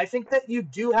 I think that you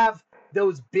do have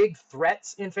those big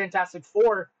threats in Fantastic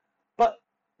Four, but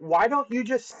why don't you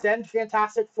just send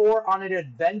Fantastic Four on an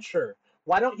adventure?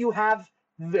 Why don't you have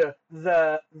the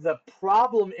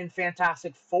problem in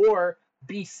Fantastic Four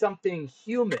be something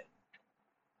human?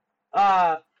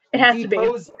 It has to be.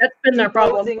 That's been their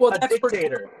problem. Well, that's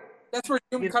dictator. That's where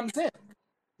Doom comes in.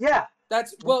 Yeah.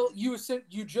 That's you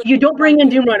just you don't bring in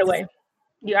Doom right away.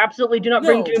 You absolutely do not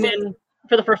bring Doom in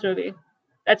for the first movie.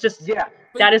 That's just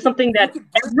that is something that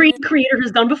every creator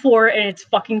has done before, and it's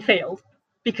fucking failed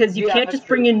because you can't just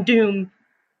bring in Doom.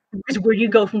 Because where do you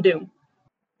go from Doom?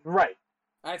 Right.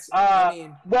 I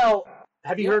mean, well,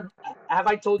 have you heard? Have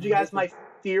I told you guys my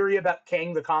theory about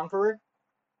Kang the Conqueror?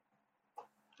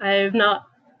 I have not.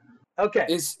 Okay.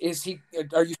 Is he?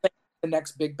 Are you saying the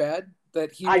next big bad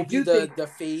that he will be the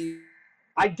phase?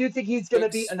 I do think he's going to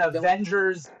be an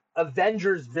Avengers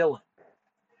villain.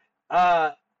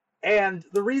 And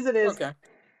the reason is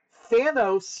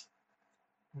Thanos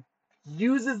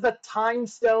uses the Time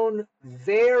Stone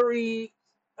very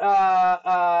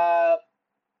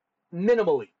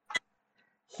minimally.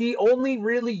 He only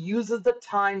really uses the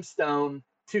Time Stone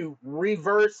to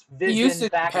reverse Vision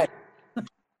back.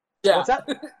 Yeah. What's that?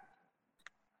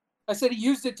 I said he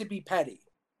used it to be petty.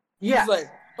 Yeah. He's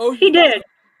like, oh, he did.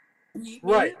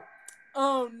 Right.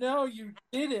 Oh no, you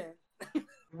didn't.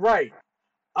 Right.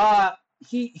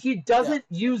 He doesn't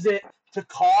use it to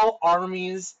call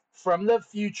armies from the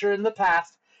future and the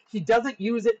past. He doesn't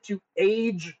use it to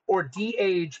age or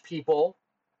de-age people,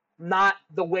 not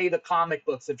the way the comic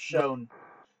books have shown.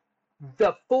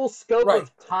 The full scope of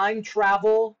time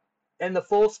travel and the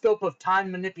full scope of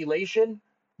time manipulation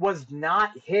was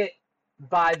not hit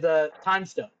by the Time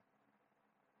Stone.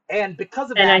 And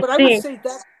because of that... But I would say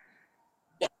that...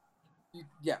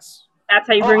 Yes. That's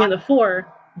how you bring in the Four.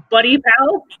 Buddy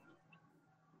Pal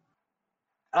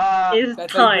is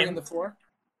that's time. How you bring in the Four?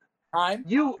 Time?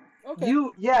 You've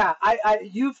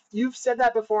said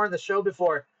that before in the show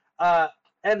before.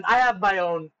 And I have my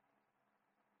own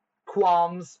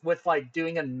qualms with like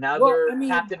doing another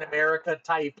Captain America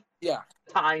type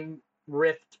time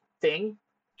rift thing.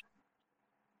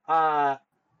 But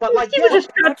like he was just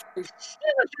trapped,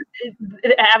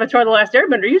 Avatar: The Last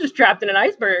Airbender, you just trapped in an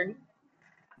iceberg.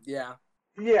 Yeah.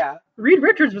 Yeah. Reed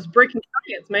Richards was breaking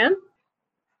science, man.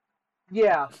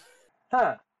 Yeah.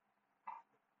 Huh.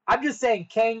 I'm just saying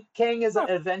Kang is an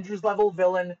Avengers level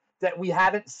villain that we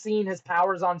haven't seen his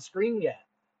powers on screen yet.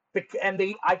 And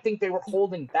I think they were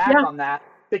holding back on that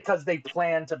because they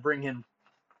plan to bring him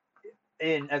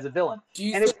in as a villain.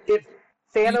 And if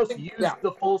Thanos used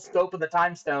the full scope of the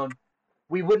Time Stone,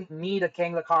 we wouldn't need a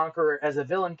Kang the Conqueror as a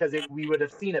villain because we would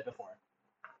have seen it before.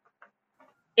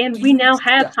 And we now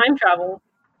have time travel.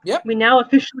 Yep. We now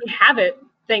officially have it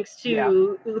thanks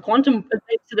to the quantum,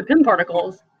 thanks to the Pym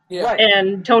particles. Yeah.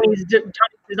 And Tony's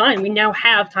design. We now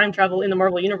have time travel in the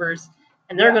Marvel Universe,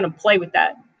 and they're going to play with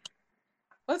that.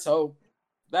 Let's hope.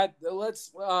 But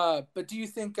do you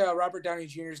think Robert Downey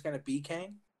Jr. is going to be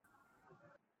Kang?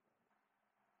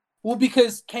 Well,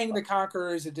 because Kang the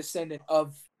Conqueror is a descendant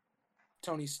of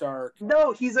Tony Stark.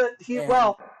 No,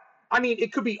 well, I mean,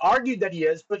 it could be argued that he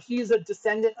is, but he's a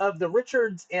descendant of the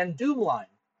Richards and Doom line.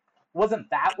 Wasn't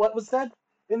that what was said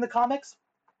in the comics?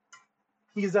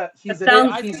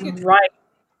 Sounds right.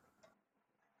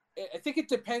 I think it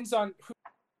depends on who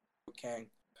Kang.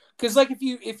 Because like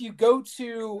if you go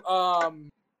to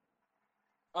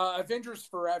Avengers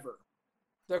Forever,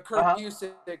 the Kurt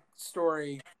Busiek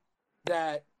story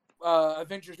that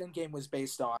Avengers Endgame was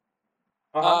based on,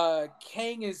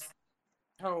 Kang is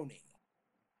Tony.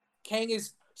 Tony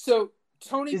is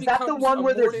that the one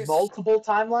where there's multiple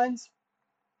timelines?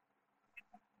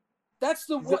 That's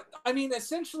the one. I mean,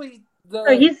 essentially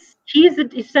he's a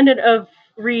descendant of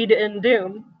Reed and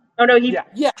Doom. Oh no, he's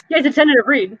a descendant of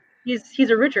Reed. He's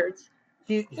a Richards.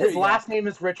 His last name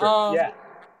is Richards.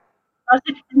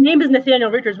 His name is Nathaniel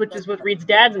Richards, which is what Reed's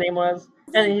dad's name was,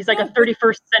 and he's like a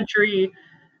 31st century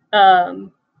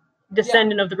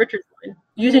descendant of the Richards line,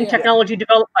 using technology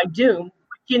developed by Doom.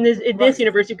 In this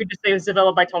universe, you could just say it was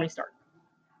developed by Tony Stark.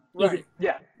 Right. Easy.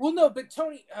 Yeah. Well, no, but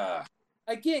Tony.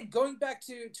 Again, going back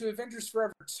to Avengers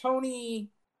Forever, Tony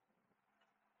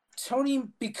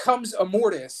becomes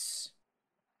Immortus,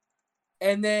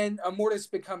 and then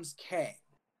Immortus becomes Kang.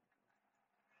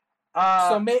 I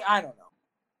don't know.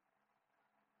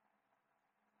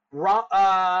 Well,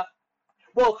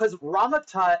 because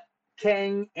Ramatut,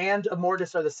 Kang, and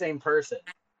Immortus are the same person.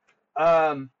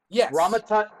 Yes.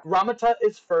 Ramatut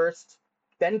is first,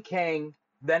 then Kang,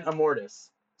 then Immortus.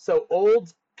 So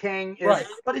old Kang is, Right.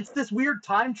 But it's this weird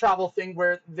time travel thing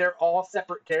where they're all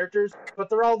separate characters, but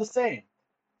they're all the same.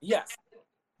 Yes.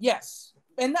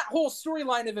 And that whole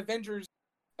storyline of Avengers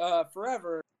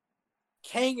Forever,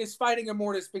 Kang is fighting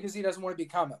Immortus because he doesn't want to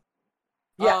become him.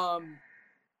 Yeah.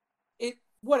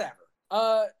 Whatever.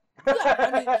 Yeah,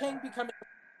 I mean, Kang becoming.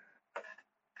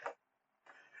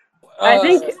 I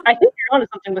think you're onto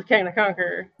something with Kang the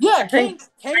Conqueror. Yeah, Kang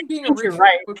being original. You're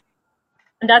right,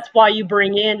 and that's why you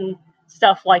bring in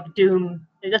stuff like Doom.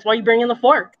 That's why you bring in the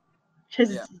Four,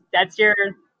 because that's your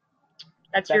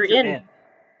in.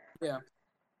 Yeah.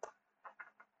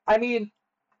 I mean,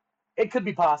 it could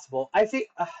be possible. I think,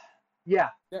 yeah.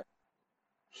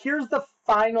 Here's the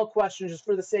final question, just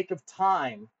for the sake of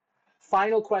time.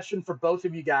 Final question for both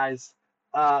of you guys.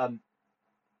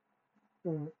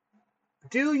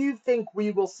 Do you think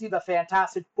we will see the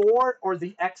Fantastic Four or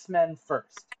the X-Men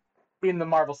first in the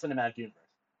Marvel Cinematic Universe?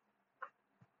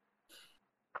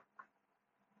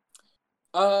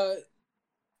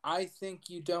 I think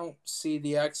you don't see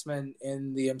the X-Men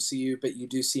in the MCU, but you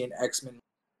do see an X-Men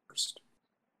first.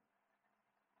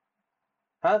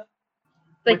 Huh?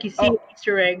 Like you see an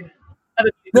Easter egg of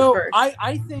a mutant No, first.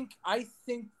 I think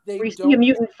they we don't see a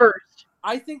mutant first.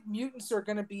 I think mutants are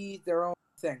going to be their own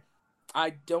thing.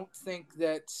 I don't think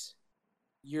that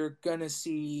you're going to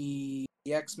see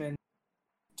the X-Men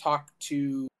talk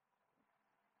to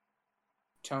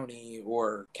Tony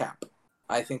or Cap.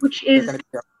 I think they're going to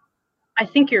be. I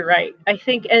think you're right. I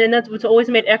think, and that's what's always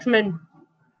made X-Men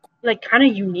like kind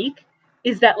of unique,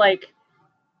 is that like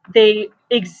they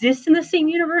exist in the same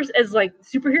universe as like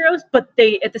superheroes, but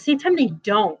they at the same time they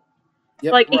don't.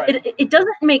 Yep, like right. it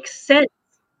doesn't make sense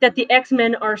that the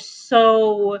X-Men are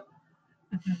so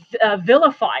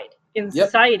vilified in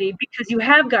society, because you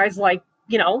have guys like,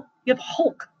 you have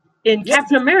Hulk in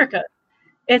Captain America.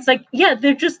 It's like, yeah,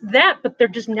 they're just that, but they're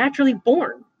just naturally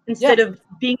born instead of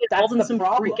being involved in some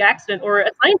freak accident or a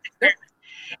science experiment.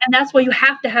 And that's why you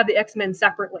have to have the X-Men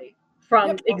separately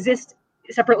exist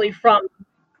separately from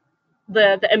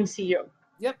the MCU.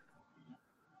 Yep.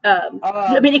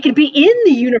 I mean, it could be in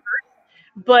the universe,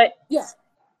 but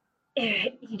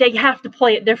they have to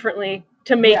play it differently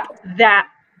to make that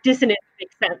dissonance make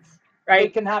sense, right? They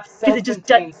can have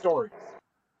self-contained stories.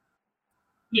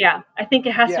 Yeah, I think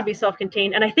it has to be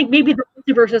self-contained, and I think maybe the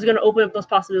multiverse is going to open up those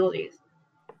possibilities.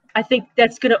 I think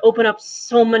that's going to open up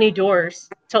so many doors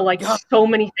to like so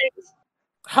many things.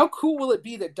 How cool will it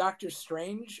be that Doctor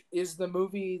Strange is the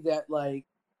movie that like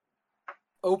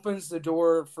opens the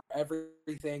door for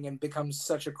everything and becomes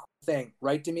such a cool thing,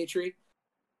 right, Dimitri?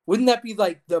 Wouldn't that be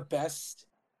like the best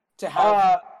to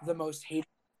have the most hated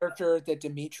character that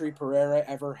Dimitri Pereira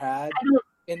ever had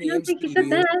in the MCU? I don't think he said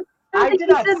that. I did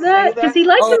not say that because he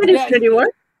likes him in Infinity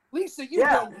War. Lisa, you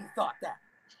know he thought that.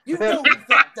 You know he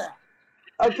thought that.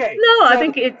 Okay. No, I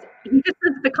think he just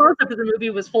said the concept of the movie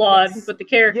was flawed, but the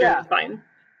character is fine.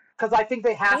 Because I think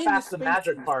they half-assed the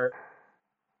magic part.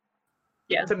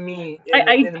 Yeah. To me,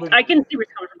 I can see where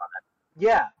it's coming from on that.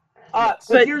 Yeah.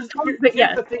 But here's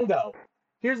the thing, though.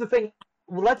 Here's the thing.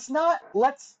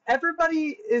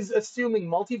 Everybody is assuming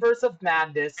Multiverse of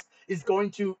Madness is going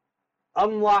to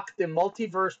unlock the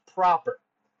multiverse proper.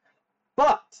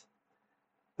 But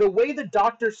the way that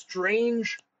Doctor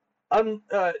Strange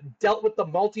dealt with the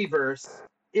multiverse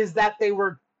is that they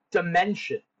were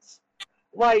dimensions.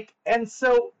 And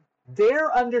so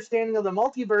their understanding of the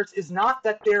multiverse is not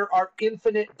that there are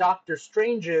infinite Doctor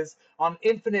Stranges on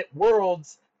infinite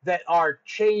worlds that are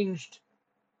changed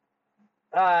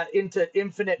into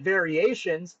infinite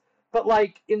variations, but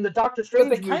like in the Doctor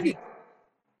Strange movie.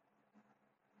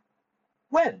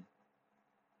 When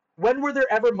were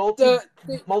there ever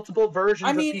multiple versions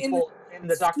of people in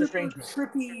the Doctor Strange movie?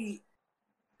 Trippy.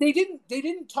 They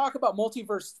didn't talk about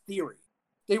multiverse theory.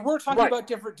 They were talking about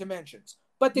different dimensions,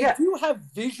 but they do have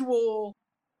visual.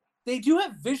 They do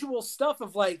have visual stuff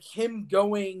of like him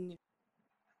going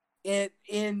in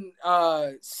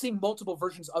seeing multiple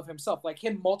versions of himself, like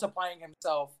him multiplying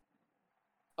himself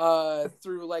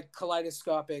through like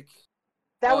kaleidoscopic.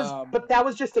 That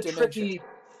was just a trippy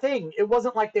thing. It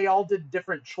wasn't like they all did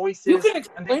different choices. You can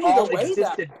explain it away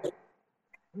that way.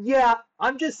 Yeah,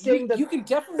 I'm just saying that you can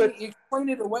definitely explain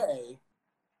it away.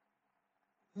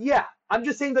 Yeah, I'm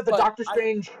just saying that the Doctor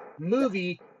Strange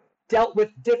movie dealt with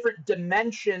different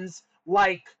dimensions,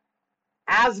 like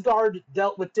Asgard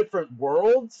dealt with different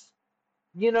worlds.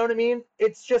 You know what I mean?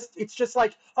 It's just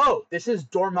like, oh, this is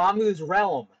Dormammu's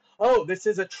realm. Oh, this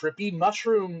is a trippy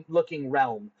mushroom-looking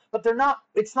realm. But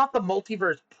it's not the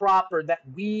multiverse proper that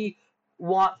we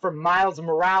want from Miles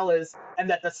Morales and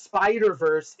that the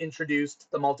Spider-Verse introduced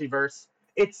the multiverse.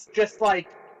 It's just like,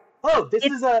 oh, this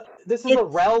is a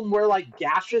realm where like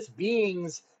gaseous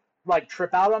beings like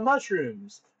trip out on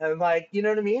mushrooms and like, you know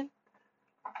what I mean?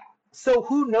 So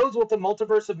who knows what the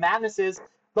multiverse of madness is?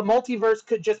 The multiverse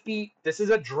could just be, this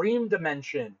is a dream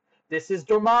dimension. This is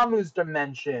Dormammu's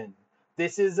dimension.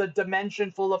 This is a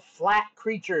dimension full of flat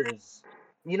creatures.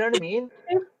 You know what I mean?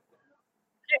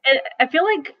 I feel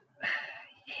like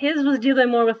his was dealing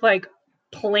more with like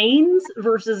planes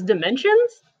versus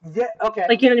dimensions. Yeah, okay.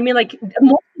 Like, you know what I mean? Like,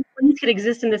 multiple planes could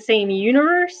exist in the same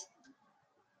universe.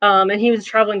 And he was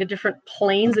traveling to different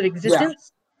planes of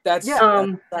existence. That's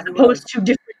opposed to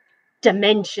different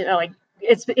dimension. Like,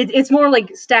 it's more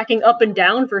like stacking up and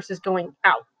down versus going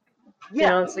out. Yeah. You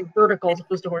know, it's like vertical as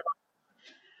opposed to horizontal.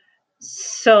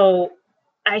 So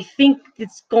I think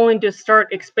it's going to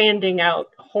start expanding out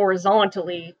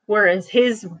horizontally, whereas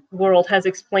his world has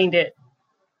explained it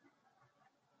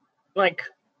like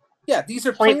these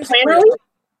are planes. Plannerly?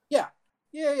 Yeah.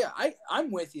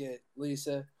 I'm with you,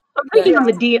 Lisa. I'm thinking on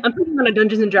a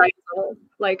Dungeons and Dragons level,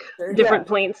 like different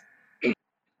planes. In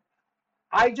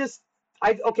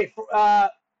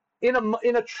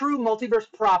a true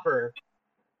multiverse proper,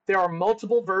 there are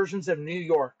multiple versions of New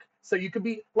York. So you could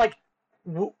be like,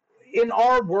 in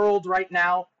our world right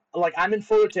now, like I'm in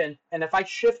Fullerton, and if I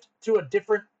shift to a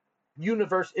different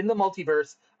universe in the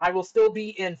multiverse, I will still be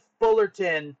in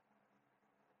Fullerton,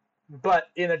 but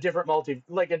in a different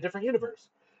a different universe,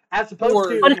 as opposed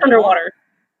to but it's underwater.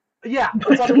 Yeah,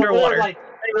 it's underwater. Like,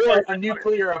 or a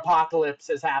nuclear apocalypse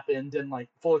has happened, and like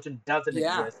Fullerton doesn't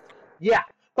exist. Yeah,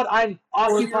 but I'm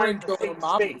occupying the same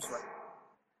space. Right?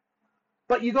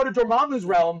 But you go to Dormammu's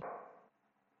realm,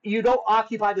 you don't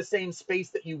occupy the same space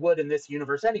that you would in this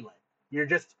universe anyway. You're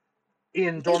just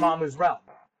in Dormammu's realm,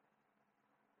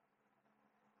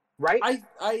 right?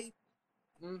 I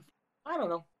don't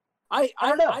know.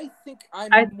 I think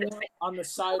I'm more on the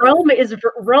side. Realm is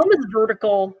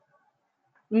vertical.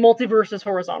 Multiverse is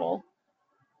horizontal.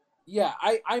 Yeah,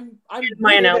 I'm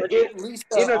my analogy.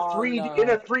 In a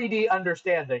 3D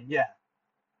understanding, yeah.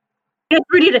 In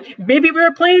 3D, maybe we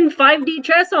were playing 5D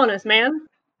chess on us, man.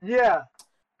 Yeah.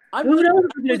 Who knows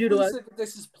what they're gonna do to us?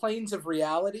 This is planes of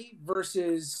reality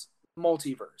versus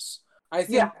multiverse. I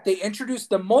think they introduced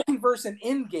the multiverse in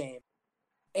Endgame,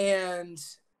 and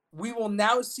we will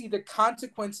now see the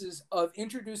consequences of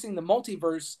introducing the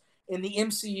multiverse in the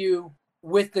MCU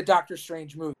with the Doctor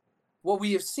Strange movie. What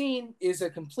we have seen is a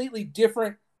completely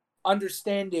different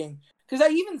understanding, because I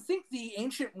even think the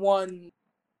Ancient One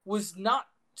was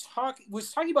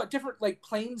talking about different like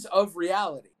planes of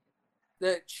reality,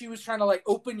 that she was trying to like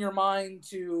open your mind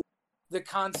to the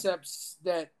concepts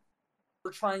that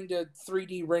we're trying to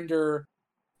 3D render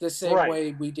the same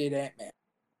way we did Ant-Man.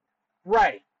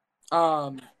 Right.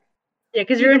 Yeah,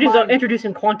 because you're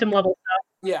introducing quantum level stuff.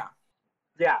 Yeah.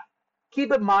 Yeah.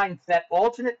 Keep in mind that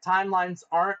alternate timelines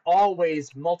aren't always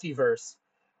multiverse.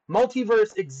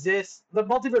 Multiverse exists. The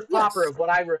multiverse proper of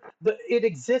it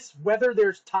exists whether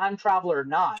there's time travel or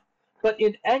not. But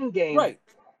in Endgame,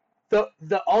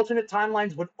 the alternate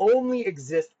timelines would only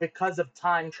exist because of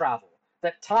time travel.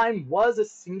 That time was a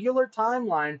singular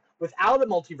timeline without a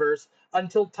multiverse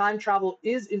until time travel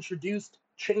is introduced,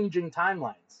 changing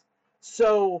timelines.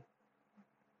 So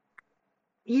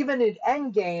even in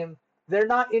Endgame, they're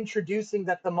not introducing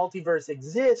that the multiverse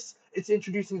exists. It's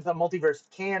introducing that the multiverse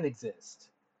can exist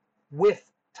with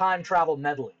time travel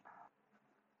meddling.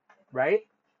 Right?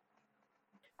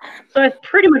 So I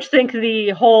pretty much think the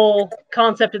whole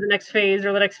concept of the next phase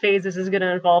or the next phases is going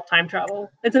to involve time travel.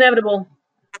 It's inevitable.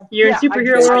 You're in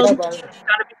superhero world, gotta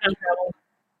be time travel.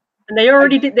 And they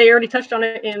already touched on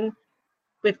it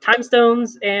with time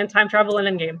stones and time travel in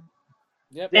Endgame.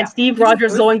 Yep. And Steve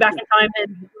Rogers going back in time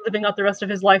and living out the rest of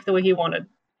his life the way he wanted.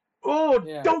 Oh,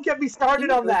 don't get me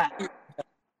started on that.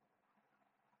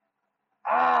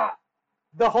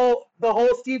 The whole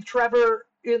Steve Trevor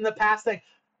in the past thing.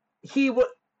 Steve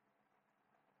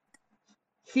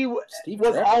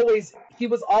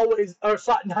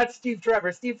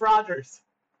Rogers.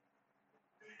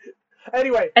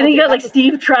 Anyway, I think you got like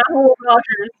Steve Travel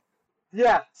Rogers.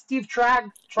 Yeah, Steve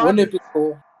Trag. Wouldn't it be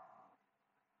cool?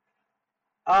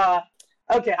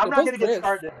 Okay, I'm not gonna get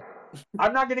started.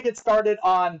 I'm not gonna get started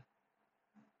on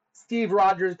Steve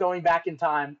Rogers going back in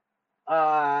time.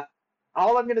 All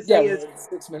I'm gonna say is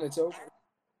 6 minutes over.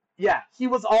 Yeah, he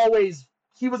was always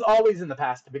in the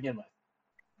past to begin with.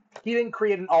 He didn't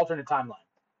create an alternate timeline.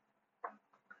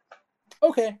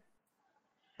 Okay.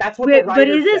 That's what the writers But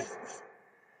is this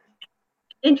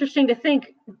interesting to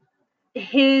think,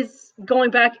 his going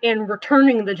back and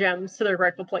returning the gems to their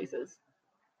rightful places?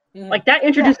 Like that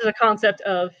introduces a concept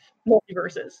of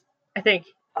multiverses, I think.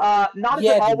 Not if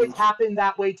it always happened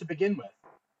that way to begin with.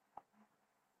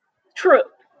 True.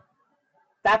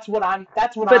 That's what I'm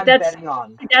betting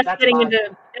on. That's getting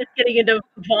into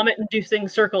vomit-inducing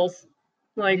circles.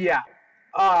 Like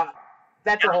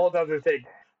that's a whole other thing.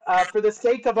 For the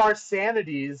sake of our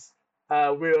sanities,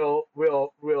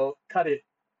 we'll cut it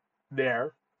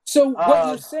there. So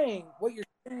what you're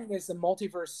saying is the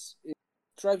multiverse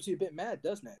drives you a bit mad,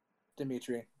 doesn't it,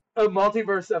 Dimitri? A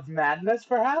multiverse of madness,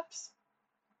 perhaps?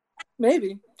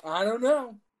 Maybe. I don't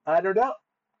know. I'll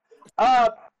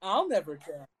never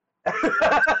try.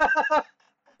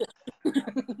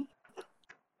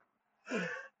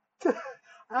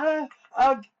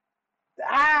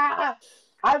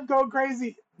 I'm going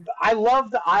crazy. I love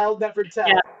the I'll never tell.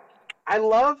 Yeah. I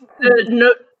love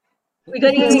no.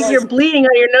 You're bleeding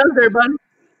out of your nose there, bud.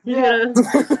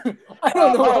 I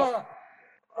don't know.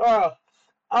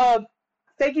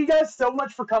 Thank you guys so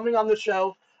much for coming on the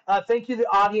show. Thank you to the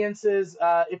audiences.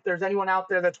 If there's anyone out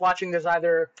there that's watching this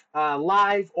either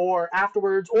live or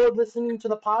afterwards or listening to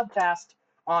the podcast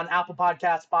on Apple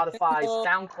Podcasts, Spotify,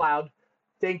 SoundCloud,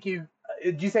 thank you.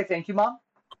 Did you say thank you, Mom?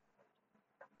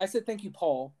 I said thank you,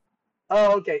 Paul.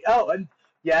 Oh, okay. Oh, and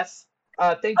yes.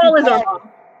 Thank Paul you, is Paul. our mom.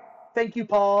 Thank you,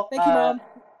 Paul. Thank you, Mom.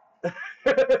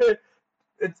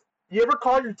 You ever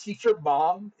call your teacher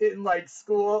mom in like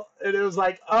school, and it was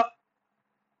like,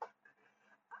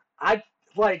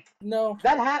 no.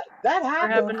 That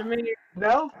happened to me.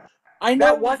 No, I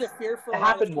know it was a fear for it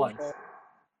happened once.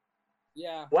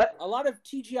 Yeah. What? A lot of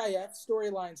TGIF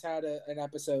storylines had an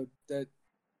episode that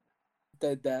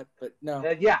did that, but no.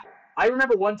 Yeah, I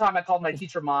remember one time I called my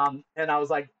teacher mom, and I was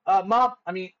like, "Mom,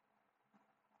 I mean,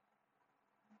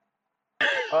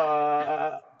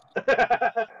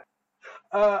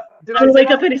 did I wake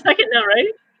up any second now, right?"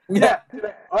 Yeah.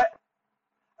 What?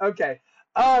 Okay.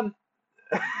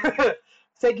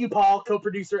 Thank you, Paul,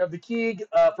 co-producer of the KEEG,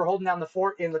 for holding down the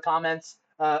fort in the comments.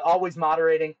 Always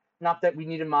moderating. Not that we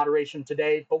needed moderation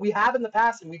today, but we have in the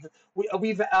past, and we've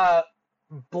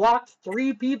blocked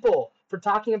 3 people for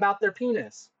talking about their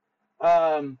penis.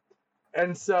 And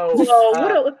so.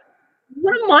 Whoa,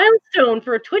 what a milestone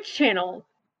for a Twitch channel.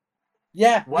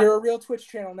 Yeah, you're a real Twitch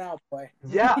channel now, boy.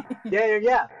 Yeah.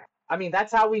 I mean,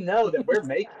 that's how we know that we're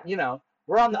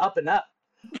we're on the up and up.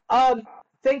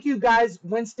 Thank you guys,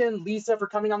 Winston, Lisa, for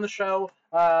coming on the show.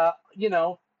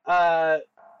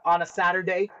 On a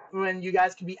Saturday when you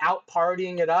guys can be out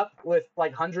partying it up with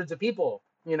like hundreds of people,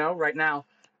 right now.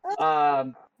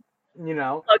 Even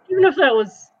if that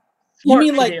was smart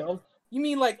you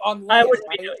mean like online? I wouldn't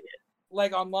be doing it.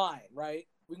 Like online, right?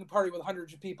 We can party with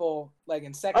hundreds of people like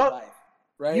in Second Life,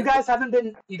 right? You guys haven't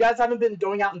been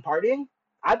going out and partying?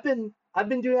 I've been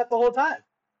doing that the whole time.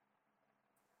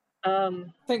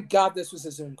 Thank God this was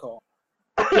a Zoom call.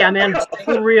 Yeah, man,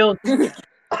 for real.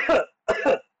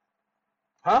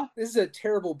 Huh? This is a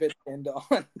terrible bit to end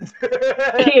on.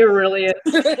 It really is.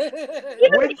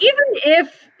 Even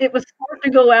if it was smart to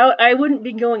go out, I wouldn't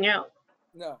be going out.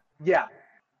 No. Yeah.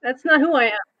 That's not who I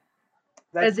am.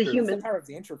 That's as a true. human. That's the power of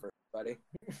the introvert, buddy.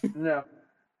 No.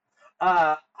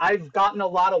 I've gotten a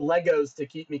lot of Legos to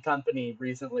keep me company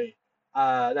recently.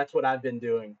 That's what I've been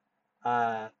doing.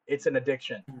 It's an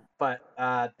addiction, but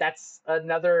that's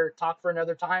another talk for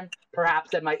another time,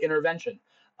 perhaps at my intervention.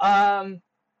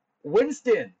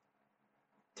 Winston,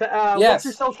 Yes. What's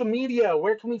your social media?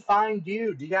 Where can we find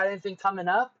you? Do you got anything coming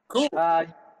up? Cool.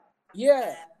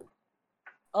 Yeah.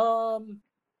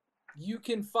 You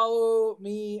can follow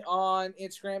me on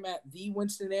Instagram at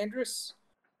 @TheWinstonAndress.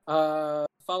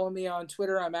 Follow me on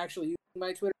Twitter. I'm actually using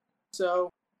my Twitter,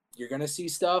 so you're gonna see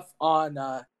stuff on.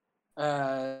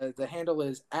 The handle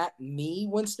is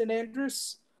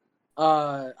 @MeWinstonAndress.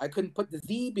 I couldn't put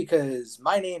the because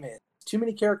my name is too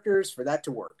many characters for that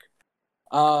to work.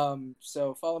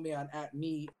 So follow me on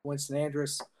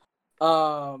 @MeWinstonAndress.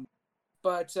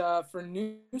 But for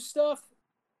new stuff,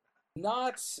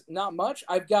 not much.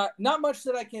 I've got not much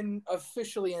that I can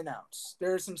officially announce.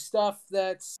 There's some stuff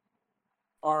that's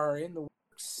are in the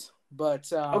works,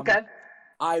 but okay.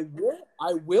 I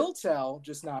will tell,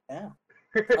 just not now.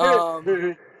 I'll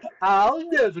never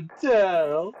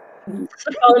tell.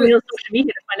 Follow me on social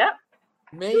media to find out.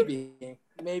 Maybe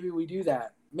we do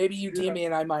that. Maybe you DM me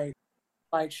and I might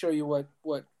show you what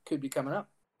could be coming up.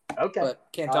 Okay, but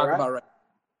can't talk about right.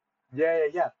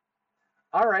 Yeah.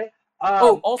 All right.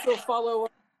 Also follow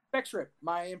SpecScript,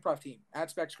 my improv team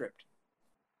 @SpecScript.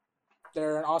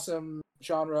 They're an awesome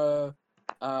genre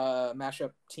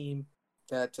mashup team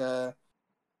that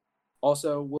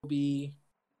also will be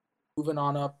moving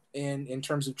on up in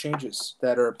terms of changes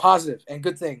that are positive and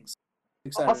good things.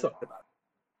 excited about it.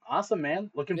 Awesome, man.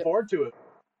 Looking forward to it.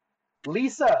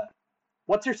 Lisa,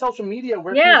 what's your social media?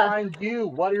 Where can we find you?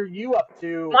 What are you up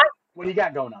to? What do you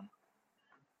got going on?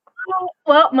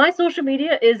 Well, my social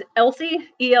media is Elsie,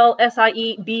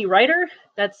 ELSIEB writer.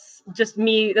 That's just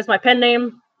me. That's my pen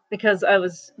name because I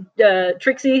was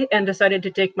tricksy and decided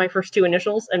to take my first two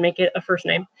initials and make it a first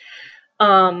name.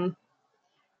 On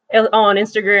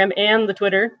Instagram and the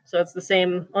Twitter, so it's the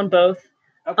same on both.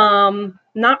 Okay.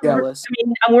 Not jealous. I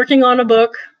mean, I'm working on a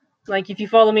book. Like, if you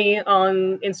follow me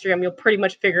on Instagram, you'll pretty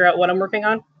much figure out what I'm working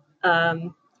on.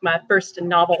 My first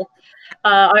novel.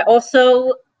 I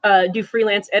also do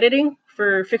freelance editing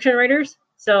for fiction writers.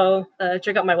 So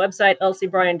check out my website,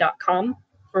 elsiebryan.com,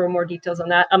 for more details on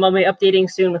that. I'm going to be updating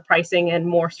soon with pricing and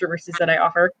more services that I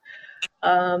offer.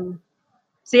 So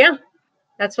yeah,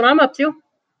 that's what I'm up to.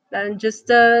 And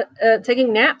just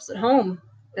taking naps at home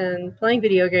and playing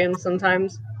video games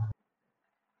sometimes.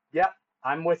 Yep,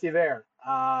 I'm with you there.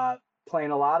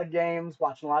 Playing a lot of games,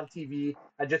 watching a lot of TV.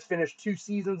 I just finished 2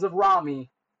 seasons of Rami.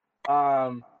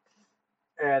 And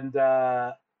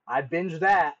I binged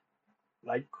that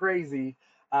like crazy.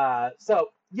 So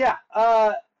yeah,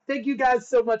 thank you guys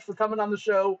so much for coming on the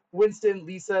show. Winston,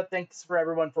 Lisa, thanks for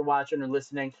everyone for watching or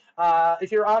listening.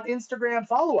 If you're on Instagram,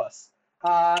 follow us.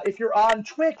 If you're on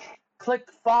Twitch, click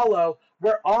follow.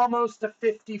 We're almost to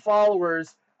 50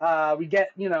 followers. We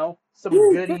get, some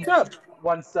goodies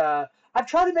once. I've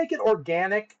tried to make it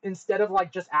organic instead of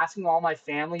like just asking all my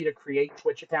family to create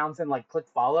Twitch accounts and like click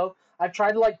follow. I've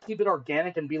tried to like keep it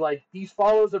organic and be like, these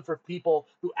follows are for people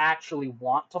who actually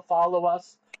want to follow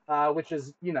us, which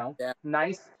is,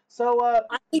 nice. So I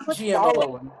think click GMO.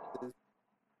 follow.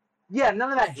 Yeah,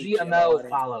 none of that GMO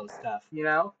follow stuff,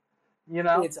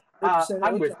 It's 100%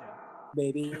 I'm with you,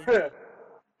 baby.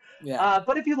 Yeah.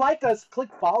 But if you like us, click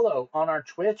follow on our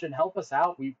Twitch and help us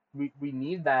out. We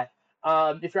need that.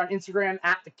 If you're on Instagram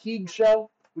at the KEEG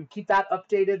Show, we keep that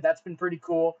updated. That's been pretty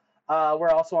cool. We're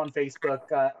also on Facebook,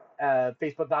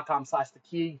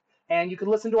 facebook.com/thekeeg, and you can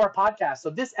listen to our podcast.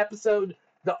 So this episode,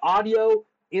 the audio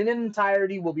in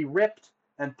entirety will be ripped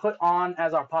and put on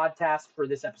as our podcast for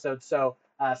this episode. So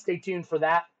stay tuned for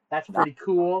that. That's pretty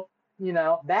cool.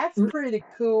 That's pretty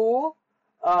cool.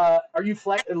 Are you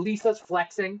Lisa's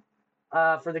flexing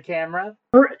for the camera?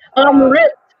 Look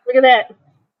at that.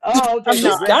 Oh, okay.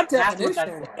 She's got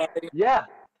definition. Yeah,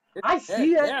 I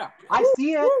see it. Yeah. I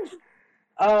see it.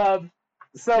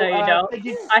 So no, you don't.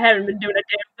 I haven't been doing a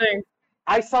damn thing.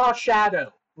 I saw a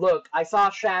shadow. Look, I saw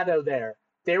a shadow there.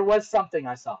 There was something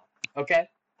I saw. Okay.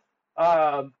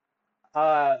 I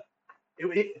was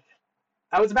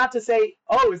about to say,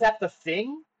 oh, is that the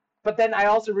Thing? But then I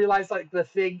also realized like the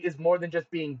Thing is more than just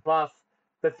being buff.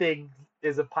 The Thing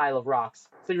is a pile of rocks.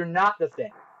 So you're not the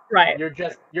Thing. Right.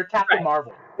 You're Captain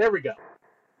Marvel. There we go.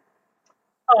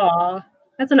 Aw,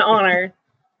 that's an honor.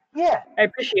 Yeah. I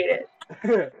appreciate it.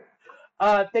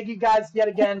 Thank you guys yet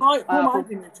again. Who am I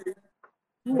giving to?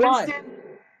 Winston,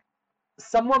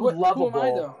 someone lovable. Who am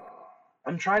I, though?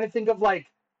 I'm trying to think of like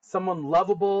someone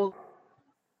lovable.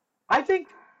 I think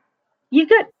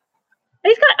I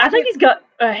think he's got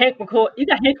Hank McCoy. You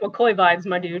got Hank McCoy vibes,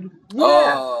 my dude.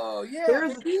 Yeah. Oh, yeah.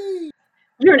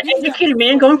 You're an educated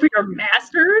man going for your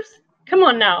master's? Come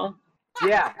on now.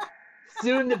 Yeah.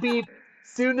 Soon to be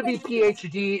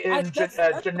PhD in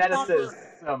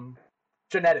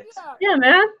genetics. Yeah,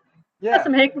 man. Yeah. Got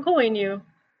some Hank McCoy in you.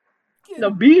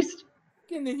 The beast.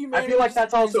 I feel like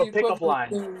that's also a pickup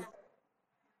line.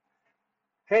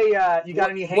 Hey, you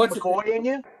got any Hank McCoy in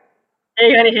you? Hey,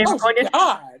 you got any Hank McCoy in you?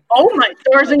 Oh my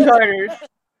stars and garters.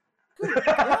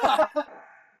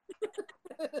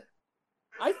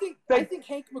 I think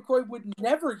Hank McCoy would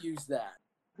never use that.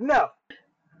 No.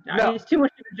 He's too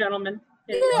much of a gentleman.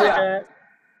 Yeah.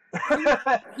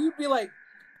 He'd be like,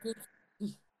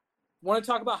 want to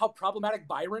talk about how problematic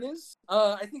Byron is?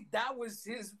 I think that was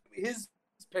his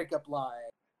pickup line.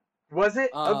 Was it?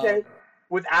 Okay.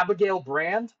 With Abigail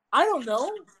Brand? I don't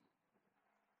know.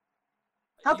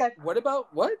 Okay. What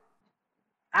about what?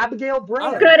 Abigail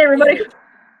Brand. Good, everybody.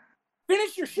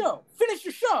 Finish your show.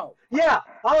 Yeah.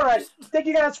 All right. Thank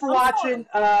you guys for watching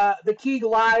the KEEG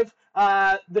Live,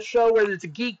 the show where there's a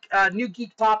new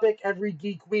geek topic every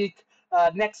geek week.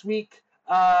 Next week,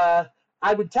 I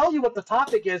would tell you what the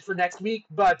topic is for next week,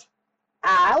 but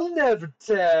I'll never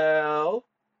tell.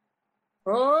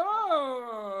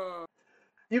 Oh.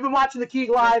 You've been watching the KEEG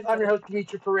Live. I'm your host,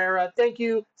 Dimitri Pereira. Thank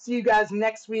you. See you guys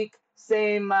next week.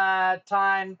 Same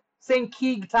time, same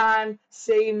KEEG time,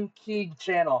 same KEEG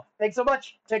channel. Thanks so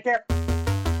much. Take care.